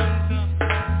 Ethiopians.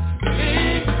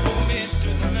 Paying homage to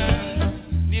the land.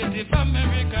 Native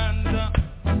Americans.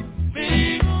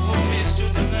 Paying homage to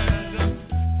the land.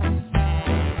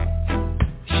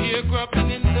 Sharecropping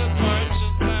in the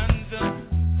parched land.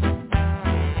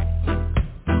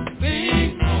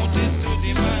 Paying notice to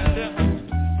demand.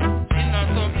 In a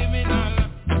subliminal,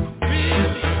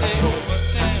 really they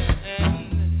overstand.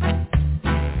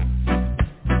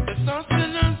 The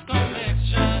sustenance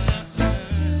collection,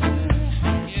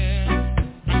 yeah.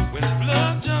 When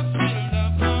blood just spilled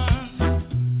upon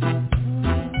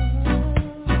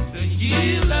the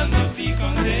yield and the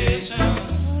fecundation,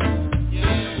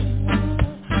 yeah.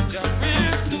 Just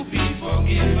prayers to be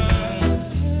forgiven.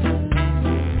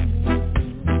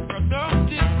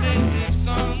 Productive native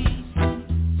sons,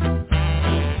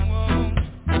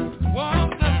 walk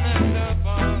the land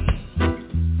upon.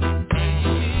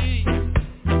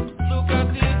 Look at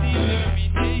the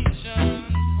determination,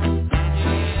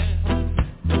 yeah,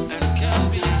 and can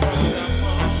be brought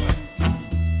upon.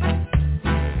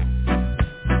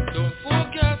 Don't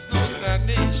forecast no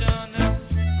stagnation,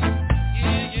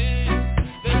 yeah, yeah.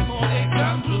 There's more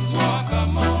examples walk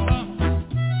among,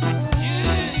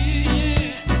 yeah,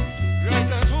 yeah.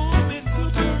 Right at home in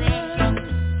Bucharest,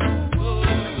 oh,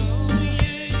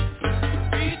 yeah.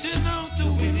 Reaching out to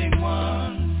winning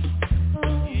ones,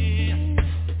 yeah.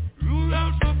 Rural,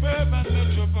 suburban,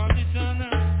 metropolitan,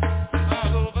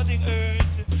 all over the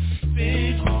earth,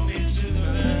 paid homage to the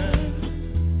land.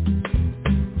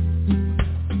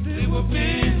 They were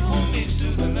paying homage to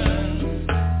the land.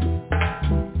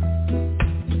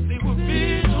 They were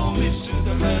paying homage to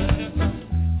the land.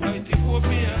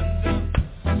 Ethiopians,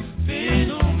 paying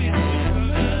homage to the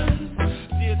land.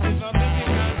 Native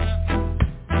Americans,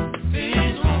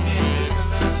 paying homage to the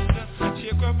land.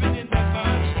 Sharecropping in the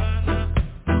parched land.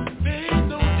 Paying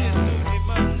notice to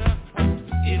demand.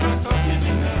 In a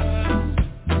subliminal,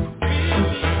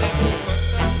 really they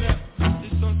overstand. The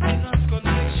sustenance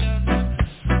connection.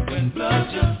 When blood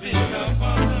just built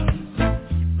upon.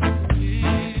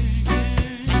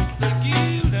 The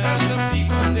guilt and the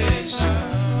fecundation.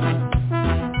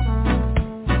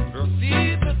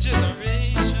 Proceed the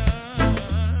generation.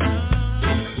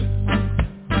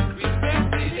 Respect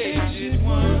the aged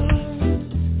ones.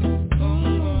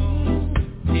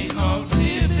 Oh, in all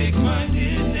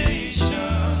civic-minded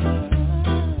nations.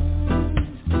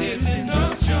 There's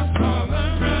industrial all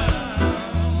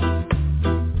around.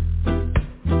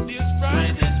 There's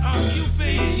pride in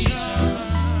occupation.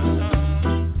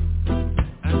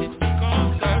 And it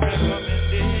becomes a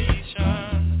recommendation.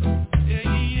 Yeah,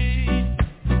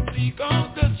 yeah. Seek out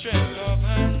the strength of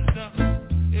hands.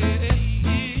 Yeah,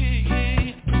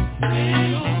 yeah.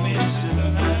 Pay homage to the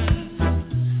land.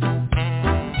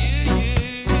 Yeah,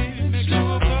 yeah. Make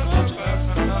sure God will pass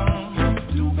along.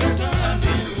 Do better and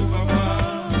improve our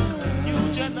new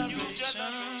generation.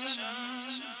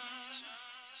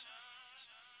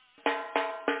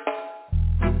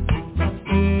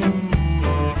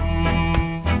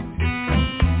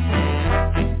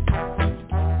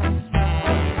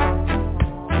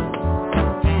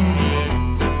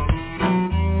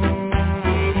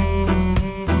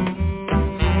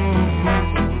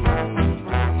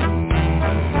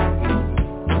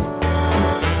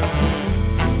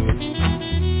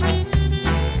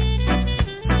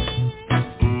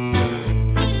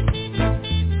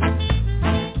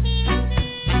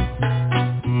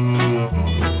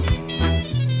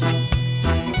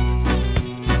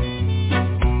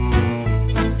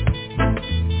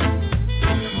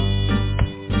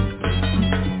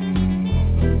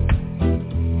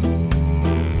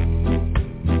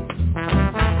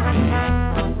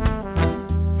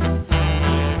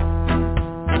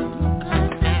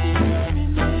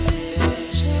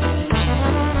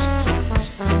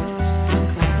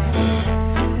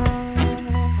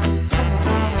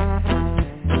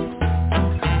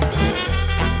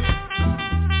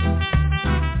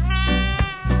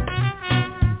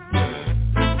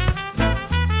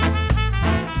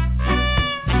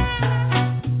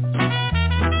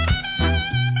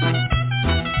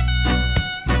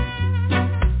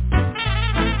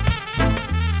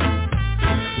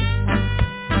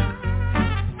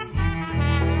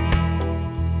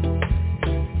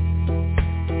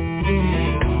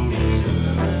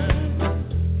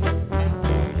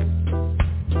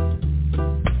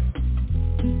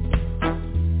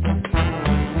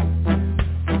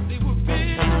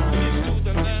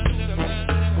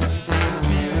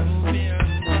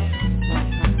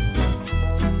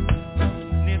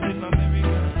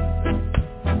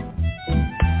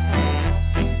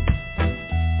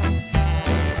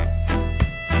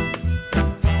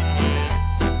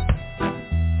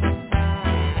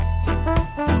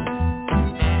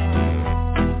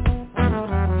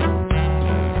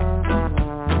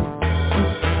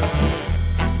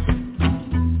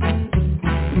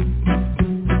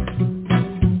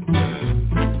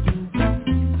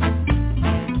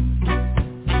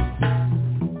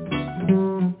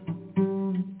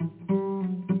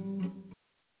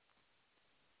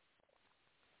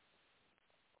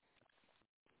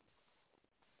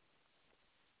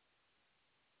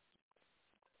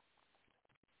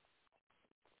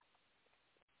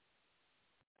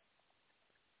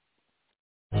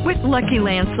 With Lucky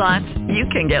Land Slots, you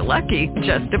can get lucky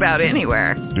just about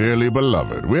anywhere. Dearly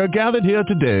beloved, we are gathered here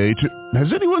today to...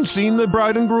 Has anyone seen the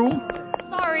bride and groom?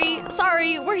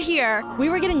 Sorry, we're here. We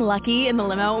were getting lucky in the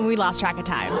limo and we lost track of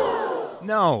time.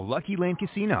 No, Lucky Land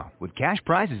Casino, with cash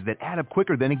prizes that add up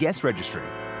quicker than a guest registry.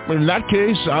 In that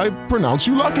case, I pronounce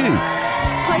you lucky.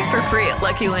 Play for free at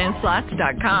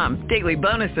LuckyLandSlots.com. Daily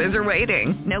bonuses are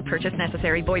waiting. No purchase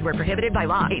necessary. Void where prohibited by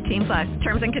law. 18+.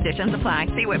 Terms and conditions apply.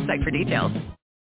 See website for details.